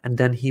 and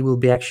then he will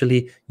be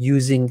actually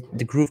using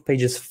the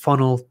GroovePages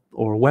funnel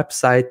or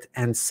website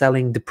and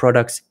selling the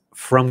products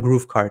from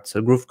GrooveCart.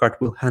 So GrooveCart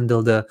will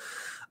handle the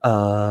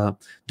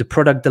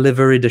product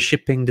delivery, the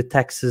shipping, the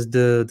taxes,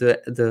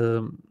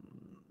 the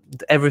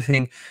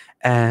everything,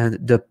 and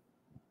the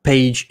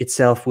page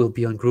itself will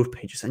be on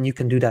GroovePages, and you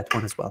can do that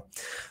one as well.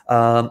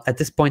 At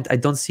this point, I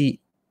don't see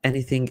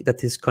anything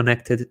that is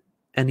connected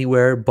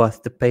anywhere,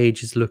 but the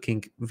page is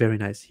looking very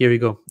nice. Here you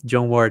go,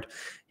 John Ward.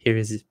 Here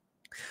is it.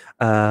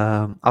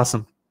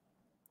 Awesome.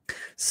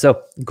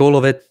 So goal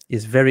of it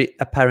is very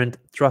apparent.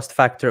 Trust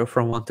factor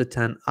from 1 to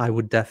 10, I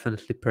would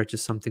definitely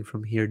purchase something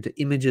from here. The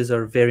images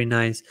are very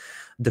nice,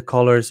 the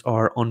colors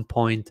are on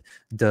point,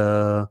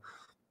 the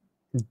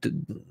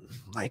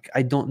like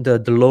I don't the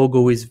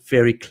logo is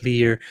very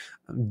clear.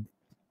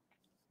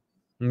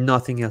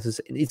 Nothing else is.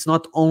 It's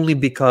not only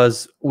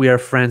because we are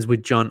friends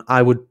with John.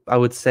 I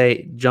would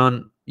say,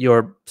 John,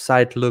 your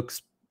site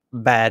looks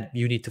bad,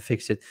 you need to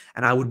fix it,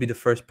 and I would be the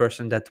first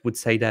person that would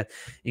say that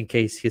in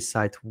case his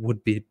site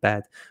would be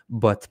bad.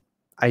 But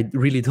I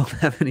really don't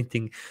have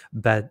anything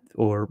bad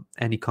or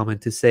any comment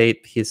to say.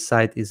 His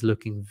site is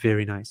looking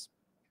very nice.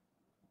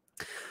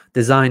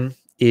 Design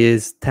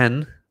is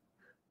 10.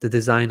 The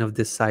design of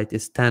this site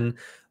is 10.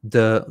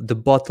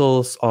 The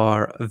bottles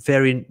are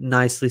very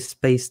nicely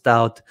spaced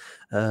out.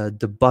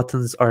 The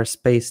buttons are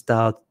spaced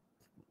out.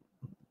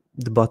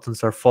 The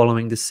buttons are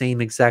following the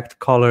same exact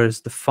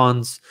colors. The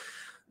fonts,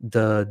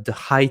 the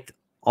height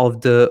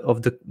of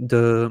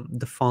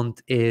the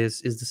font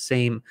is the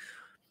same.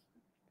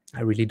 I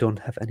really don't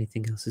have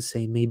anything else to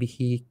say. Maybe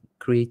he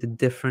created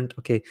different.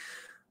 Okay,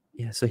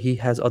 yeah. So he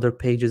has other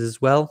pages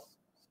as well.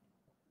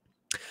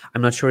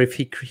 I'm not sure if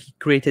he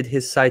created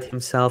his site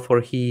himself or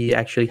he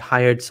actually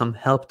hired some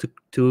help to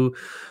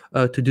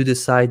do the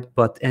site.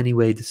 But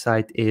anyway, the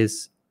site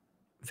is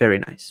very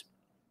nice.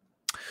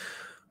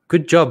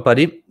 Good job,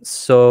 buddy.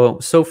 So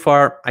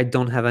far, I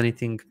don't have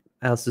anything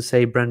else to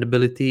say.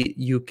 Brandability,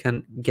 you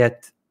can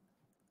get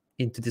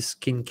into the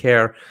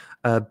skincare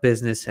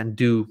business and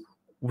do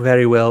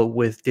very well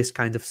with this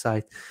kind of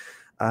site.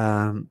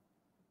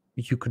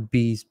 You could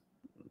be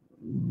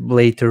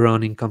later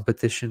on in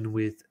competition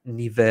with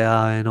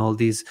Nivea and all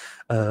these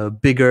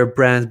bigger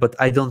brands, but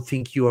I don't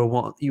think you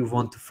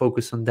want to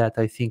focus on that.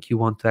 I think you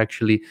want to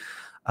actually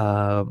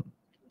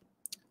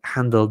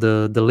handle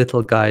the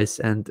little guys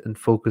and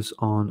focus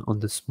on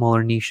the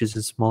smaller niches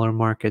and smaller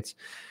markets.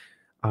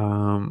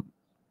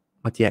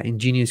 But yeah,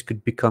 Ingenious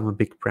could become a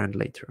big brand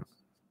later.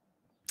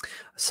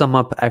 Sum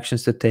up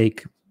actions to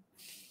take.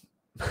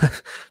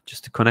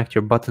 Just to connect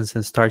your buttons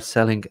and start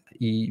selling.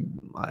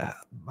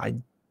 I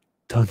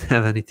don't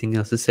have anything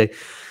else to say.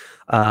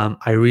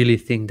 I really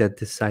think that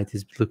this site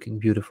is looking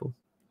beautiful.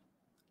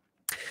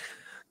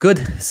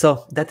 Good.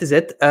 So that is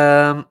it.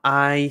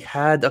 I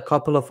had a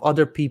couple of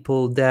other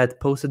people that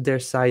posted their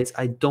sites.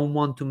 I don't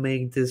want to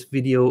make this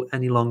video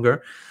any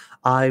longer.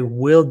 I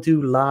will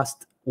do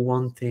last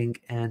one thing,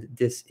 and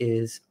this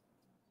is,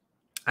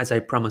 as I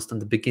promised in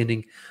the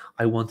beginning,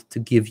 I wanted to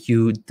give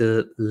you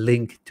the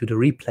link to the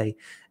replay,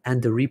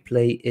 and the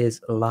replay is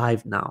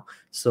live now.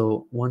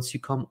 So once you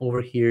come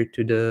over here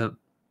to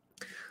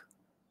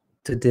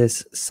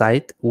this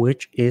site,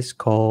 which is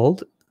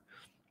called,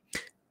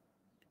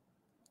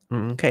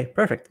 okay,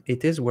 perfect,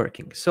 it is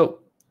working. So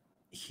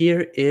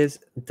here is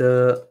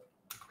the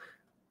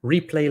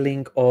replay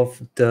link of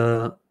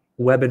the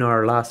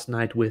webinar last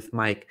night with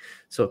Mike.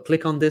 So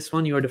click on this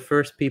one. You're the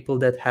first people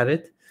that have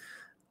it,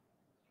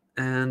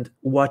 and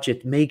watch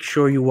it. Make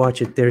sure you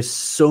watch it. There's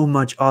so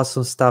much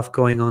awesome stuff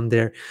going on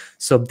there.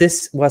 So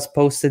this was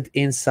posted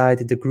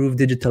inside the Groove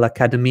Digital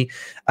Academy.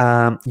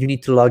 You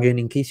need to log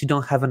in case you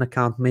don't have an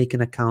account. Make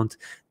an account.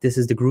 This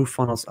is the Groove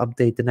Funnels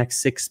update, the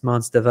next 6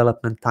 months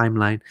development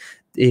timeline.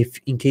 If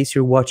in case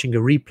you're watching a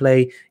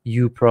replay,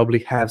 you probably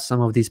have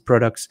some of these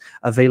products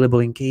available.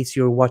 In case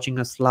you're watching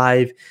us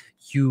live,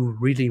 you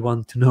really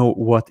want to know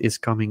what is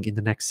coming in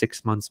the next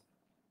 6 months.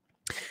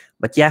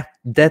 But yeah,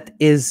 that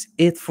is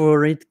it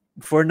for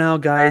now,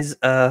 guys.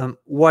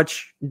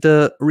 Watch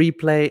the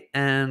replay,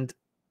 and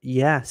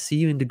yeah, see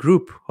you in the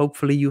group.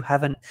 Hopefully you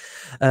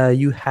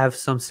have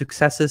some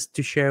successes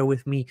to share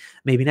with me,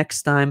 maybe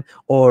next time,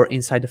 or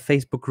inside the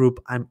Facebook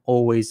group. I'm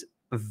always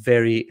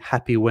very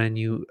happy when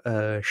you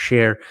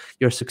share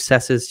your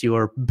successes,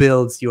 your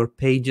builds, your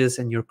pages,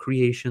 and your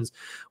creations,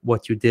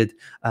 what you did.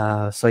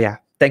 So yeah,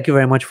 thank you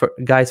very much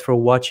guys for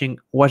watching.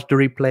 Watch the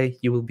replay.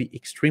 You will be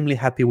extremely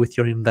happy with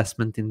your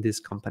investment in this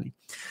company.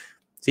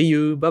 See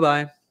you.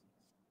 Bye-bye.